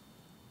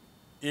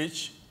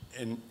 each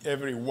and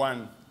every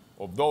one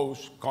of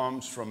those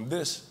comes from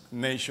this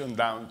nation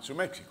down to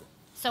Mexico.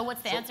 So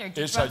what's the answer?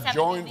 Do It's drugs a have to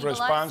be joint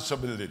legalized?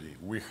 responsibility.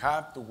 We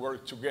have to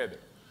work together.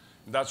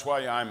 That's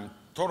why I'm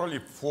totally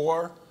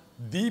for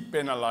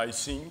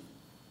depenalizing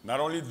not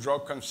only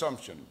drug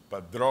consumption,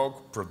 but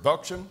drug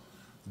production,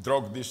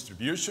 drug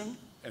distribution,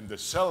 and the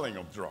selling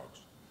of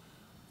drugs.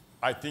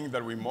 I think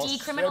that we must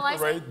Decriminalizing?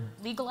 separate.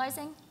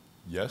 Legalizing?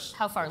 Yes.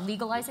 How far?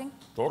 Legalizing?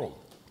 Total.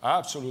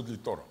 Absolutely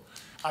total.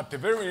 At the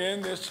very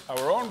end, it's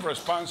our own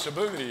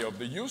responsibility of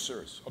the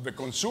users, of the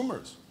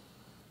consumers.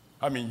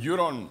 I mean, you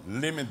don't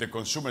limit the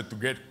consumer to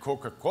get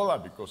Coca-Cola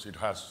because it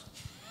has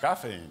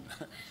caffeine.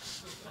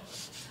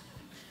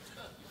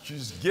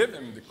 Just give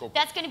them the Coca-Cola.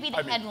 That's going to be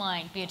the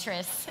headline,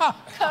 Beatrice.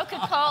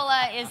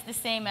 Coca-Cola is the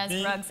same as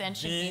drugs and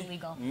should be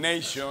legal.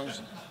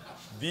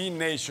 The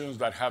nations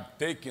that have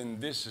taken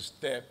this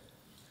step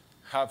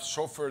have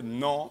suffered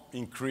no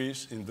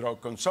increase in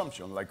drug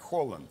consumption, like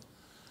Holland.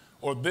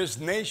 Or this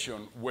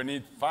nation, when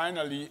it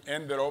finally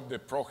ended up the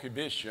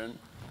prohibition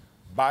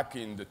back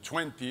in the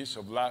 20s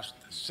of last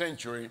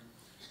century,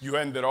 you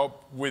ended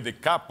up with the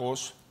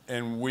capos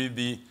and with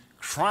the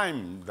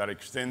crime that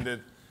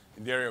extended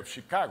in the area of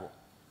Chicago.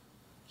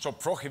 So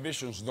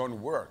prohibitions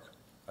don't work.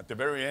 At the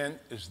very end,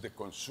 it's the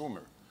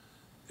consumer,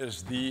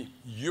 it's the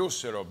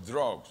user of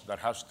drugs that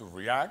has to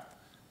react,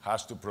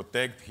 has to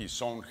protect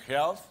his own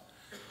health,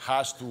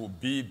 has to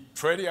be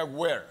pretty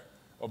aware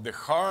of the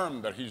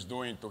harm that he's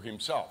doing to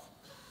himself.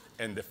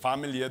 And the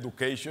family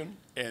education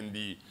and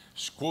the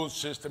school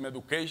system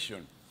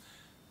education.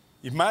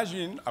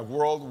 Imagine a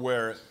world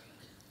where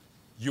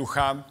you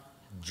have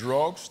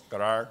drugs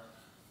that are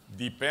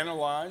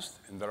depenalized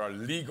and that are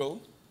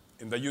legal,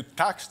 and that you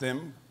tax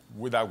them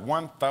with a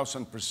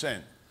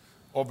 1,000%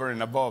 over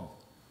and above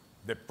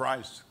the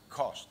price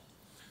cost.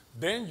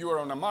 Then you are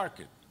on a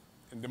market,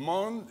 and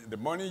the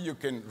money you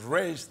can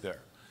raise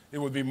there, it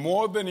will be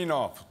more than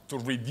enough to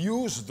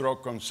reduce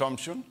drug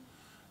consumption,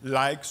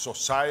 like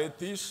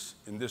societies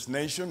in this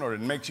nation or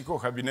in Mexico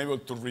have been able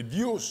to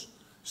reduce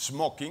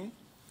smoking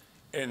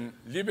and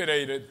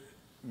liberated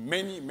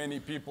many,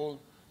 many people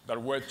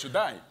that were to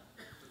die.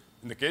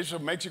 In the case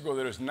of Mexico,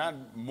 there is not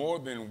more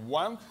than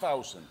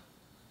 1,000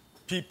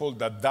 people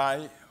that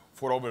die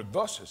for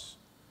overdoses.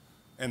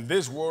 And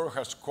this war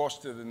has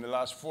costed in the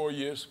last 4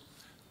 years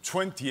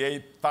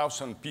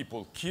 28,000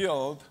 people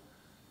killed,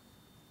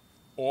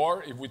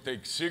 or if we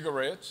take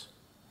cigarettes,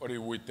 or if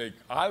we take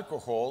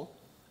alcohol,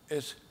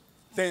 it's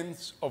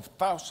tens of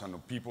thousands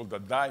of people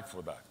that die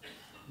for that.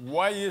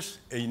 Why is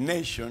a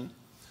nation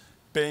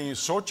paying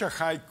such a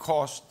high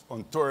cost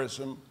on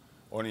tourism,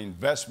 on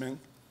investment,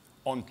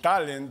 on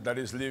talent that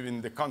is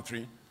leaving the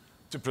country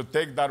to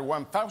protect that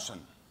 1,000?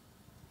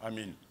 I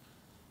mean,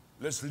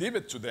 let's leave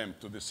it to them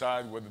to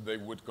decide whether they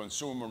would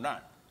consume or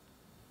not.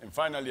 And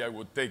finally, I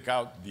would take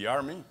out the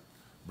army,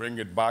 bring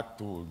it back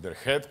to their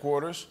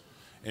headquarters,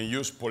 and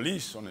use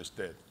police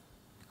instead.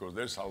 Because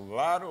there's a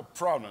lot of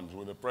problems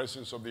with the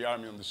presence of the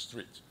army on the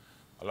streets.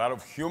 A lot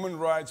of human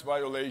rights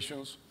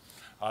violations,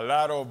 a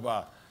lot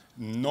of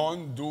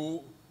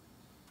non-due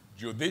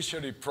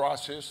judiciary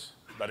process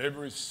that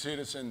every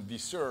citizen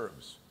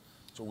deserves.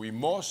 So we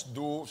must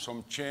do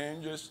some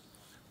changes.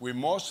 We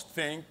must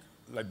think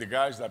like the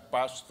guys that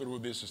passed through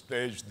this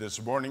stage this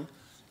morning,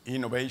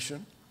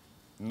 innovation,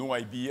 new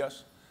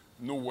ideas,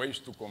 new ways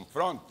to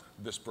confront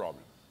this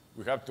problem.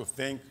 We have to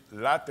think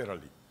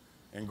laterally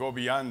and go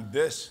beyond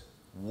this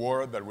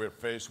war that we're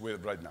faced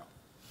with right now.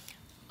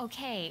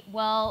 Okay,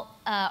 well,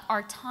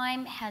 our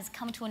time has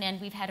come to an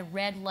end. We've had a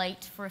red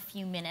light for a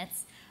few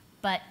minutes,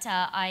 but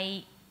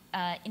I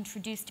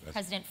introduced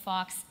President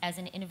Fox as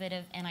an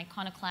innovative and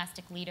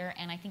iconoclastic leader,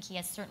 and I think he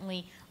has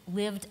certainly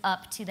lived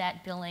up to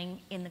that billing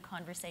in the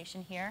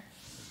conversation here.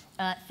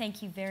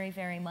 Thank you very,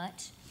 very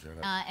much.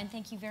 And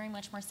thank you very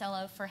much,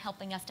 Marcelo, for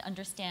helping us to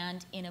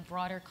understand in a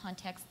broader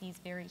context these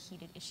very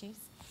heated issues.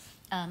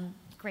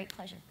 Great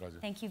pleasure.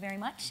 Thank you very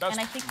much. That's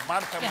and I think,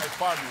 Marta, my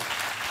partner.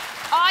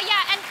 Oh,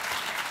 yeah,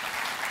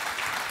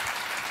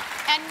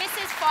 and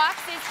Mrs. Fox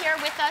is here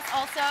with us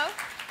also.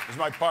 Is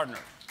my partner.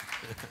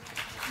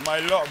 My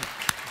love.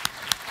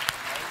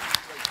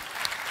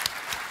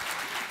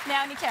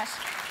 Now, Nikesh.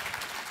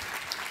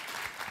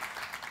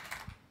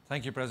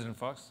 Thank you, President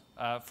Fox.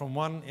 From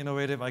one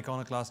innovative,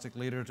 iconoclastic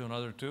leader to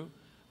another too,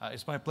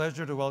 it's my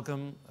pleasure to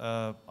welcome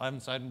Ivan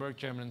Seidenberg,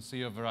 Chairman and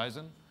CEO of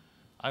Verizon.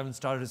 Ivan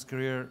started his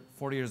career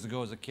 40 years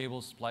ago as a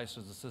cable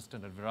splicer's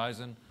assistant at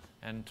Verizon,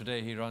 and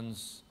today he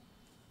runs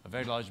a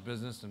very large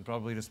business and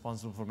probably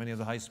responsible for many of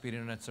the high-speed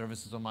internet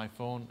services on my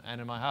phone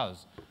and in my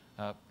house.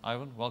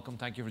 Ivan, welcome.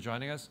 Thank you for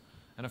joining us.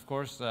 And of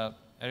course,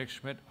 Eric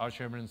Schmidt, our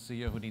Chairman and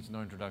CEO, who needs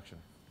no introduction.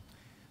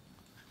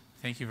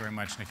 Thank you very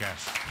much,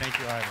 Nikesh. Thank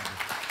you,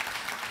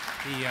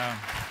 Ivan.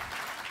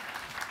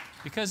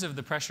 Because of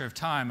the pressure of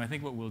time, I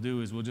think what we'll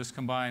do is we'll just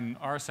combine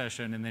our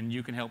session, and then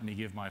you can help me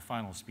give my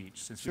final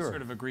speech, since we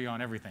sort of agree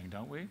on everything,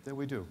 don't we? Yeah,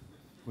 we do.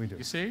 We do.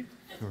 You see?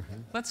 Sure.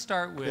 Let's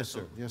start with. Yes,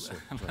 sir. Yes, sir.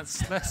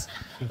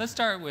 let's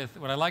start with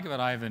what I like about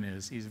Ivan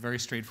is he's a very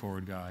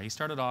straightforward guy. He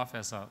started off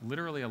as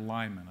literally a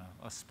lineman,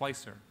 a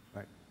splicer,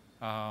 Right.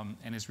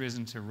 and has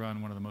risen to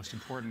run one of the most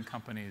important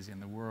companies in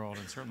the world,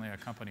 and certainly a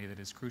company that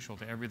is crucial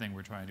to everything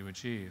we're trying to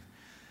achieve.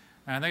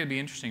 And I think it'd be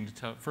interesting to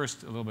tell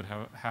first a little bit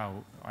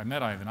how I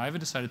met Ivan. Ivan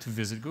decided to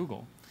visit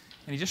Google.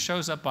 And he just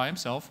shows up by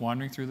himself,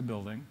 wandering through the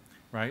building,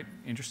 right?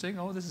 Interesting,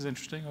 oh, this is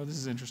interesting, oh, this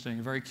is interesting.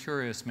 A very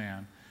curious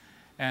man.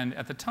 And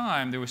at the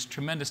time, there was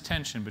tremendous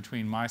tension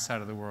between my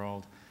side of the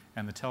world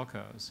and the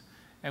telcos.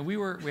 And we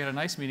had a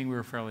nice meeting.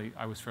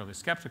 I was fairly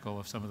skeptical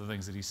of some of the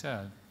things that he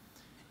said,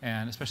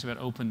 and especially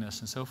about openness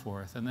and so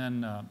forth. And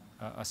then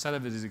a set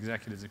of his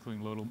executives,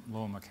 including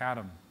Lowell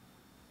McAdam,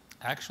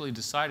 actually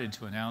decided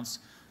to announce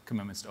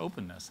commitments to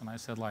openness. And I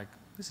said, like,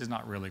 this is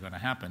not really going to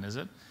happen, is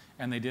it?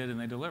 And they did, and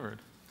they delivered.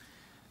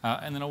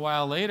 And then a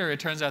while later, it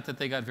turns out that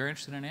they got very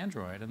interested in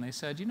Android. And they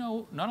said, you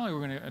know, not only are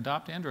we going to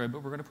adopt Android,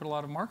 but we're going to put a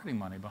lot of marketing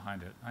money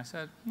behind it. I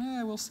said,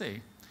 we'll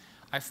see.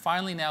 I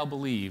finally now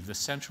believe the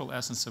central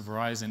essence of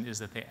Verizon is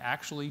that they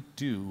actually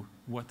do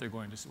what they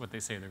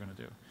say they're going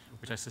to do,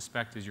 which I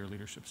suspect is your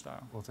leadership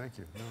style. Well, thank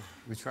you. No,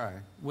 we try.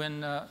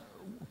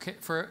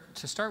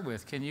 To start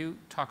with, can you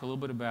talk a little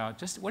bit about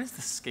just what is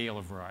the scale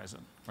of Verizon,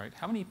 right?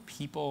 How many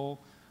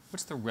people,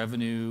 what's the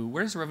revenue,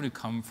 where does the revenue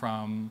come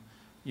from?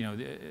 You know,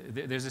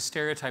 there's a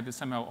stereotype that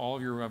somehow all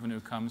of your revenue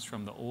comes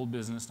from the old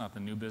business, not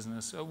the new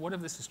business. So what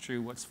of this is true,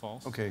 what's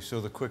false? Okay,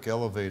 so the quick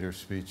elevator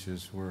speech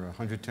is we're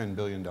 $110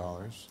 billion.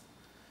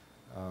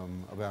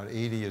 About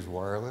 80 is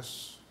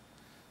wireless.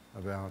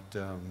 About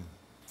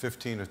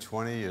 15 or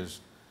 20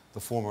 is the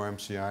former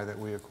MCI that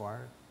we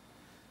acquired.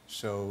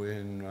 So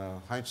in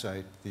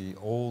hindsight, the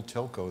old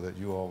telco that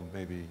you all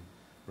maybe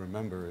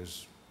remember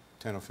is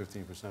 10 or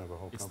 15% of our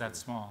whole company. It's that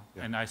small.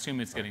 Yeah. And I assume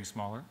it's getting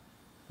smaller?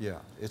 Yeah,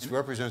 it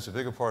represents a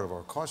bigger part of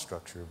our cost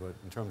structure, but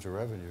in terms of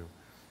revenue,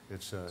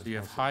 it's... So you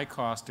have high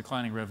cost,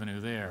 declining revenue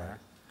there. Right,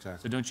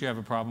 exactly. So don't you have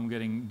a problem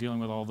dealing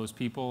with all those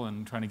people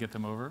and trying to get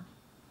them over?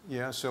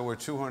 Yeah, so we're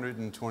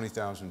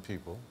 220,000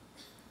 people.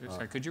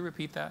 Sorry, could you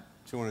repeat that?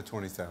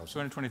 220,000.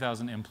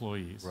 220,000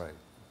 employees. Right.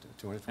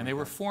 And they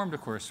were formed,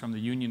 of course, from the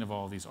union of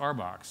all these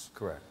RBOCs.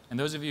 Correct. And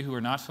those of you who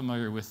are not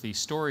familiar with the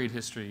storied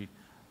history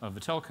of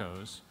the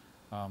telcos,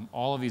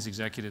 all of these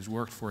executives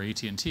worked for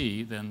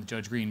AT&T. Then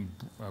Judge Green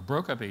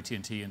broke up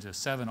AT&T into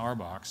 7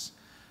 RBOCs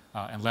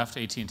and left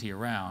AT&T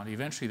around.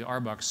 Eventually, the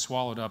RBOCs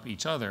swallowed up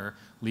each other,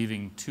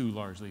 leaving 2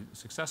 largely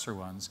successor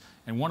ones.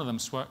 And one of them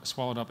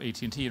swallowed up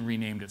AT&T and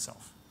renamed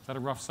itself. Is that a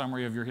rough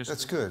summary of your history?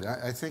 That's good.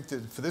 I think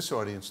that for this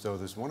audience, though,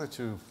 there's 1 or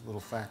 2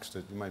 little facts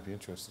that you might be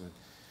interested in.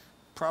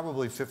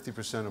 Probably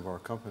 50% of our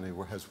company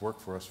has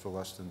worked for us for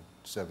less than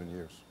 7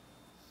 years.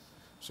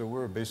 So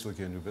we're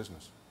basically a new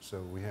business.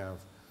 So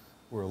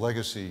we're a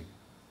legacy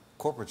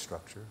corporate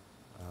structure.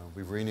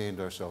 We've renamed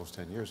ourselves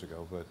 10 years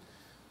ago, but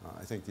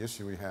I think the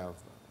issue we have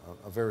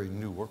a very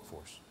new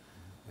workforce.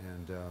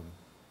 And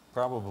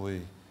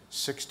probably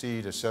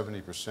 60 to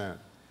 70%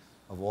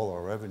 of all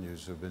our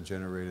revenues have been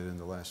generated in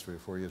the last 3 or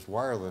 4 years.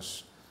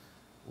 Wireless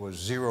was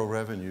 0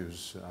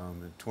 revenues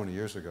 20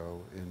 years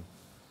ago.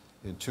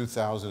 In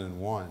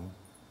 2001,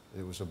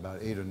 it was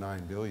about 8 or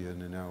 9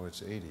 billion, and now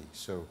it's 80.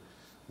 So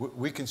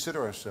we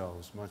consider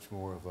ourselves much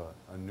more of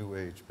a new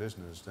age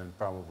business than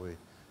probably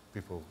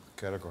people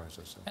categorize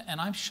ourselves.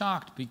 And I'm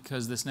shocked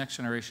because this next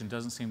generation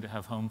doesn't seem to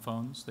have home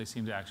phones. They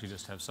seem to actually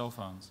just have cell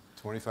phones.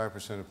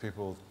 25% of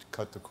people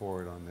cut the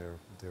cord on their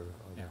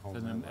home.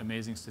 It's an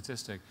amazing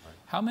statistic. Right.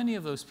 How many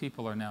of those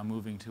people are now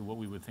moving to what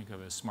we would think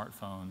of as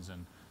smartphones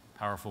and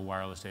powerful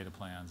wireless data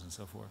plans and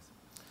so forth?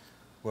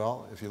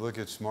 Well, if you look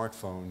at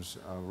smartphones,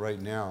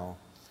 right now,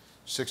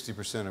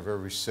 60% of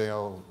every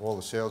sale, all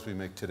the sales we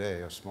make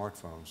today are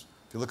smartphones.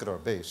 If you look at our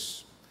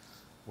base,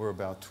 we're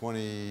about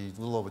a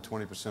little over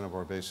 20% of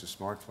our base is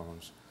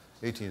smartphones.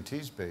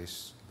 AT&T's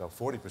base, about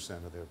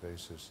 40% of their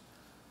base is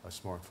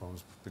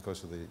smartphones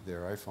because of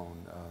their iPhone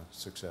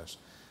success.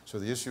 So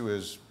the issue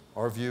is,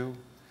 our view,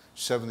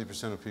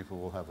 70% of people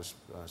will have a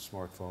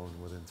smartphone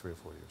within 3 or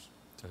 4 years.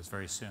 So it's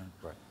very soon.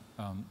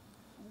 Right.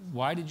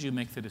 Why did you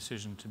make the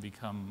decision to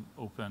become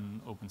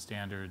open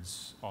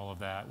standards, all of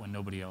that, when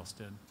nobody else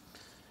did?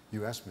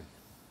 You asked me.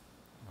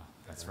 Well,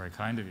 That's very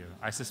kind of you.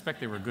 I suspect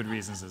there were good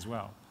reasons as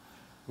well.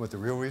 What, the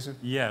real reason?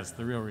 Yes,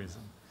 the real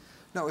reason.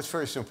 No, it's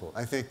very simple.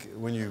 I think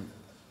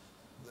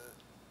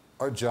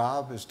our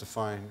job is to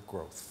find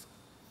growth.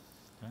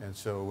 Okay. And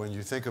so when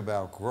you think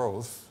about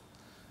growth,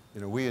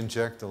 we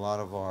inject a lot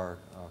of our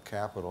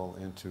capital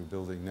into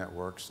building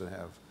networks that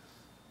have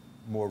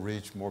more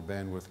reach, more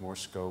bandwidth, more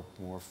scope,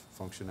 more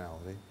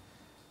functionality.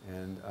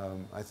 And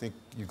I think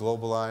you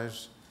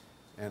globalize,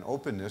 and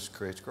openness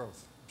creates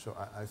growth. So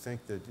I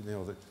think that,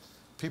 that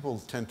people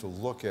tend to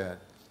look at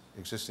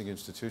existing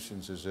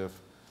institutions as if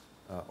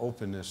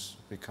openness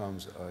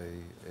becomes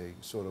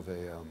a sort of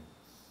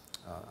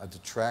a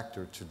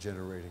detractor to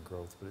generating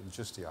growth, but it's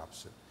just the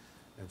opposite.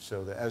 And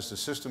so as the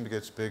system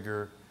gets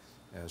bigger,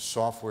 as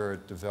software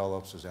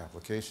develops, as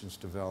applications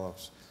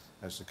develops,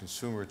 as the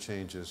consumer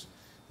changes,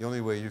 the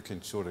only way you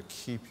can sort of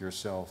keep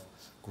yourself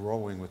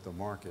growing with the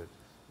market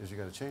is you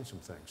got to change some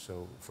things.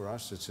 So for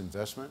us, it's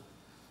investment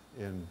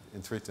in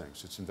three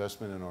things. It's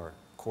investment in our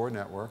core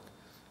network,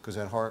 because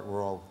at heart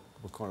we're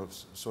kind of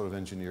sort of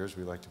engineers.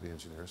 We like to be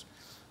engineers.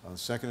 The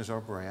second is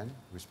our brand.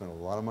 We spend a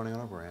lot of money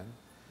on our brand.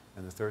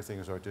 And the third thing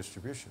is our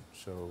distribution.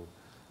 So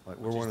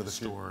we're one of the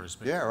stores.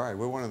 Few, yeah, right.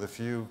 We're one of the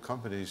few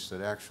companies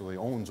that actually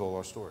owns all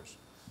our stores.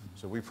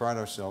 So we pride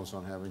ourselves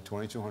on having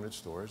 2,200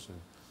 stores,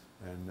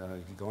 and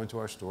you go into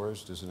our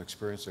stores, there's an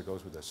experience that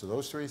goes with that. So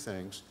those three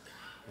things,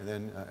 and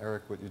then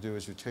Eric, what you do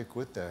is you take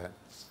with that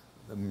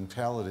the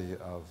mentality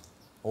of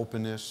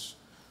openness,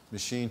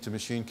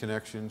 machine-to-machine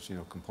connections,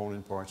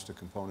 component parts to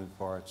component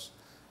parts,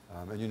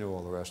 and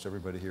all the rest.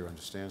 Everybody here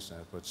understands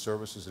that. But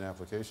services and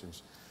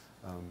applications,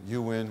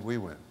 you win, we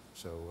win.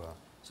 So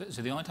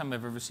the only time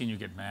I've ever seen you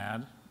get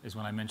mad is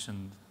when I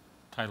mentioned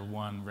Title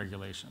I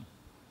regulation.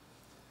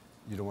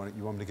 You want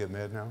me to get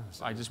mad now?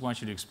 I just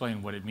want you to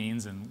explain what it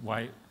means and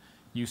why.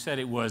 You said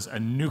it was a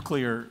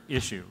nuclear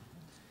issue.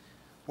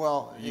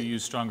 Well, you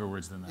use stronger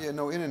words than that. Yeah,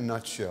 no, in a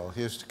nutshell,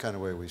 here's the kind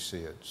of way we see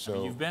it.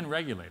 So you've been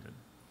regulated.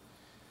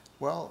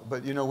 Well,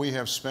 but we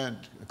have spent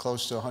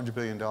close to $100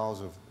 billion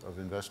of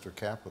investor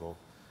capital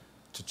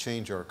to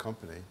change our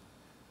company,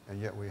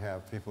 and yet we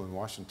have people in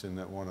Washington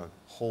that want to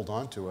hold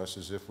on to us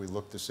as if we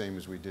look the same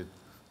as we did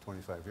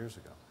 25 years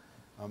ago.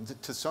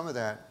 To some of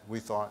that, we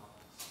thought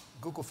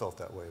Google felt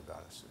that way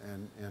about us,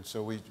 and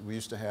so we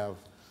used to have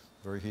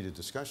very heated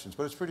discussions,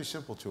 but it's pretty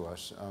simple to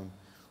us.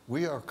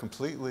 We are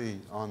completely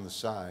on the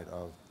side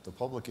of the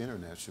public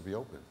internet should be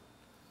open.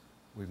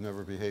 We've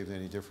never behaved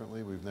any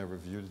differently. We've never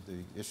viewed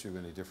the issue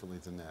any differently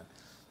than that.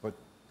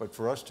 But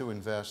for us to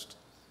invest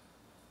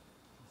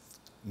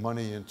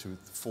money into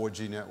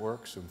 4G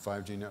networks and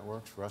 5G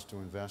networks, for us to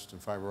invest in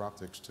fiber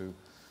optics to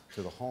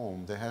the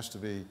home, there has to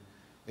be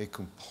a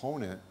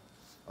component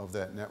of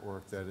that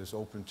network that is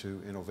open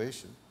to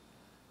innovation,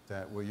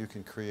 where you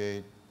can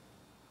create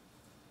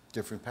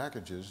different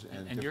packages.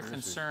 And you're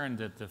concerned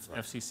that the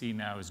FCC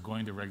now is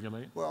going to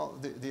regulate? Well,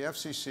 the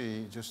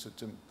FCC, just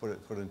to put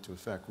it into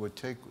effect, would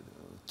take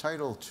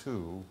Title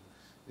II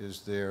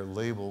is their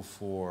label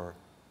for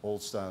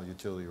old-style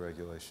utility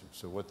regulation.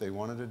 So what they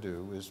wanted to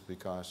do is,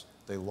 because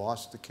they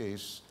lost the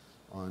case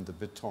on the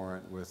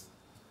BitTorrent with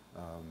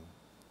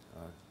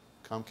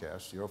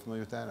Comcast. You're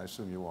familiar with that? I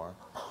assume you are.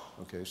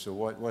 Okay, so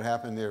what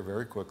happened there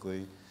very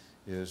quickly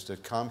is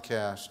that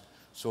Comcast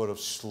sort of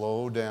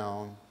slowed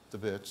down the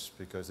bits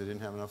because they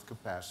didn't have enough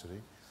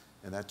capacity,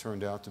 and that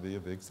turned out to be a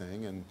big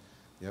thing, and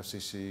the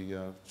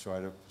FCC tried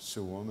to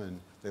sue them, and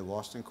they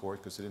lost in court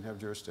because they didn't have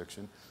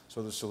jurisdiction.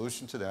 So the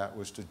solution to that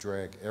was to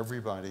drag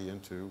everybody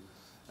into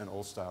an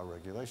old-style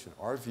regulation.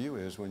 Our view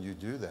is when you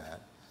do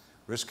that,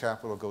 risk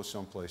capital goes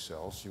someplace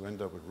else, you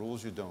end up with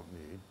rules you don't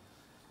need,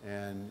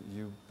 and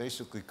you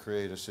basically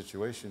create a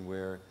situation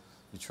where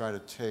you try to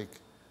take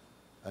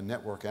a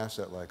network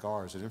asset like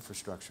ours, an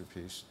infrastructure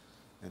piece,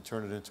 and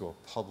turn it into a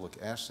public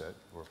asset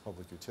or a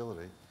public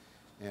utility.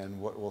 And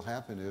what will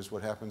happen is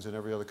what happens in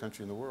every other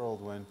country in the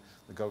world when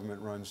the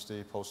government runs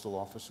the postal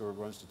office or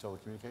runs the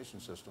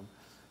telecommunications system.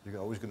 You're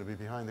always going to be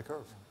behind the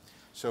curve.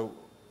 So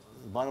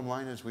the bottom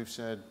line is we've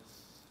said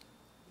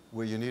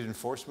where you need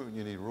enforcement,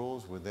 you need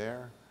rules, we're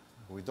there.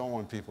 We don't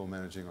want people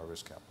managing our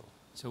risk capital.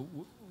 So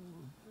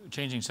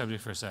changing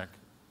subject for a sec,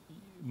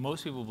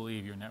 most people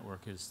believe your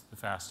network is the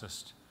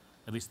fastest,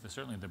 at least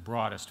certainly the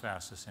broadest,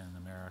 fastest in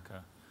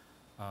America.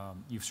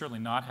 You've certainly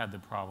not had the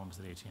problems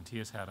that AT&T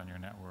has had on your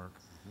network,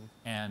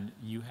 and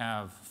you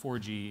have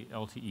 4G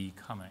LTE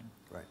coming.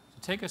 Right. So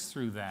take us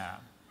through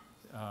that.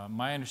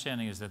 My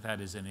understanding is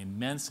that is an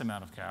immense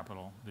amount of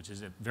capital, which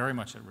is very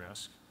much at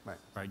risk. Right.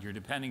 Right. You're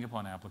depending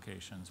upon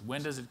applications.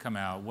 When does it come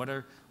out?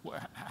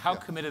 How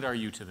committed are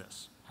you to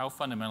this? How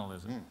fundamental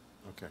is it?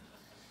 Okay.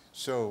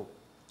 So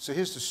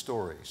here's the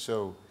story.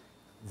 So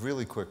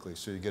really quickly,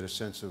 so you get a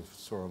sense of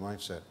sort of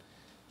mindset.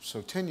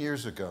 So 10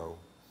 years ago,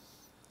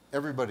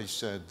 everybody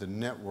said the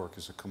network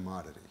is a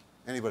commodity.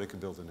 Anybody can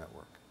build a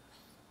network.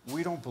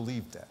 We don't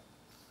believe that.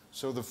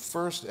 So the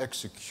first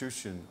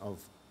execution of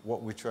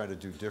what we try to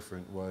do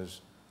different was,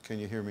 can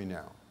you hear me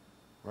now?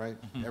 Right?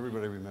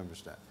 Everybody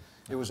remembers that.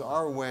 It was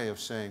our way of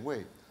saying,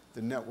 wait,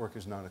 the network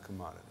is not a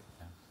commodity.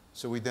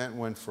 So we then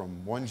went from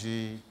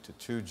 1G to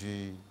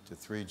 2G to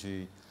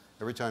 3G.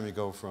 Every time you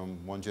go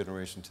from one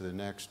generation to the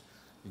next,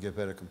 you get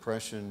better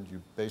compression.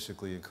 You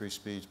basically increase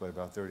speeds by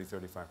about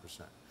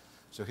 30–35%.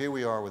 So here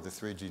we are with the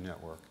 3G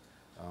network,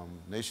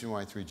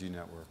 nationwide 3G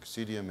network,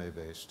 CDMA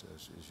based,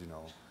 as you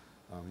know.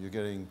 You're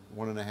getting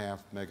 1.5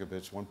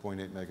 megabits,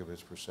 1.8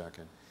 megabits per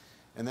second.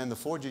 And then the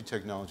 4G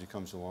technology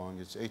comes along,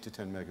 it's 8 to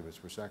 10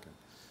 megabits per second.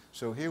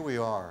 So here we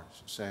are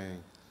saying,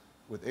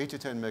 with 8 to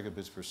 10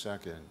 megabits per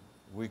second,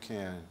 we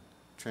can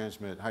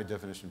transmit high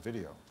definition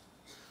video.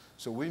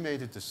 So we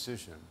made a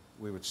decision,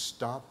 we would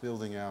stop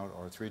building out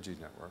our 3G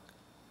network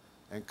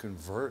and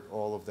convert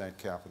all of that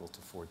capital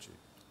to 4G.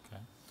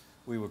 Okay.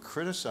 We were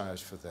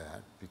criticized for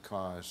that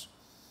because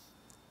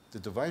the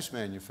device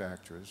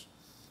manufacturers,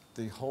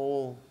 the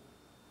whole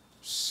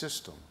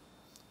system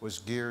was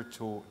geared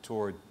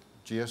toward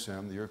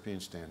GSM, the European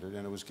standard,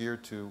 and it was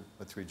geared to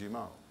a 3G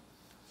model.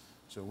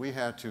 So we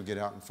had to get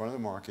out in front of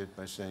the market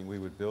by saying we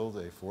would build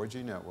a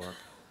 4G network,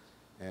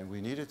 and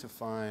we needed to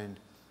find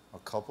a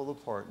couple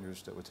of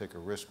partners that would take a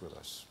risk with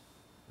us.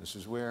 This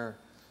is where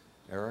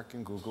Eric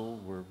and Google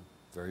were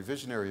very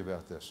visionary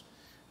about this.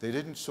 They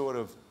didn't sort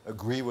of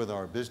agree with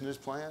our business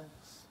plan,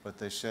 but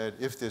they said,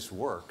 if this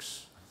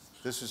works,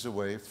 this is a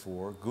way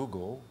for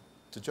Google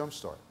to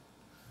jumpstart.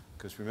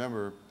 Because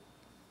remember, to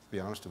be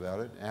honest about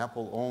it,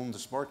 Apple owned the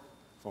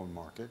smartphone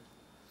market.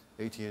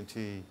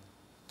 AT&T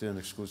did an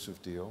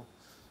exclusive deal.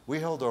 We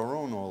held our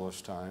own all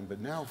this time, but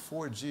now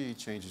 4G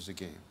changes the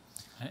game.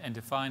 And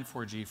define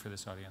 4G for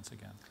this audience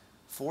again.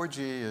 4G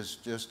is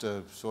just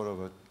a sort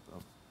of a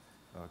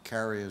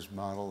carrier's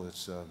model.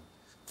 It's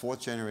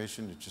fourth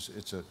generation.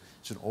 It's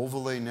an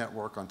overlay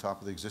network on top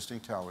of the existing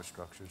tower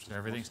structures. So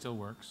everything still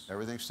works.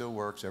 Everything still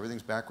works.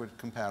 Everything's backward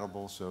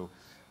compatible. So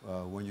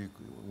when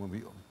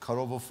we cut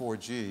over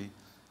 4G,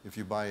 if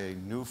you buy a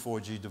new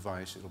 4G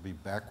device, it'll be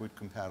backward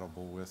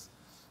compatible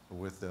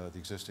with the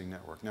existing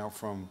network. Now,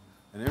 from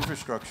an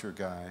infrastructure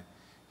guy,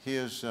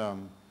 here's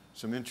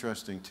some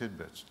interesting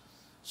tidbits.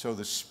 So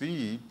the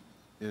speed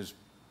is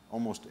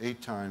almost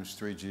 8 times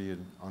 3G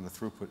on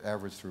a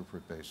average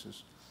throughput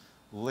basis.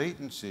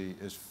 Latency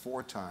is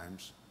 4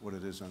 times what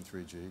it is on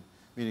 3G,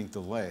 meaning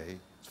delay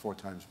is 4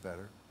 times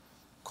better.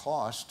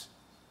 Cost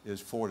is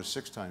 4 to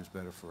 6 times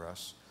better for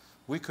us.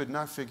 We could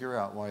not figure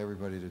out why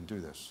everybody didn't do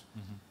this.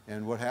 Mm-hmm.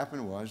 And what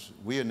happened was,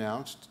 we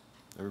announced,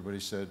 everybody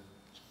said,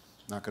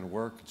 not going to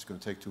work, it's going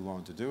to take too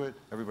long to do it.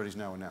 Everybody's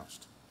now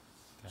announced.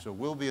 Okay. So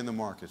we'll be in the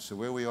market. So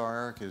where we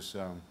are, Eric, is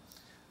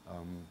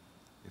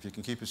if you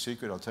can keep a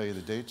secret, I'll tell you the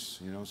dates.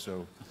 You know,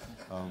 so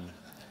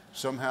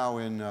somehow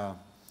in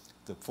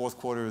the 4th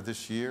quarter of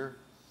this year,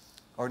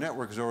 our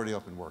network is already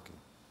up and working.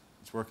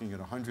 It's working at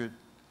 100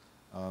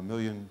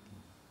 million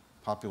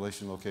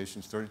population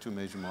locations, 32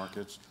 major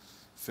markets,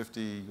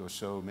 50 or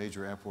so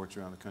major airports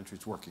around the country.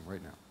 It's working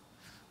right now.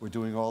 We're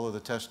doing all of the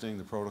testing,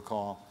 the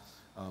protocol.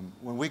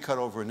 When we cut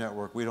over a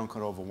network, we don't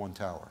cut over one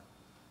tower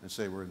and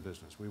say we're in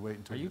business. We wait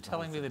until. Are you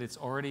telling me that it's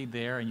already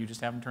there and you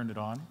just haven't turned it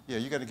on? Yeah,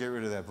 you got to get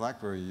rid of that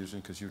BlackBerry you're using,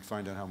 because you'd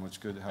find out how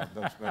much better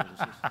this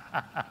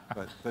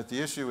is. But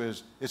the issue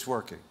is, it's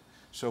working.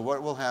 So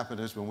what will happen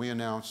is, when we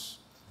announce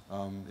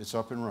it's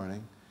up and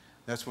running,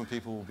 that's when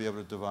people will be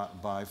able to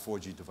buy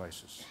 4G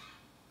devices.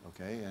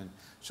 Okay, and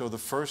so the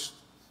first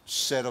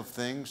set of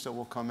things that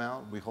will come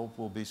out, we hope,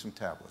 will be some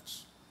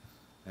tablets.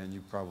 And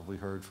you've probably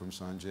heard from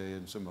Sanjay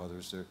and some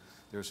others.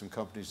 There are some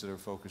companies that are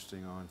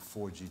focusing on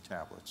 4G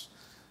tablets.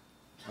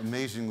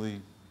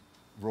 Amazingly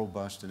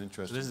robust and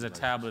interesting. So this is a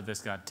tablet that's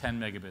got 10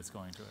 megabits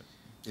going to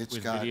it,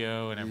 with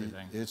video and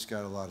everything. It's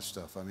got a lot of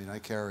stuff. I mean, I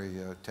carry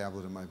a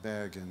tablet in my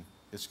bag, and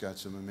it's got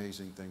some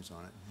amazing things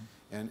on it.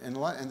 Mm-hmm.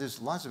 And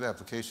there's lots of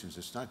applications.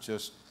 It's not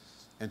just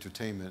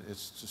entertainment.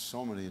 It's just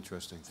so many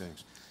interesting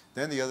things.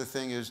 Then the other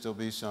thing is, there'll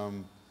be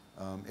some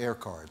air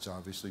cards.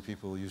 Obviously,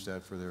 people will use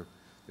that for their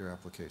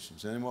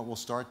applications. And then what we'll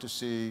start to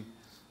see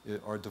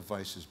are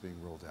devices being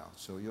rolled out.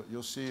 So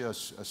you'll see a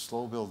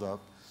slow build up.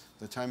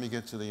 The time you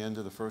get to the end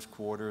of the 1st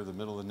quarter, the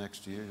middle of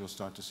next year, you'll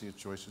start to see a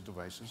choice of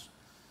devices.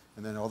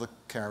 And then all the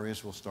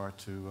carriers will start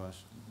to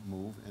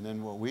move. And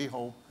then what we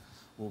hope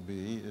will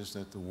be is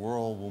that the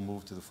world will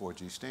move to the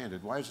 4G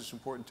standard. Why is this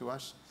important to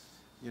us?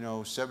 You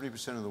know,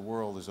 70% of the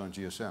world is on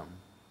GSM.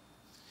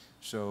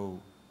 So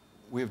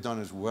we have done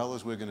as well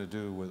as we're going to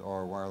do with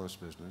our wireless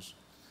business.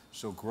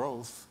 So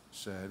growth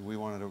said we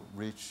wanted to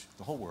reach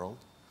the whole world.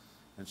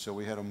 And so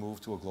we had to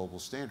move to a global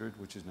standard,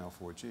 which is now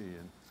 4G.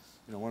 And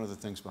you know, one of the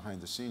things behind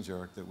the scenes,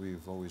 Eric, that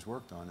we've always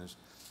worked on is,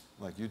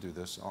 like you do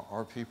this,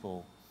 our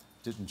people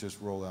didn't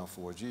just roll out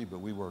 4G, but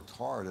we worked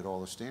hard at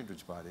all the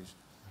standards bodies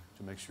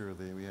to make sure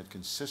that we had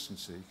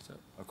consistency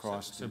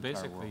across the entire world.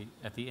 So basically,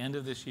 at the end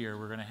of this year,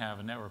 we're going to have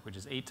a network which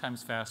is 8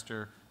 times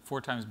faster,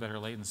 4 times better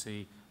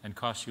latency, and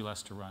costs you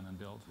less to run and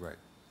build. Right.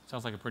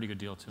 Sounds like a pretty good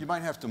deal, too. You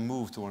might have to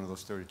move to one of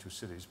those 32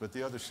 cities, but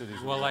the other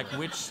cities... Well,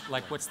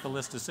 what's the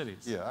list of cities?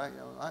 Yeah,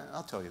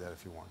 I'll tell you that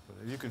if you want, but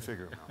you can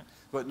figure them out.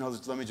 But no,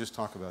 let me just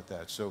talk about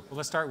that. So, well,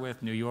 let's start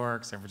with New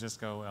York, San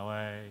Francisco,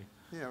 LA.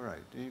 Yeah, right.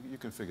 You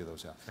can figure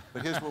those out.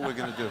 But here's what we're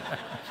going to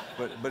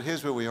do. But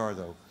here's where we are,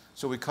 though.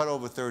 So we cut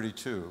over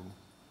 32,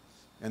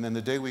 and then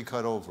the day we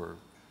cut over,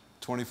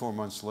 24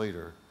 months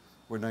later,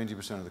 we're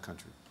 90% of the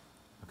country.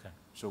 Okay.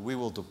 So we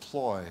will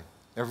deploy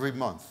every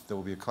month. There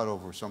will be a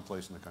cutover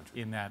someplace in the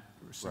country. In that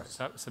Right.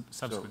 subsequent.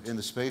 So in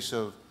the space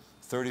of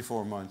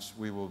 34 months,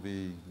 we will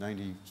be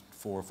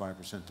 94 or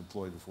 5%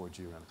 deployed before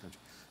G around the country.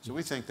 So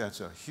we think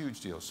that's a huge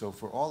deal. So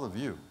for all of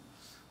you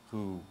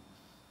who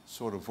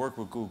sort of work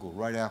with Google,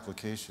 write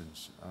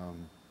applications,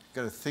 you've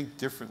got to think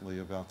differently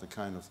about the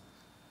kind of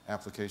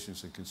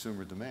applications and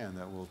consumer demand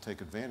that will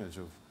take advantage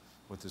of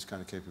what this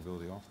kind of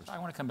capability offers. I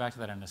want to come back to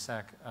that in a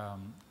sec.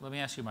 Let me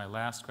ask you my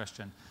last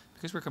question.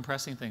 Because we're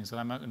compressing things, what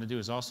I'm not going to do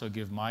is also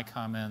give my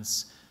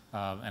comments,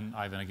 and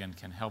Ivan, again,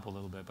 can help a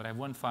little bit. But I have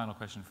one final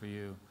question for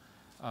you.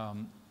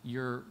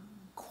 You're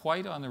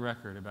quite on the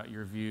record about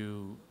your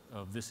view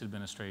of this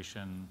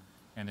administration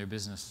and their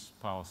business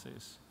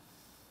policies.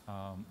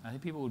 I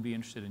think people would be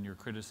interested in your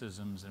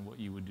criticisms and what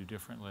you would do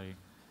differently.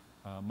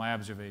 My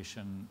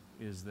observation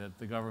is that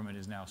the government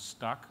is now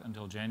stuck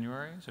until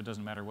January, so it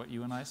doesn't matter what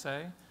you and I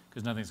say,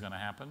 because nothing's going to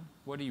happen.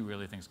 What do you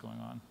really think is going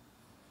on?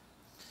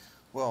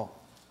 Well,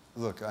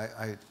 look,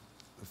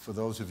 for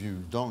those of you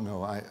who don't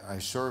know, I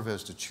serve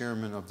as the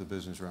chairman of the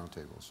Business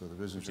Roundtable. So the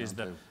Business Which is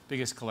the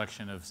biggest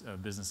collection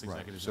of business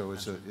executives. Right.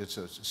 So it's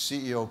a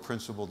CEO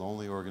principled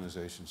only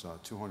organization, so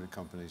 200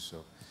 companies.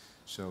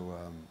 So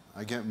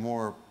I get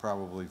more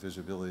probably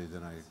visibility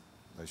than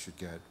I should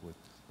get with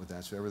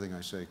that. So everything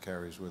I say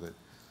carries with it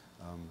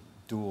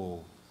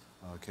dual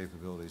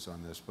capabilities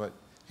on this. But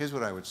here's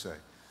what I would say.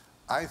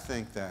 I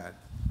think that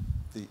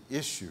the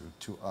issue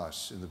to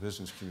us in the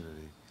business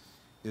community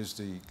is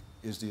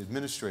the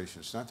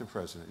administration, it's not the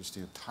president, it's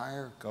the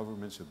entire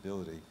government's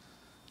ability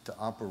to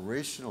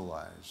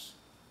operationalize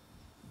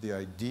the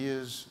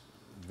ideas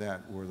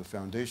that were the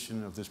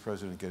foundation of this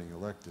president getting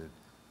elected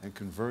and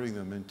converting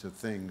them into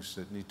things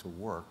that need to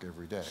work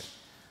every day.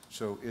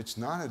 So it's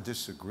not a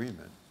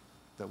disagreement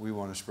that we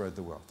want to spread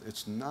the wealth.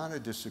 It's not a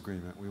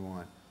disagreement we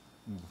want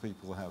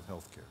people to have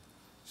health care.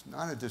 It's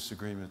not a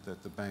disagreement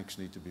that the banks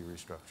need to be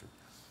restructured.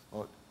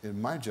 Well, in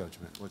my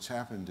judgment, what's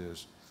happened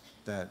is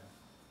that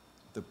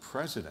the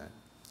president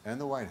and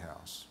the White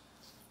House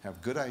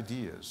have good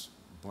ideas,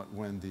 but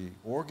when the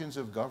organs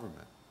of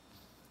government,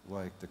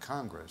 like the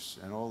Congress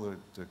and all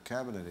the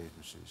cabinet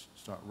agencies,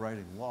 start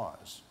writing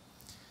laws,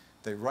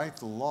 they write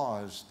the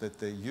laws that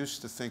they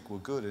used to think were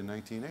good in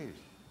 1980.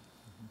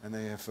 And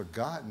they have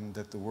forgotten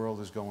that the world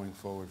is going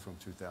forward from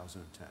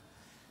 2010.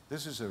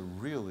 This is a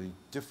really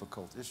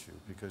difficult issue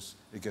because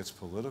it gets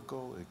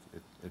political,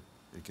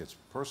 it gets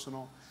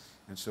personal,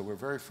 and so we're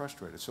very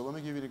frustrated. So let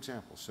me give you an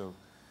example. So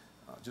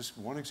just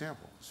one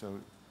example. So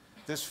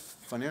this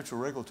financial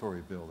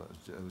regulatory bill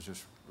that was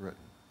just written,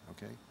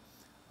 okay?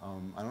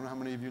 I don't know how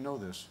many of you know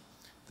this.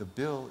 The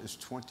bill is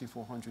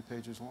 2,400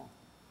 pages long.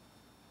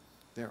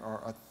 There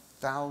are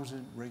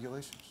 1,000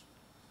 regulations.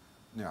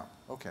 Now,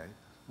 okay,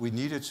 we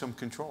needed some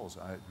controls.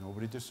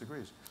 Nobody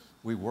disagrees.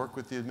 We work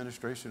with the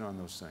administration on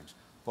those things.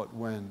 But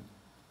when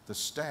the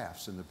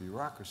staffs and the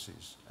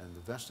bureaucracies and the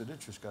vested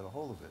interests got a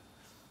hold of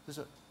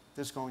it,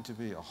 there's going to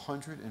be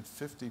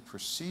 150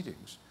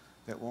 proceedings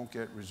that won't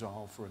get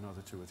resolved for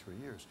another 2 or 3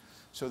 years.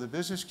 So the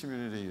business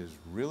community is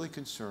really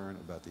concerned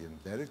about the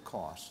embedded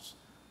costs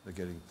that are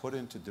getting put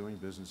into doing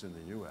business in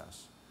the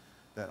U.S.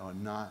 that are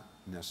not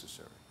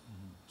necessary.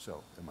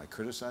 So am I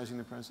criticizing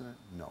the president?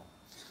 No.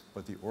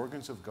 But the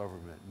organs of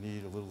government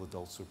need a little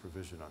adult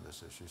supervision on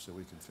this issue so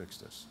we can fix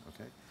this,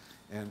 okay?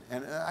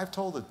 And I've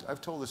told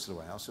this to the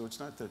White House, so it's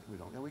not that we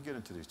don't. And we get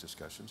into these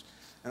discussions,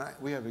 and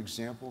we have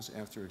examples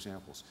after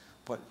examples.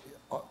 But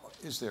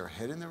is their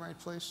head in the right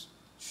place?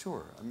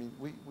 Sure. I mean,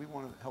 we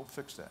want to help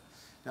fix that.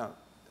 Now,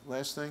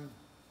 last thing.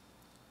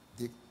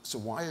 So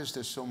why is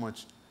there so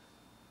much?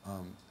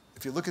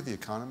 If you look at the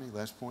economy,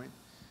 last point,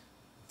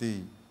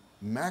 the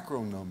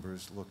macro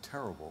numbers look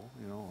terrible.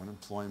 You know,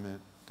 unemployment,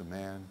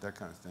 demand, that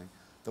kind of thing.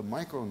 The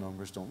micro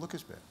numbers don't look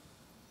as bad.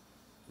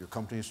 Your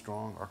company is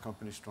strong, our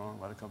company is strong,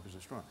 a lot of companies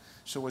are strong.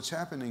 So what's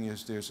happening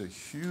is there's a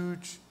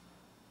huge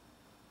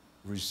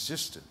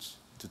resistance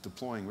to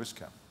deploying risk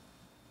capital.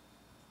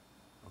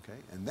 Okay?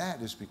 And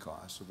that is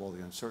because of all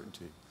the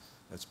uncertainty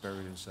that's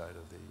buried inside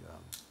of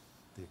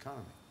the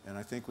economy. And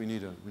I think we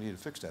need to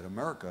fix that.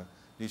 America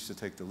needs to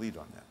take the lead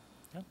on that.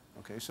 Yeah.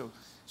 Okay? So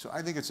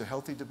I think it's a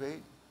healthy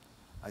debate.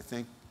 I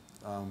think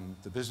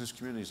the business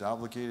community is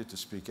obligated to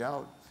speak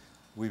out.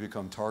 We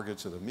become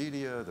targets of the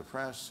media, the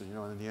press, and,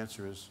 and the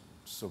answer is,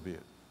 so be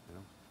it.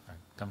 Right.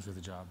 Comes with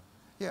the job.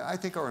 Yeah, I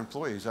think our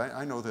employees,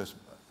 I know this.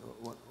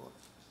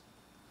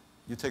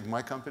 You take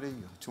my company,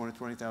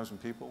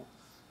 220,000 people,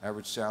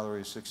 average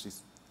salary is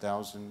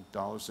 $60,000,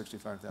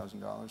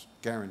 $65,000.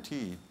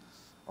 Guaranteed,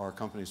 our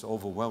company is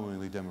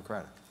overwhelmingly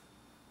Democratic,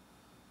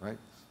 right?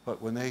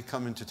 But when they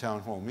come into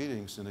town hall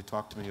meetings and they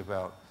talk to me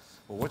about,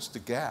 well, what's the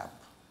gap?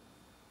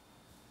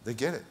 They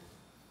get it.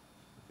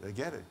 They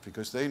get it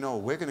because they know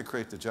we're going to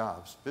create the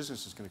jobs.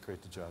 Business is going to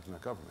create the jobs,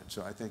 not government.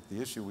 So I think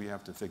the issue we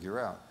have to figure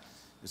out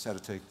is how to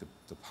take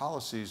the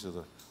policies of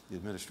the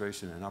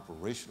administration and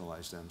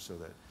operationalize them so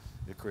that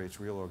it creates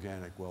real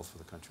organic wealth for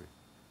the country.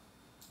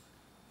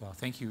 Well,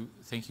 thank you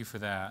for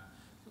that.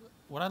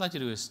 What I'd like to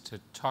do is to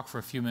talk for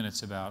a few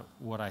minutes about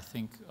what I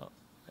think,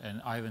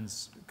 and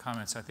Ivan's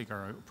comments I think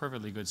are a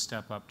perfectly good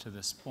step up to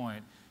this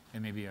point,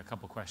 and maybe a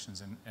couple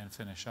questions and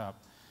finish up.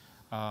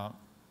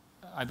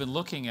 I've been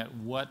looking at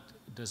what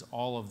does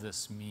all of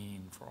this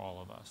mean for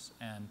all of us.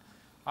 And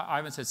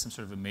Ivan said some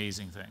sort of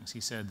amazing things. He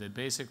said that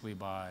basically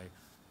by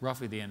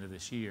roughly the end of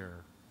this year,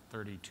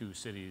 32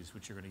 cities,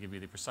 which are going to give you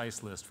the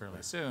precise list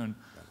fairly soon,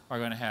 are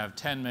going to have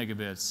 10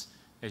 megabits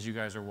as you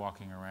guys are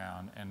walking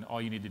around, and all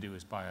you need to do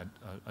is buy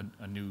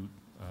a new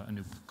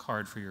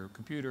card for your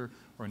computer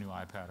or a new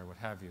iPad or what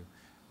have you.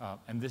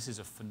 And this is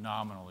a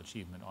phenomenal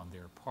achievement on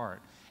their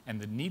part.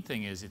 And the neat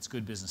thing is it's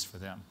good business for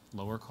them.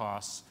 Lower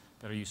costs,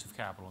 better use of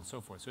capital, and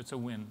so forth. So it's a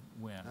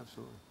win-win.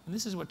 Absolutely. And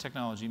this is what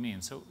technology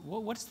means. So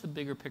what's the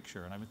bigger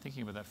picture? And I've been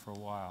thinking about that for a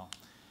while.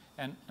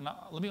 And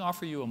let me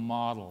offer you a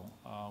model,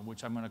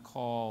 which I'm going to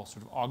call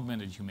sort of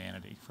augmented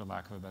humanity, for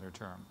lack of a better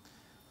term.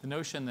 The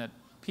notion that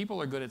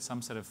people are good at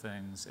some set of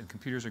things, and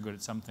computers are good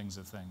at some things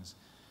of things.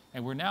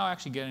 And we're now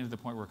actually getting to the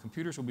point where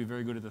computers will be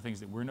very good at the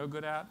things that we're no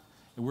good at,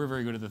 and we're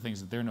very good at the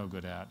things that they're no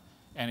good at.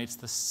 And it's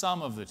the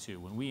sum of the two,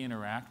 when we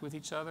interact with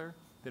each other,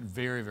 that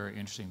very, very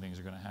interesting things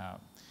are going to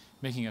have,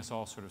 making us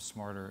all sort of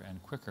smarter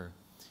and quicker.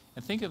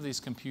 And think of these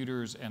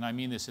computers, and I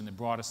mean this in the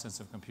broadest sense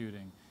of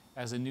computing,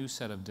 as a new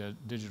set of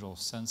digital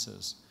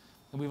senses.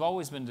 And we've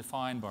always been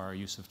defined by our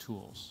use of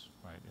tools,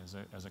 right,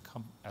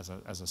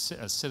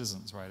 as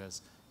citizens, right,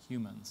 as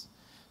humans.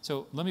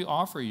 So let me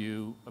offer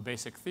you a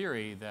basic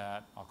theory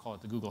that, I'll call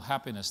it the Google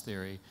happiness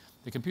theory.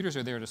 The computers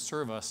are there to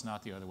serve us,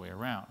 not the other way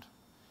around.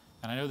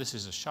 And I know this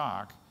is a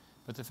shock,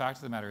 but the fact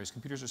of the matter is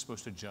computers are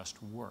supposed to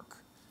just work,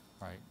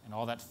 right? And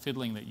all that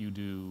fiddling that you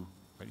do,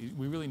 right,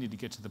 we really need to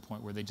get to the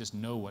point where they just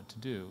know what to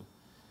do.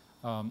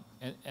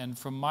 And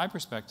from my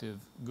perspective,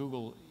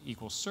 Google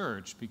equals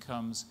search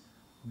becomes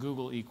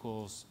Google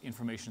equals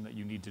information that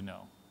you need to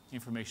know,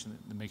 information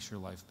that makes your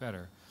life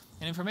better.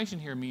 And information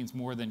here means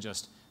more than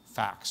just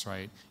facts,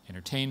 right?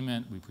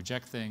 Entertainment, we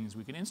project things,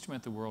 we can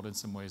instrument the world in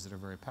some ways that are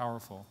very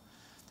powerful.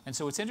 And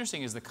so what's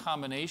interesting is the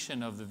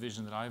combination of the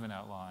vision that Ivan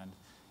outlined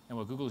and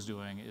what Google's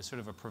doing is sort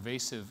of a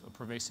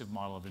pervasive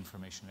model of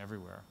information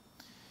everywhere.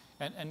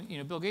 And you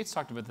know, Bill Gates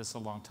talked about this a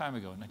long time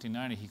ago. In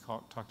 1990, he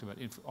talked about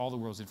all the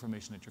world's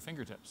information at your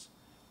fingertips.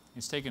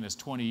 It's taken us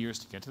 20 years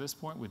to get to this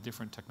point with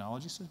different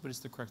technologies, but it's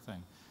the correct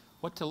thing.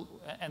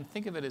 And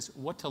think of it as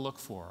what to look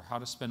for, how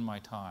to spend my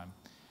time.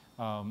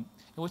 And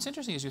what's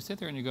interesting is you sit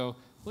there and you go,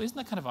 well, isn't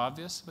that kind of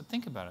obvious? But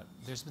think about it.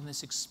 There's been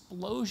this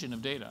explosion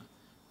of data,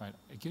 right?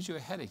 It gives you a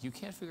headache. You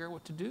can't figure out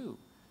what to do.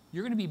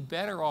 You're going to be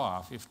better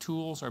off if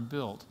tools are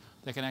built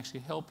that can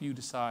actually help you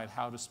decide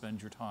how to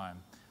spend your time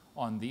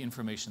on the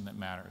information that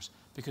matters,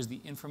 because the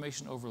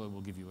information overload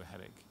will give you a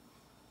headache.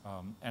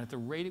 And at the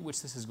rate at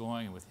which this is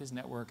going, and with his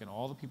network and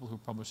all the people who are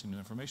publishing new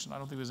information, I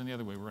don't think there's any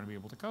other way we're going to be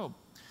able to cope.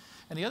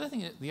 And the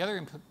other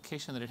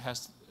implication that it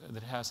has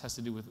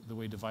to do with the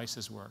way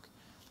devices work.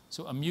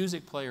 So a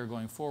music player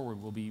going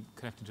forward will be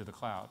connected to the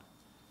cloud,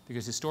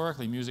 because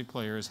historically music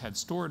players had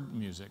stored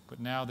music, but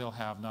now they'll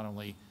have not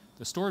only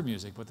the stored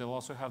music, but they'll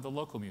also have the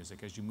local music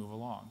as you move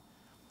along.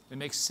 It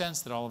makes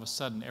sense that all of a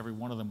sudden every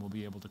one of them will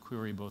be able to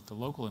query both the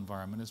local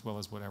environment as well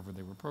as whatever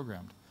they were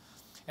programmed.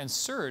 And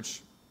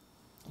search,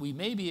 we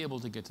may be able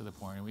to get to the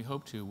point, and we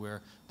hope to,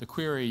 where the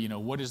query, you know,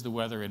 what is the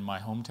weather in my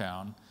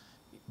hometown?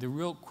 The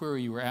real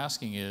query you were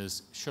asking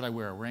is, should I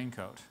wear a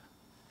raincoat?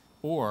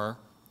 Or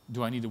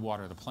do I need to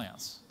water the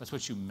plants? That's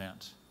what you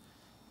meant.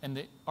 And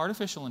the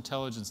artificial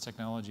intelligence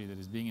technology that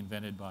is being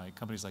invented by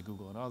companies like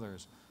Google and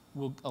others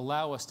will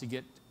allow us to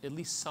get at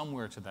least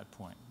somewhere to that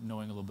point,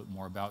 knowing a little bit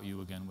more about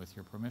you, again, with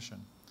your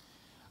permission.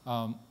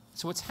 So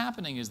what's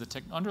happening is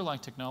the underlying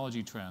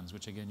technology trends,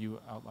 which again you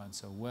outlined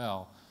so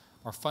well,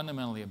 are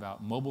fundamentally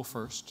about mobile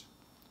first.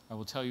 I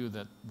will tell you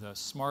that the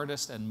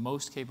smartest and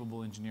most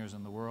capable engineers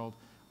in the world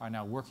are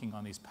now working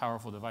on these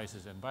powerful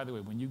devices. And by the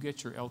way, when you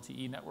get your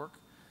LTE network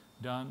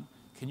done,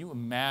 can you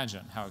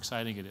imagine how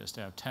exciting it is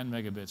to have 10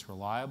 megabits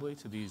reliably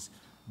to these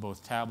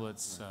both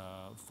tablets,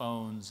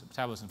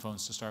 tablets and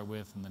phones to start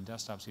with, and then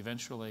desktops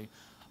eventually.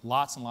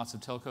 Lots and lots of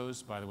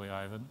telcos, by the way,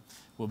 Ivan,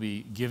 will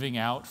be giving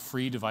out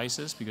free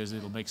devices because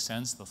it'll make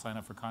sense. They'll sign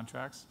up for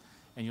contracts,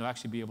 and you'll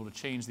actually be able to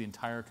change the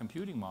entire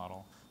computing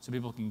model so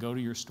people can go to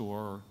your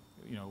store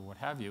or what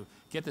have you,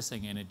 get this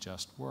thing, and it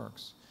just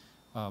works.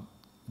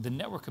 The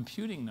network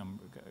computing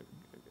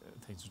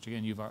things, which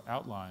again you've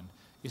outlined,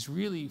 is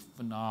really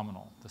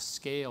phenomenal, the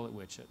scale at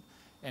which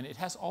and it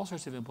has all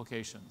sorts of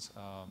implications.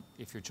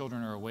 If your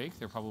children are awake,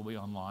 they're probably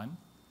online.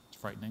 It's a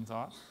frightening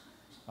thought.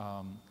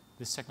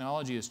 This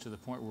technology is to the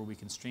point where we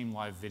can stream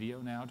live video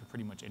now to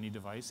pretty much any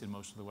device in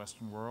most of the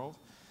Western world.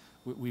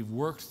 We've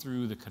worked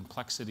through the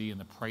complexity and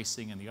the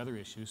pricing and the other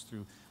issues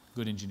through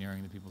good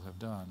engineering that people have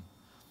done.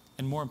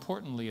 And more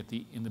importantly,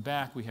 in the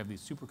back, we have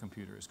these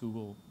supercomputers.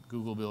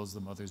 Google builds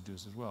them, others do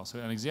as well. So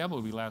an example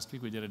would be last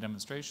week we did a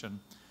demonstration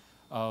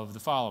of the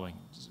following.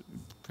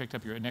 Picked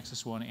up your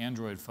Nexus 1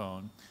 Android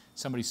phone,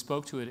 somebody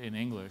spoke to it in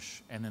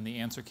English, and then the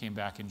answer came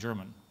back in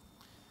German.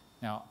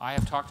 Now, I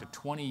have talked to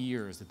 20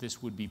 years that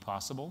this would be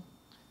possible.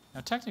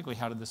 Now, technically,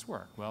 how did this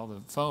work? Well,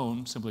 the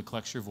phone simply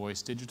collects your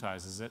voice,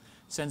 digitizes it,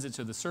 sends it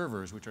to the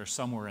servers, which are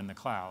somewhere in the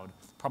cloud,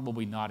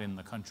 probably not in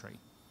the country,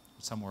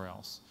 somewhere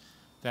else.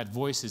 That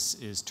voice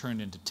is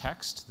turned into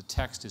text. The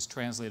text is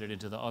translated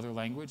into the other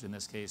language, in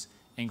this case,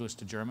 English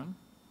to German.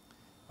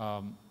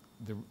 And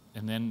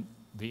then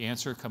the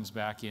answer comes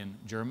back in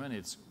German.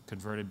 It's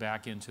converted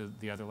back into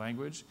the other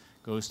language,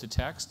 goes to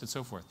text, and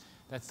so forth.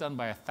 That's done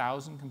by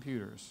 1,000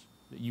 computers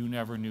that you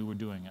never knew were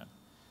doing it.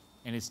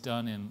 And it's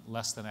done in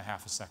less than a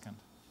half a second,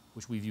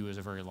 which we view as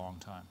a very long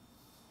time.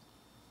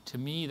 To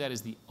me, that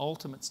is the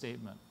ultimate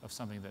statement of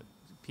something that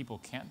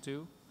people can't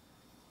do,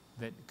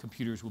 that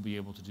computers will be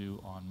able to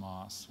do en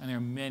masse. And there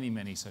are many,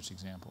 many such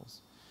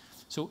examples.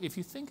 So if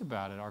you think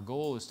about it, our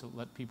goal is to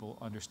let people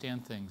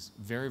understand things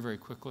very, very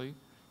quickly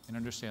and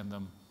understand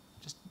them,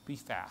 just be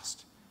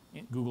fast.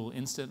 Google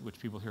Instant, which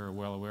people here are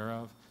well aware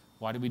of.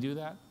 Why do we do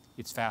that?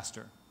 It's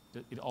faster.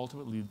 It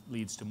ultimately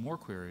leads to more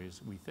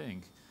queries, we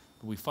think.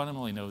 But we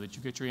fundamentally know that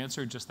you get your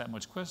answer just that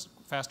much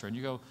faster. And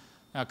you go,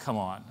 now come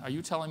on, are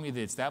you telling me that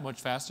it's that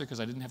much faster because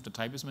I didn't have to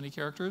type as many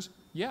characters?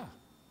 Yeah.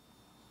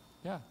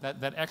 Yeah,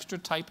 that extra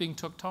typing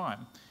took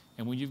time.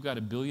 And when you've got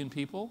 1 billion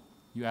people,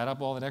 you add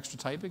up all that extra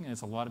typing, and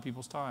it's a lot of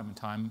people's time,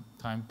 and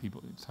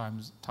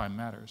time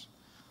matters.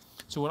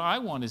 So what I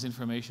want is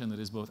information that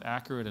is both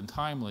accurate and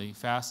timely,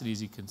 fast and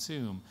easy to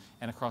consume,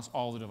 and across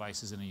all the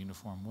devices in a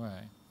uniform way.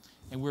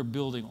 And we're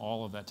building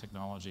all of that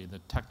technology. The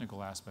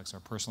technical aspects are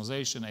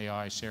personalization,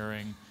 AI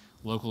sharing,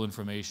 local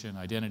information,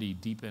 identity,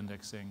 deep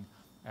indexing,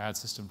 ad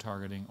system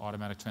targeting,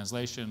 automatic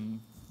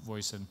translation,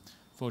 voice and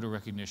photo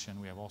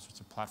recognition. We have all sorts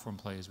of platform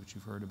plays, which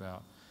you've heard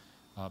about,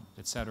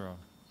 et cetera.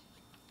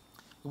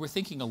 We're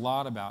thinking a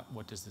lot about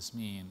what does this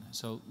mean.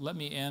 So let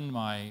me end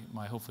my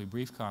hopefully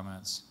brief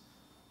comments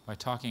by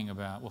talking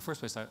about, well, first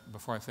place,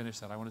 before I finish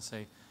that, I want to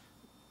say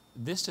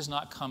this does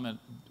not come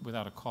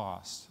without a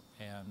cost.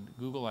 And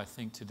Google, I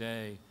think,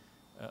 today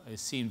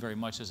is seen very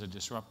much as a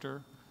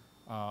disruptor.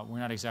 We're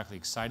not exactly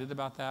excited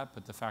about that,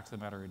 but the fact of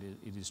the matter,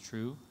 it is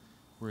true.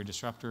 We're a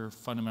disruptor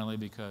fundamentally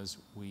because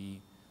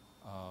we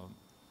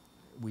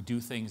do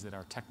things that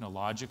are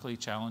technologically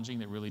challenging,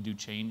 that really do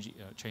change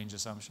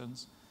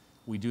assumptions.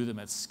 We do them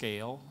at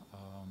scale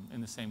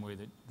in the same way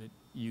that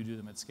you do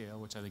them at scale,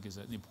 which I think is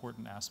an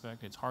important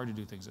aspect. It's hard to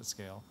do things at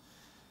scale.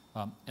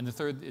 And the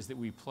third is that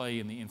we play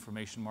in the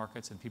information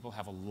markets, and people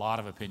have a lot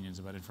of opinions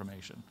about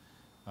information.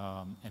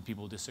 And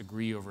people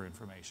disagree over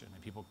information,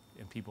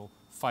 and people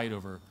fight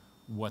over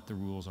what the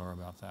rules are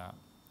about that.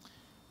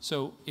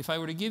 So if I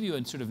were to give you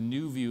a sort of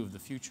new view of the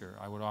future,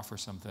 I would offer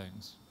some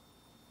things.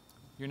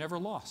 You're never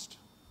lost.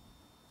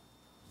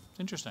 It's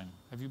interesting.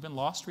 Have you been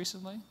lost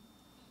recently?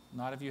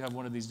 Not if you have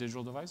one of these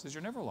digital devices.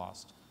 You're never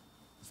lost.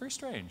 It's very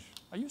strange.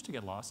 I used to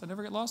get lost. I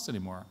never get lost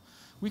anymore.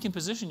 We can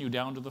position you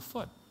down to the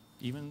foot,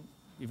 even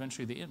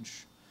eventually the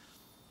inch.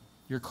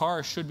 Your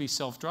car should be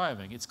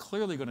self-driving. It's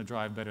clearly going to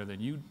drive better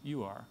than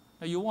you are.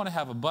 Now, you'll want to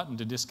have a button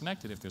to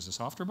disconnect it if there's a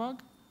software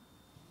bug.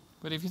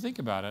 But if you think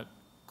about it,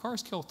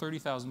 cars kill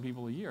 30,000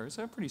 people a year. It's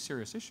a pretty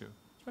serious issue,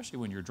 especially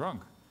when you're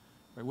drunk.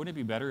 Right? Wouldn't it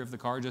be better if the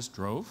car just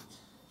drove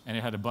and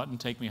it had a button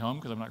take me home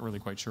because I'm not really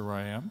quite sure where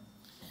I am?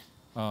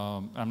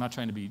 I'm not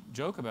trying to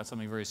joke about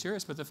something very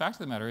serious, but the fact of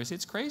the matter is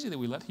it's crazy that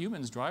we let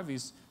humans drive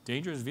these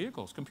dangerous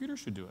vehicles. Computers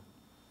should do it.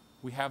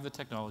 We have the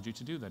technology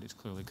to do that. It's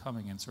clearly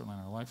coming, and certainly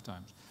in our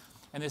lifetimes.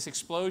 And this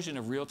explosion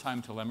of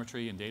real-time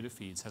telemetry and data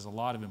feeds has a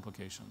lot of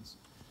implications.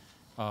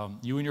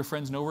 You and your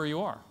friends know where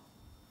you are.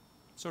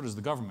 So does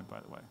the government, by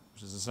the way,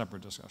 which is a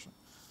separate discussion.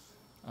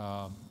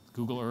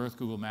 Google Earth,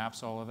 Google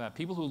Maps, all of that.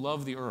 People who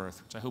love the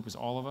Earth, which I hope is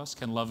all of us,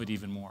 can love it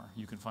even more.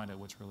 You can find out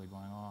what's really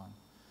going on.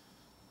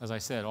 As I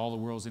said, all the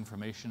world's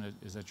information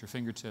is at your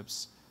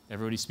fingertips.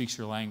 Everybody speaks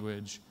your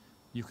language.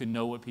 You can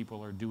know what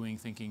people are doing,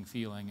 thinking,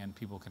 feeling, and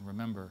people can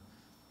remember.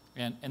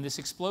 And this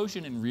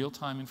explosion in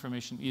real-time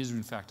information is,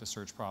 in fact, a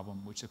search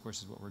problem, which, of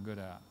course, is what we're good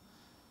at.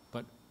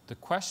 But the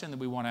question that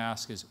we want to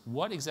ask is,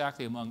 what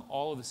exactly among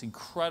all of this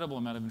incredible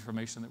amount of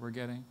information that we're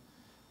getting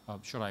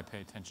should I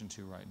pay attention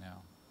to right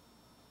now?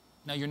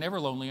 Now, you're never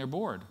lonely or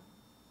bored.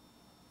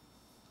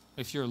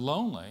 If you're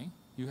lonely,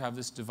 you have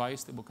this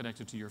device that will connect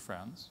you to your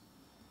friends.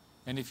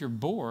 And if you're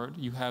bored,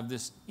 you have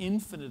this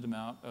infinite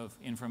amount of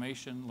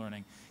information,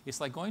 learning. It's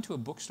like going to a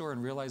bookstore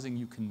and realizing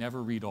you can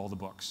never read all the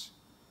books,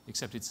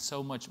 except it's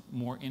so much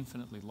more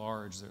infinitely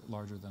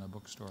larger than a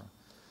bookstore.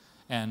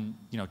 And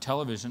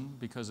television,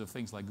 because of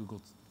things like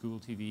Google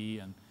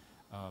TV, and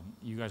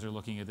you guys are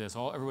looking at this,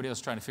 everybody else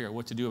is trying to figure out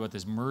what to do about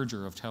this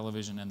merger of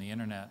television and the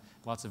internet.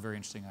 Lots of very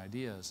interesting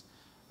ideas.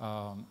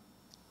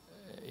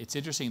 It's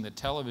interesting that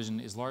television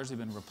has largely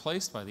been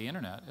replaced by the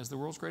internet as the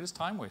world's greatest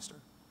time waster.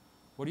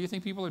 What do you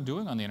think people are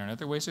doing on the internet?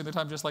 They're wasting their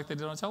time just like they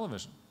did on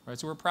television, right?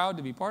 So we're proud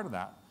to be part of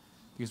that,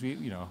 because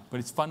but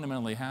it's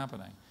fundamentally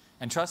happening.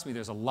 And trust me,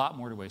 there's a lot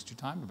more to waste your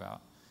time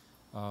about.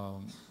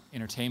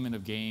 Entertainment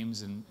of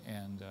games and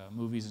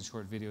movies and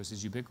short videos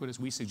is ubiquitous.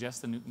 We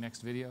suggest the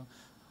next video.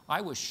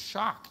 I was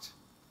shocked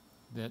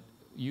that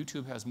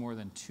YouTube has more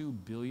than 2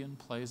 billion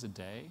plays a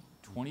day,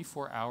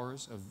 24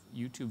 hours of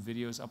YouTube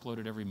videos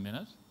uploaded every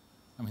minute.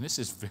 I mean, this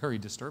is very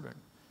disturbing.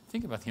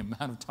 Think about the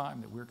amount of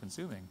time that we're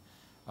consuming.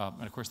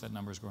 And of course, that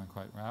number is growing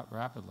quite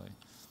rapidly.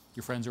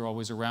 Your friends are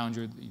always around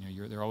you.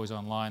 They're always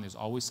online. There's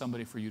always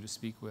somebody for you to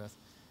speak with.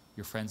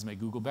 Your friends make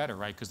Google better,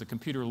 right? Because the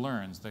computer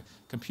learns. The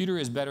computer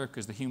is better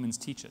because the humans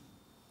teach it,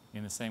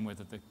 in the same way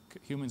that the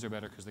humans are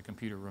better because the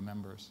computer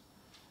remembers.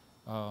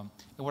 And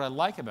what I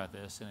like about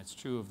this, and it's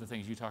true of the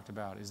things you talked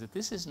about, is that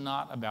this is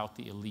not about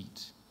the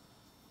elite.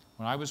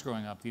 When I was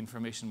growing up, the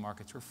information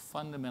markets were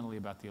fundamentally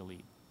about the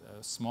elite.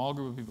 A small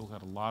group of people who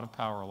had a lot of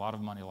power, a lot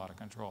of money, a lot of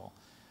control.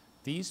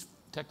 These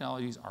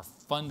technologies are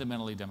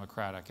fundamentally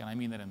democratic, and I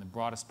mean that in the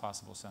broadest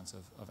possible sense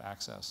of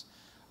access.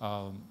 There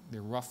are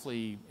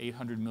roughly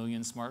 800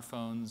 million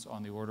smartphones,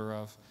 on the order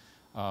of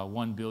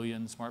 1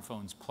 billion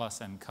smartphones plus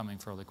and coming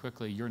fairly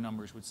quickly. Your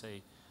numbers would say,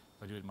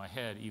 if I do it in my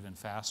head, even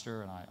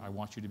faster, and I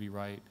want you to be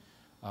right.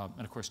 And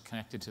of course,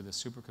 connected to the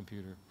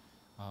supercomputer.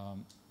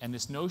 And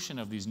this notion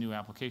of these new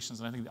applications,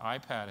 and I think the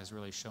iPad has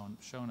really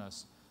shown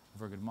us a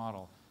very good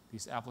model.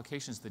 These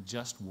applications that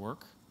just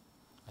work,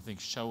 I think,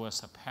 show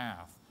us a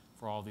path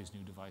for all these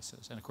new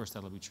devices. And of course,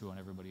 that'll be true on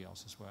everybody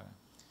else's way.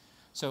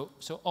 So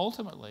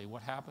ultimately,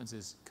 what happens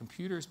is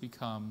computers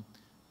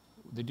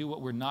they do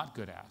what we're not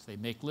good at. They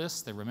make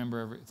lists, they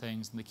remember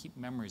things, and they keep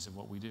memories of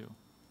what we do.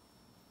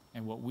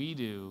 And what we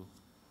do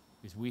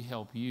is we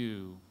help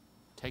you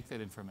take that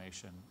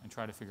information and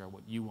try to figure out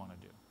what you want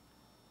to do.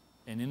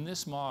 And in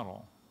this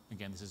model,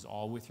 again, this is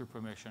all with your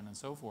permission and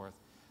so forth,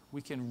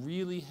 we can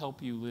really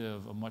help you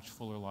live a much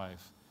fuller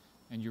life.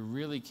 And you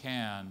really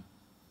can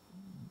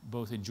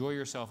both enjoy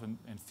yourself and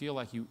feel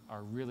like you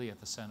are really at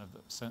the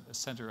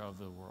center of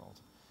the world.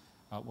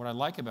 What I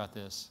like about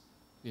this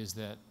is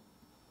that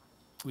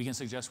we can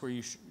suggest where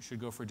you should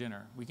go for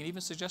dinner. We can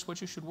even suggest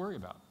what you should worry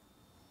about.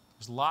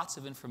 There's lots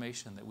of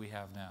information that we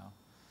have now.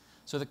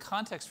 So the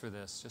context for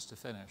this, just to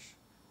finish,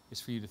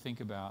 is for you to think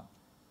about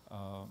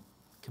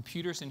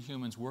computers and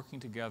humans working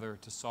together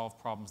to solve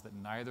problems that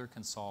neither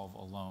can solve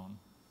alone,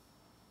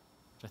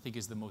 which I think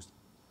is the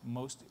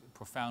most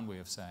profound way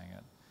of saying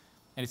it.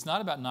 And it's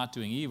not about not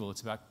doing evil,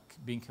 it's about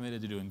being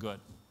committed to doing good,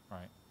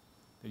 right?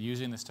 That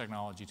using this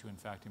technology to, in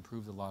fact,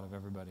 improve the lot of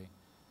everybody.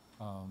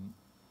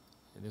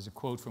 There's a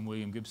quote from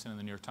William Gibson in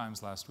the New York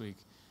Times last week.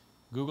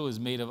 Google has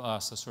made of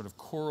us a sort of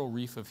coral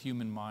reef of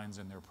human minds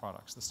and their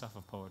products, the stuff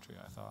of poetry,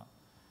 I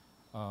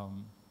thought.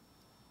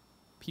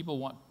 People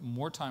want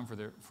more time for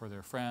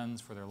their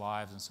friends, for their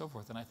lives, and so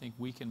forth, and I think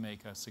we can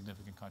make a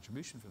significant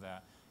contribution for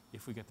that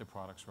if we get the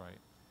products right.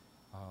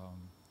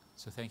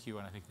 So thank you,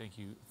 and I think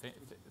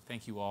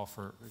thank you all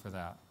for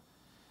that.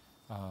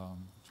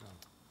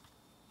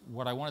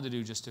 What I wanted to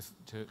do just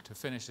to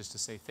finish is to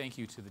say thank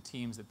you to the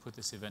teams that put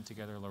this event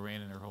together,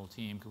 Lorraine and her whole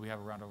team. Could we have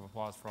a round of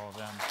applause for all of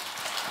them?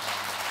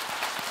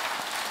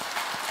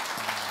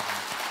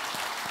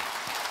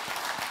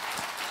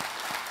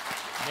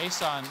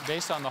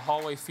 Based on the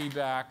hallway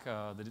feedback,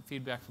 the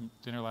feedback from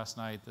dinner last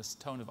night, this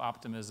tone of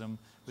optimism,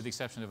 with the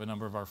exception of a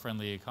number of our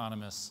friendly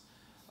economists,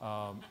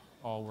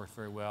 all worked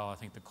very well. I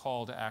think the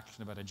call to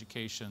action about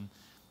education,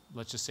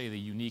 let's just say the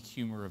unique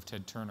humor of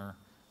Ted Turner,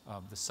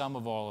 the sum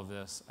of all of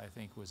this, I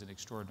think, was an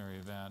extraordinary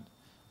event.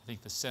 I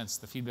think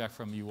the feedback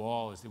from you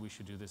all is that we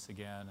should do this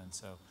again, and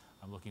so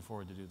I'm looking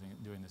forward to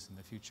doing this in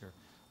the future.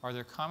 Are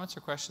there comments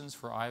or questions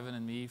for Ivan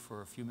and me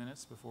for a few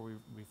minutes before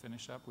we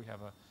finish up? We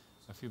have a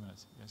few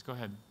minutes. Yes, go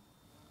ahead.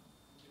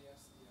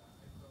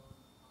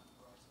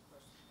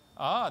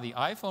 The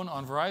iPhone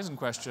on Verizon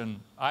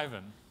question,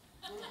 Ivan.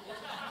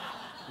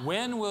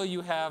 When will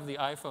you have the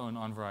iPhone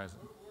on Verizon?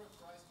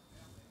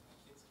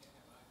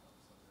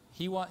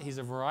 He's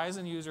a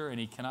Verizon user and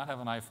he cannot have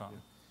an iPhone.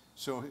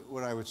 So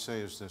what I would say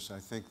is this. I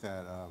think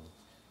that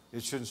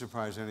it shouldn't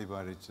surprise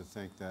anybody to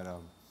think that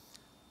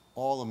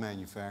all the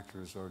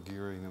manufacturers are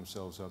gearing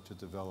themselves up to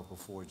develop a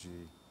 4G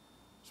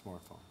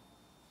smartphone.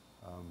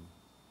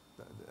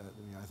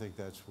 I think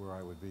that's where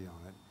I would be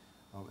on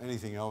it.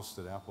 Anything else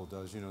that Apple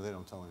does, they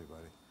don't tell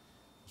anybody.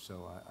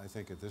 So I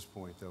think at this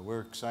point, though,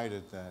 we're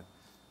excited that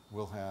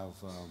we'll have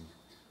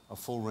a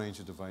full range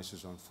of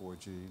devices on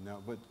 4G. Now,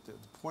 but the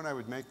point I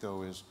would make,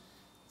 though, is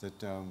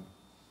that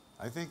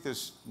I think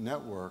this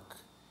network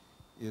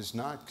is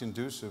not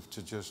conducive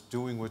to just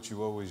doing what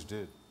you always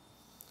did.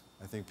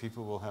 I think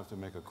people will have to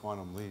make a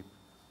quantum leap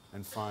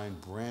and find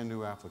brand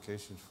new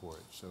applications for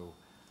it. So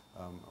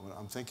what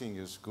I'm thinking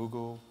is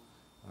Google,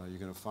 you're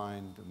going to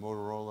find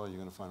Motorola, you're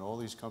going to find all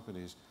these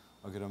companies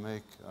are going to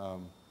make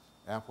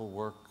Apple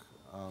work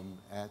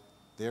at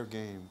their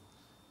game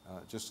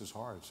just as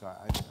hard. So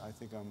I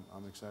think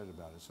I'm excited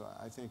about it. So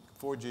I think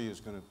 4G is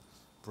going to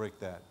break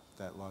that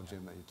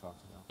logjam that you talked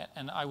about.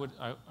 And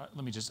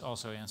let me just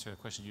also answer a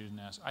question you didn't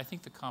ask. I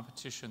think the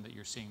competition that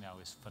you're seeing now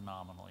is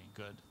phenomenally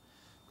good,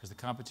 because the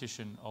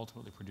competition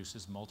ultimately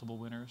produces multiple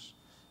winners,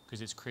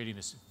 because it's creating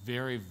this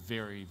very,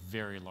 very,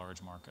 very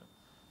large market.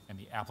 And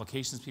the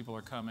applications people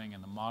are coming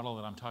and the model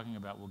that I'm talking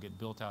about will get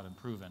built out and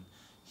proven.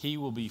 he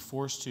will be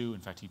forced to, in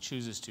fact, he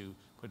chooses to,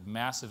 put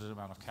massive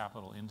amount of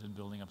capital into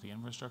building up the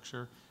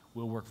infrastructure.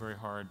 We'll work very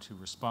hard to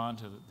respond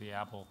to the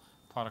Apple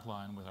product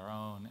line with our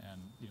own,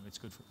 and it's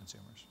good for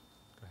consumers.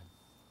 Go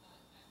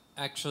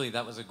ahead. Actually,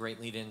 that was a great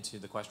lead into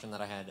the question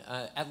that I had.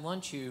 At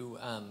lunch, you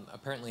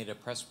apparently at a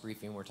press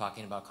briefing were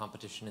talking about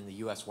competition in the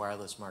U.S.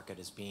 wireless market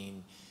as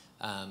being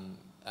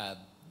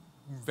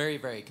very,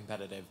 very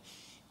competitive.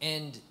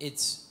 And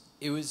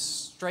it was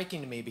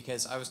striking to me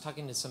because I was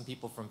talking to some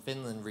people from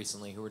Finland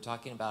recently who were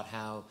talking about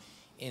how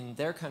in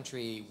their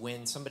country,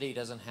 when somebody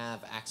doesn't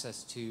have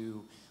access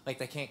to, like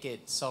they can't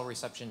get cell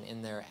reception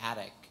in their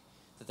attic,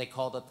 that they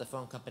called up the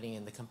phone company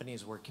and the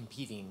companies were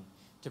competing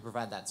to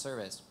provide that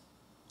service.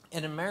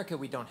 In America,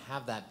 we don't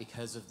have that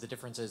because of the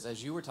differences,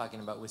 as you were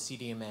talking about, with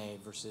CDMA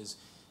versus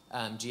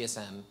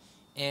GSM.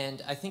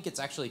 And I think it's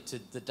actually to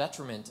the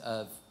detriment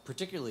of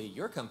particularly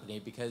your company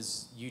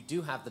because you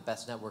do have the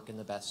best network and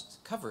the best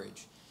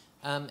coverage.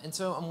 And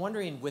so I'm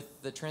wondering,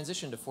 with the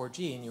transition to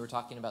 4G, and you were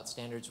talking about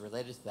standards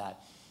related to that,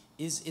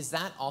 is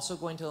that also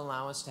going to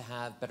allow us to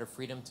have better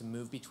freedom to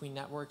move between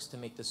networks, to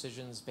make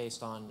decisions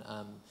based on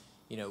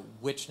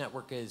which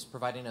network is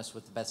providing us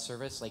with the best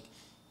service? Like,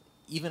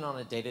 even on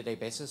a day-to-day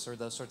basis or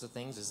those sorts of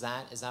things, is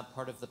that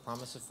part of the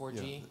promise of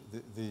 4G? Yeah,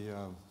 the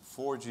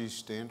 4G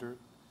standard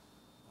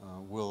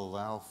will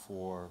allow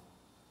for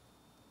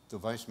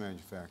device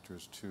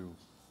manufacturers to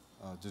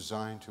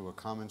design to a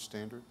common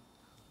standard.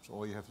 So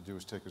all you have to do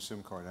is take a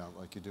SIM card out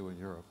like you do in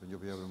Europe, and you'll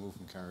be able to move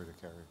from carrier to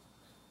carrier.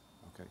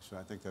 Okay, so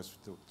I think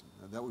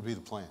that would be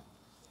the plan,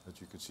 that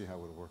you could see how it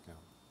would work out.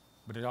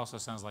 But it also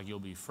sounds like you'll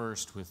be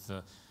first with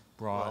the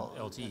broad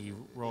LTE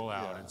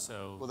rollout, yeah. and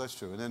so... Well, that's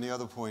true. And then the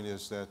other point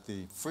is that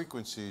the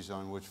frequencies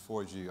on which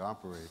 4G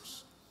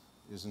operates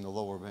is in the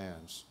lower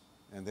bands,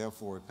 and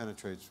therefore it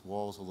penetrates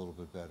walls a little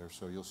bit better.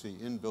 So you'll see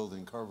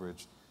in-building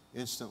coverage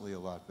instantly a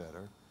lot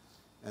better.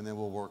 And then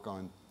we'll work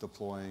on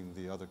deploying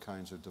the other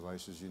kinds of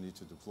devices you need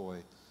to deploy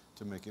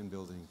to make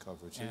in-building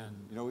coverage.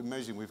 And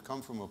amazing, we've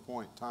come from a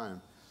point in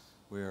time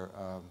where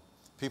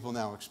people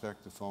now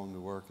expect the phone to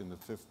work in the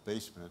fifth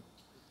basement.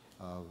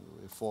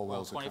 Four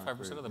walls. Well,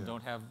 25% of them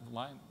don't have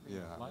lines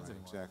anymore.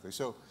 Exactly.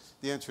 So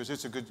the answer is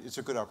it's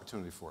a good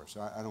opportunity for us.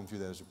 I don't view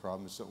that as a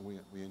problem. It's something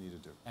we need to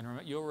do. And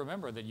you'll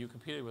remember that you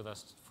competed with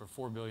us for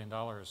 $4 billion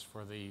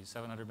for the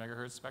 700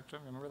 megahertz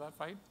spectrum. Remember that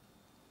fight?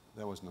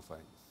 That wasn't a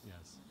fight.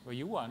 Yes. Well,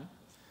 you won.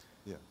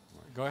 Yeah.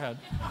 Right. Go ahead.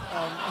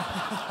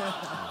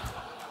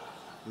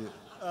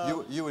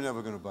 You were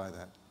never going to buy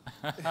that.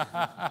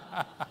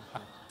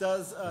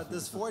 Does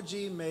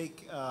 4G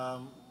make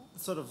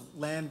sort of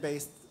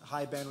land-based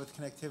high bandwidth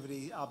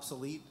connectivity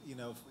obsolete?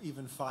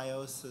 Even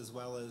FiOS as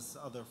well as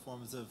other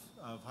forms of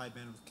high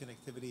bandwidth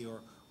connectivity,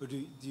 or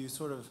do you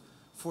sort of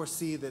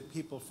foresee that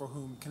people for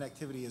whom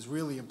connectivity is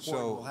really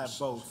important will have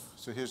both?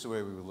 So here's the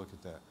way we would look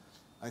at that.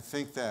 I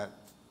think that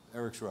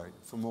Eric's right.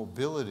 For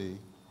mobility,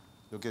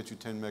 they'll get you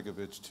 10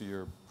 megabits to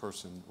your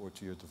person or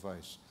to your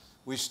device.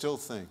 We still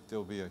think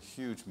there'll be a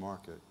huge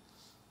market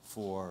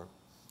for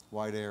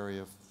wide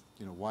area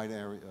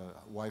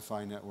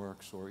Wi-Fi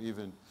networks or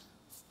even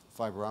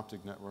fiber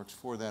optic networks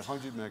for that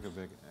 100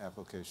 megabit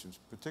applications,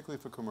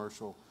 particularly for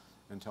commercial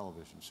and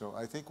television. So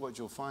I think what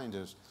you'll find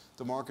is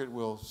the market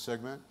will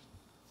segment,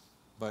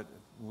 but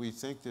we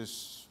think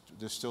there's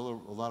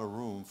still a lot of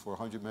room for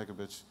 100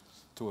 megabits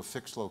to a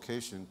fixed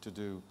location to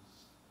do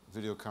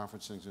video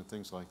conferencing and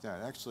things like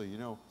that. Actually,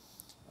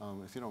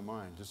 if you don't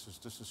mind, this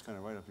is kind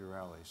of right up your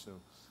alley. So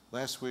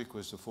last week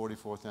was the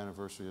 44th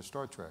anniversary of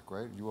Star Trek,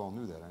 right? You all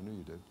knew that. I knew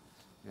you did.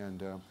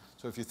 And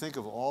so if you think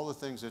of all the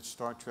things that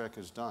Star Trek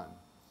has done,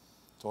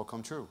 it's all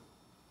come true.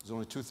 There's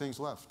only two things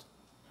left,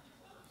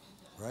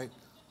 right?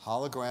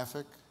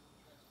 Holographic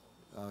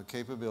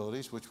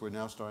capabilities, which we're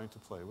now starting to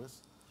play with,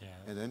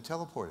 and then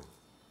teleporting,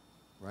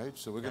 right?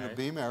 So we're going to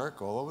beam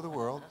Eric all over the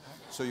world.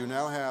 So you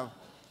now have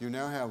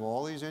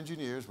all these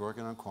engineers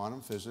working on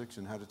quantum physics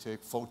and how to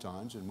take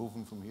photons and move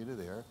them from here to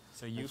there.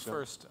 So you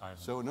first, Ivan.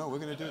 So no, we're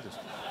going to do this.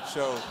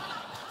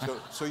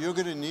 So you're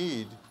going to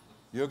need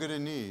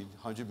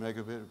 100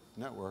 megabit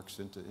networks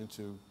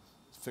into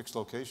fixed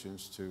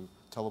locations to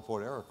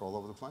teleport Eric all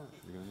over the planet.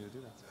 You're going to need to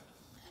do that.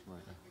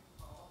 Right.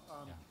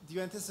 Do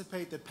you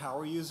anticipate that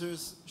power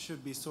users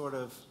should be sort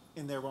of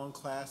in their own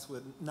class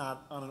with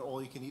not on an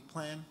all-you-can-eat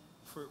plan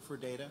for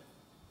data?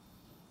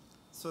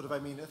 Sort of, I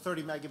mean, a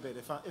 30 megabit.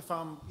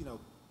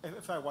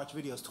 If I watch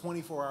videos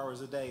 24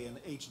 hours a day in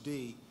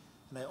HD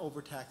and I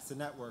overtax the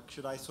network,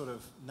 should I sort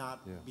of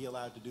not be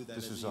allowed to do that?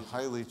 This is a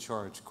highly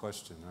charged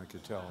question, I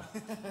could tell.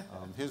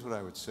 Here's what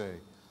I would say.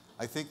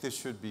 I think there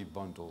should be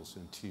bundles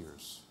and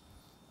tiers.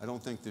 I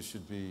don't think there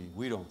should be,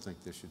 we don't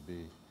think there should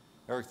be,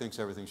 Eric thinks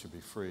everything should be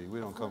free. We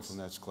don't come from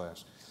that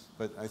class.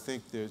 But I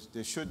think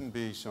there shouldn't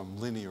be some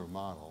linear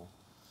model.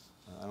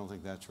 I don't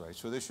think that's right.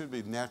 So there should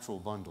be natural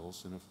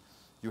bundles, and if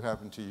you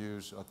happen to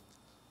use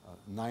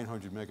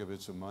 900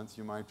 megabits a month,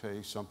 you might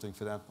pay something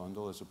for that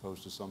bundle as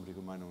opposed to somebody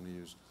who might only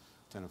use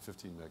 10 or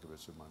 15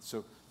 megabits a month.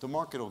 So the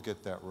market will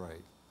get that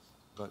right.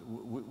 But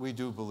we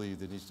do believe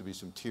there needs to be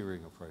some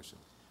tiering of pricing.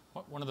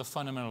 One of the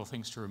fundamental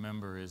things to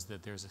remember is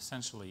that there's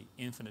essentially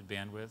infinite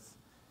bandwidth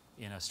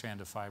in a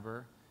strand of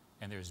fiber,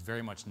 and there's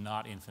very much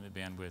not infinite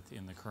bandwidth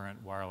in the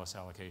current wireless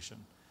allocation.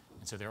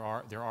 And so there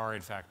are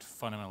in fact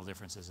fundamental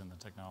differences in the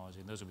technology,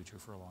 and those will be true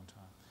for a long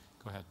time.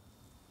 Go ahead.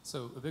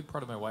 So a big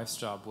part of my wife's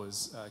job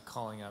was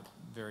calling up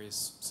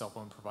various cell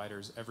phone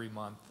providers every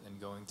month and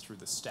going through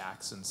the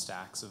stacks and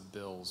stacks of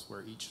bills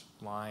where each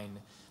line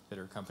that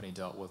her company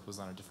dealt with was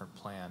on a different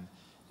plan.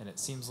 And it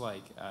seems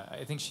like,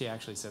 I think she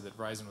actually said that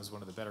Verizon was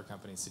one of the better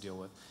companies to deal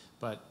with,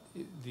 but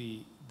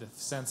the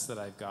sense that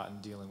I've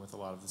gotten dealing with a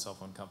lot of the cell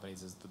phone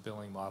companies is the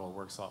billing model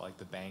works a lot like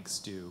the banks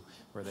do,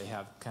 where they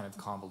have kind of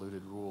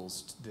convoluted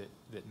rules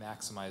that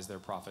maximize their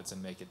profits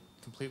and make it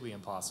completely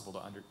impossible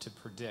to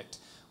predict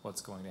what's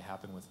going to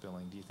happen with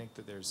billing. Do you think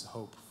that there's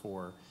hope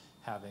for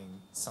having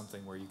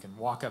something where you can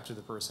walk up to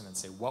the person and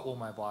say, what will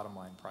my bottom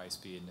line price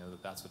be, and know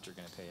that that's what you're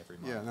going to pay every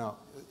month? Yeah, now,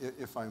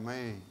 if I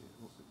may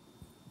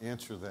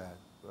answer that,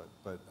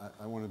 but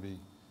I want to be,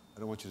 I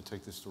don't want you to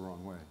take this the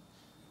wrong way.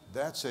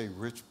 That's a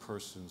rich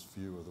person's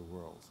view of the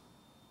world,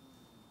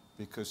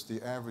 because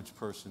the average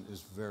person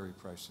is very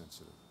price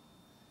sensitive.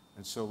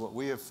 And so what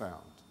we have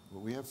found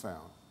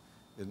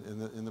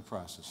in the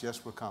process,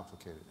 yes, we're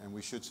complicated, and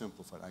we should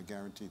simplify it, I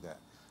guarantee that.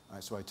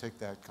 So I take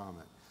that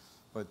comment.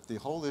 But the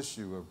whole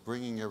issue of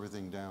bringing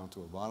everything down to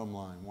a bottom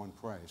line, one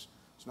price,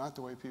 it's not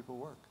the way people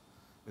work.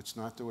 It's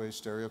not the way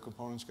stereo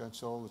components got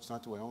sold. It's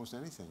not the way almost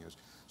anything is.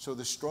 So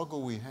the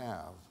struggle we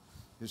have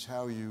is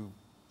how you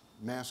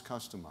mass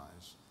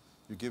customize.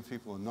 You give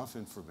people enough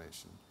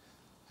information.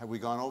 Have we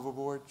gone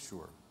overboard?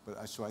 Sure.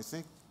 But so I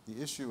think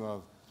the issue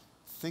of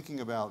thinking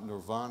about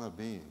nirvana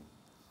being,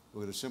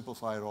 we're going to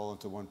simplify it all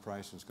into one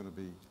price and it's going to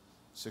be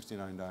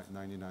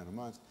 $69.99 a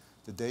month.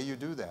 The day you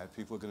do that,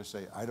 people are going to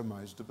say,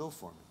 itemize the bill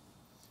for me.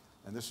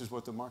 And this is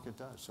what the market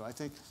does. So I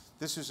think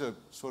this is a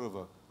sort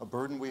of a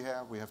burden we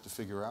have to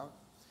figure out.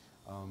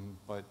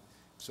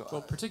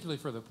 Well, particularly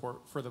for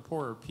the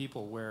poorer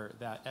people, where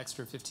that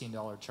extra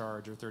 $15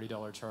 charge or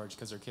 $30 charge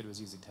because their kid was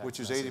using text which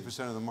is message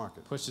 80% of the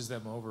market. pushes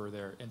them over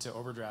there into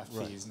overdraft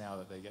fees now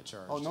that they get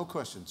charged. Oh, no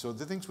question. So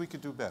the things we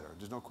could do better,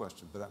 there's no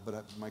question. But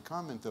my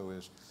comment, though,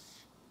 is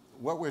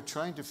what we're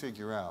trying to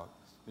figure out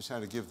is how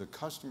to give the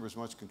customer as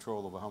much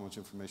control over how much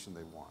information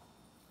they want,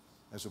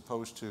 as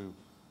opposed to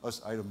us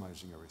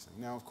itemizing everything.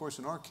 Now, of course,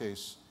 in our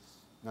case,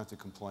 not to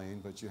complain,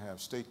 but you have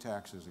state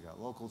taxes, you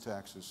got local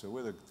taxes, so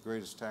we're the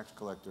greatest tax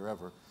collector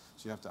ever,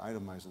 so you have to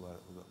itemize a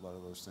lot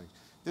of those things.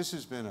 This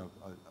has been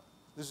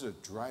this is a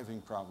driving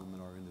problem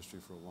in our industry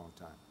for a long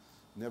time.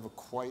 Never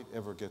quite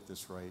ever get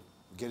this right.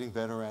 We're getting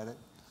better at it.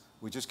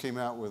 We just came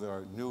out with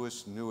our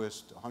newest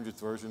 100th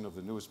version of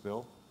the newest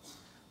bill,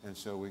 and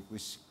so we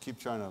keep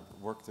trying to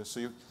work this.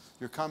 So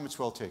your comment's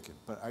well taken,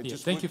 but I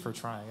just thank you for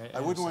trying. I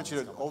wouldn't want you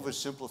to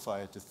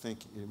oversimplify it to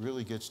think it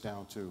really gets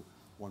down to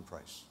one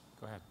price.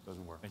 Go ahead.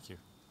 Doesn't work. Thank you.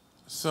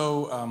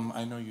 So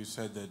I know you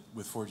said that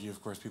with 4G,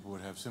 of course, people would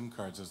have SIM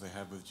cards as they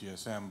have with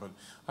GSM, but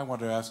I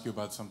wanted to ask you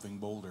about something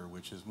bolder,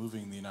 which is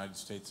moving the United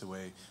States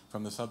away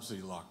from the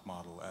subsidy lock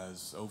model,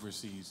 as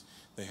overseas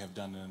they have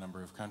done in a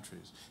number of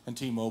countries. And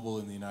T-Mobile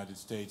in the United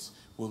States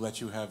will let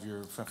you have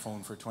your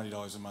phone for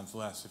 $20 a month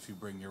less if you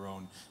bring your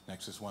own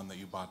Nexus 1 that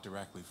you bought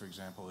directly, for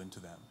example, into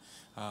them.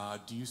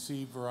 Do you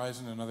see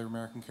Verizon and other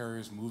American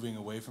carriers moving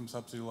away from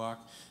subsidy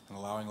lock and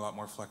allowing a lot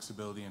more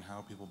flexibility in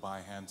how people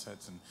buy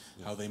handsets and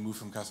how they move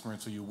from customer,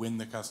 and so you win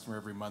the customer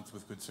every month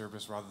with good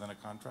service rather than a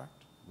contract?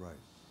 Right.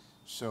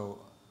 So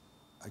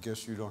I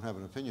guess you don't have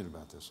an opinion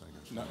about this, I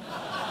guess. No.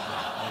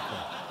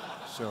 Okay.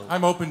 So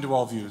I'm open to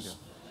all views.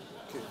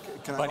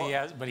 But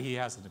he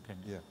has an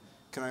opinion. Yeah.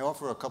 Can I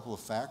offer a couple of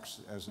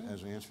facts as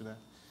we answer that?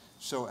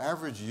 So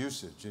average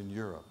usage in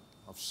Europe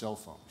of cell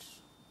phones,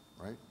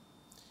 right,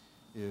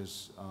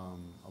 is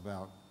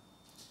about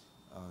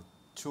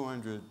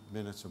 200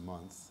 minutes a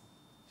month.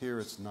 Here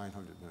it's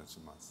 900 minutes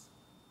a month.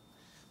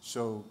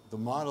 So the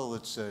model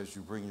that says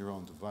you bring your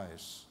own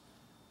device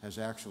has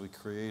actually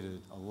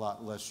created a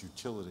lot less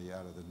utility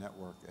out of the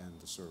network and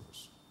the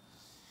service.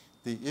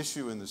 The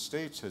issue in the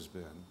States has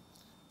been,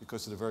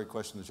 because of the very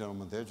question the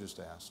gentleman there just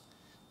asked,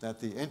 that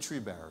the entry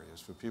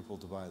barriers for people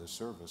to buy the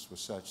service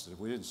was such that if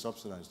we didn't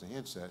subsidize the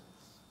handset,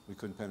 we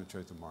couldn't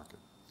penetrate the market.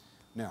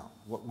 Now,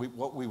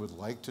 what we would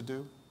like to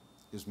do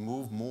is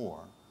move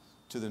more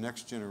to the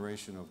next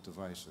generation of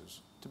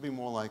devices to be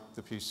more like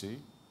the PC.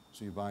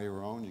 So you buy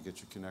your own, you get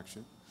your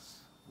connection.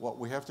 What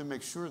we have to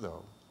make sure,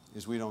 though,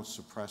 is we don't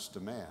suppress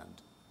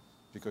demand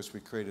because we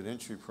create an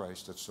entry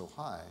price that's so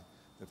high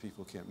that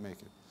people can't make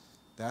it.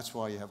 That's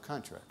why you have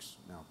contracts.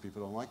 Now,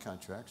 people don't like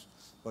contracts,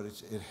 but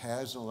it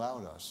has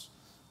allowed us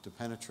to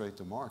penetrate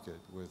the market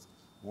with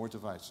more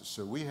devices.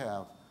 So we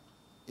have,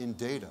 in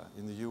data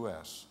in the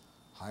US,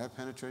 higher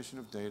penetration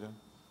of data,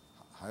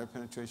 higher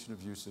penetration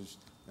of usage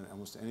than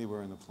almost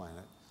anywhere on the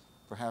planet,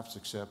 perhaps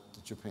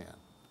except Japan.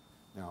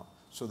 Now,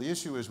 so the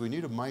issue is we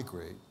need to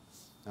migrate.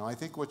 Now, I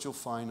think what you'll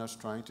find us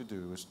trying to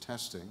do is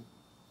testing,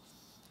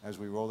 as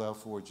we roll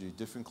out 4G,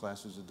 different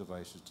classes of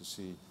devices to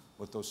see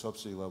what those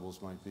subsidy levels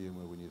might be and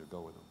where we need to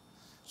go with them.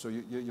 So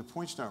your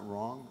point's not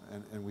wrong,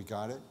 and we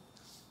got it,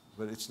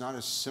 But it's not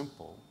as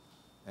simple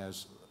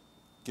as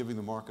giving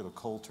the market a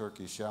cold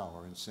turkey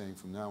shower and saying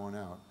from now on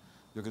out,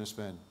 you're going to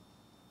spend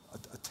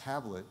a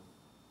tablet,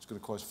 it's going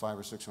to cost $500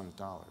 or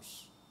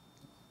 $600.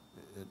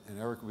 And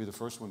Eric will be the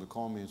first one to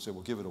call me and say,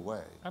 well, give it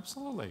away.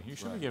 Absolutely. You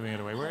should Right. be giving it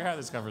away. We had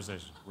this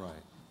conversation. Right,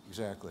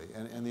 exactly.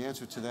 And the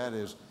answer to that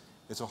is,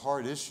 it's a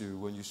hard issue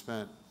when you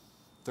spent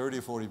 $30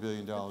 or $40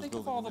 billion But think building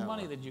of all a the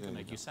money network. that you can There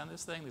make. go. You send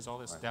this thing, there's all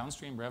this Right.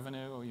 downstream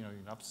revenue, you know, you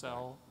can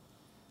upsell.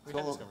 We So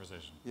had this look-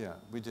 conversation. Yeah,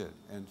 we did.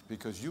 And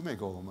because you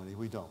make all the money,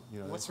 we don't. You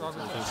know, What's that's-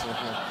 wrong with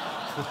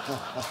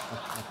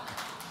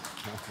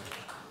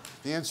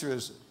The answer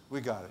is,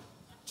 we got it.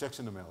 Checks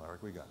in the mail,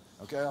 Eric, we got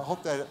it. Okay, I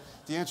hope that,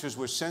 the answer is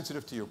we're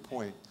sensitive to your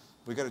point.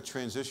 We got to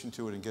transition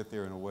to it and get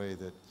there in a way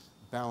that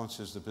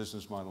balances the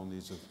business model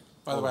needs of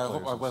By the all way, I players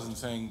hope I in the wasn't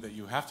saying that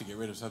you have to get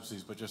rid of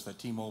subsidies, but just that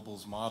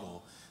T-Mobile's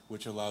model,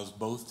 which allows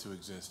both to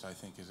exist, I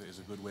think is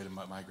a good way to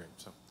migrate.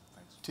 So,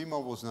 thanks.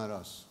 T-Mobile is not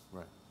us,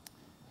 right?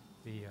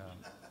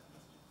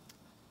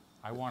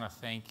 I want to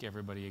thank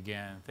everybody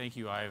again. Thank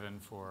you, Ivan,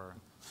 for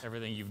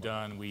everything you've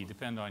done. We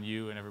depend on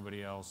you and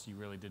everybody else. You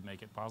really did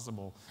make it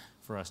possible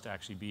for us to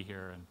actually be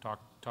here and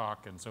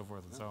talk and so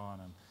forth and so on.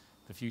 And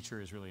the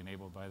future is really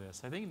enabled by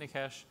this. I think,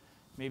 Nikesh,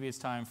 maybe it's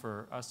time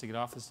for us to get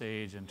off the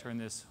stage and turn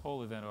this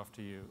whole event off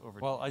to you.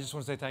 Well, I just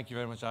want to say thank you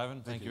very much,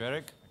 Ivan. Thank you,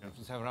 Eric.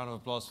 Let's have a round of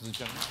applause for the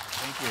gentleman.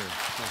 Thank you.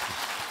 Thank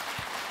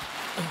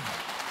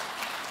you.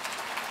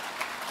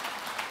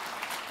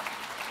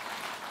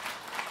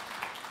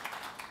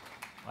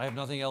 I have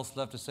nothing else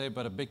left to say,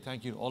 but a big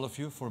thank you to all of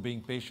you for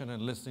being patient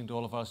and listening to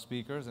all of our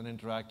speakers and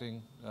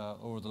interacting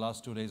over the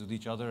last 2 days with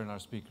each other and our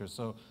speakers.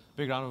 So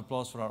big round of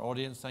applause for our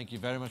audience. Thank you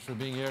very much for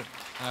being here,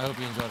 and I hope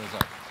you enjoyed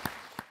it.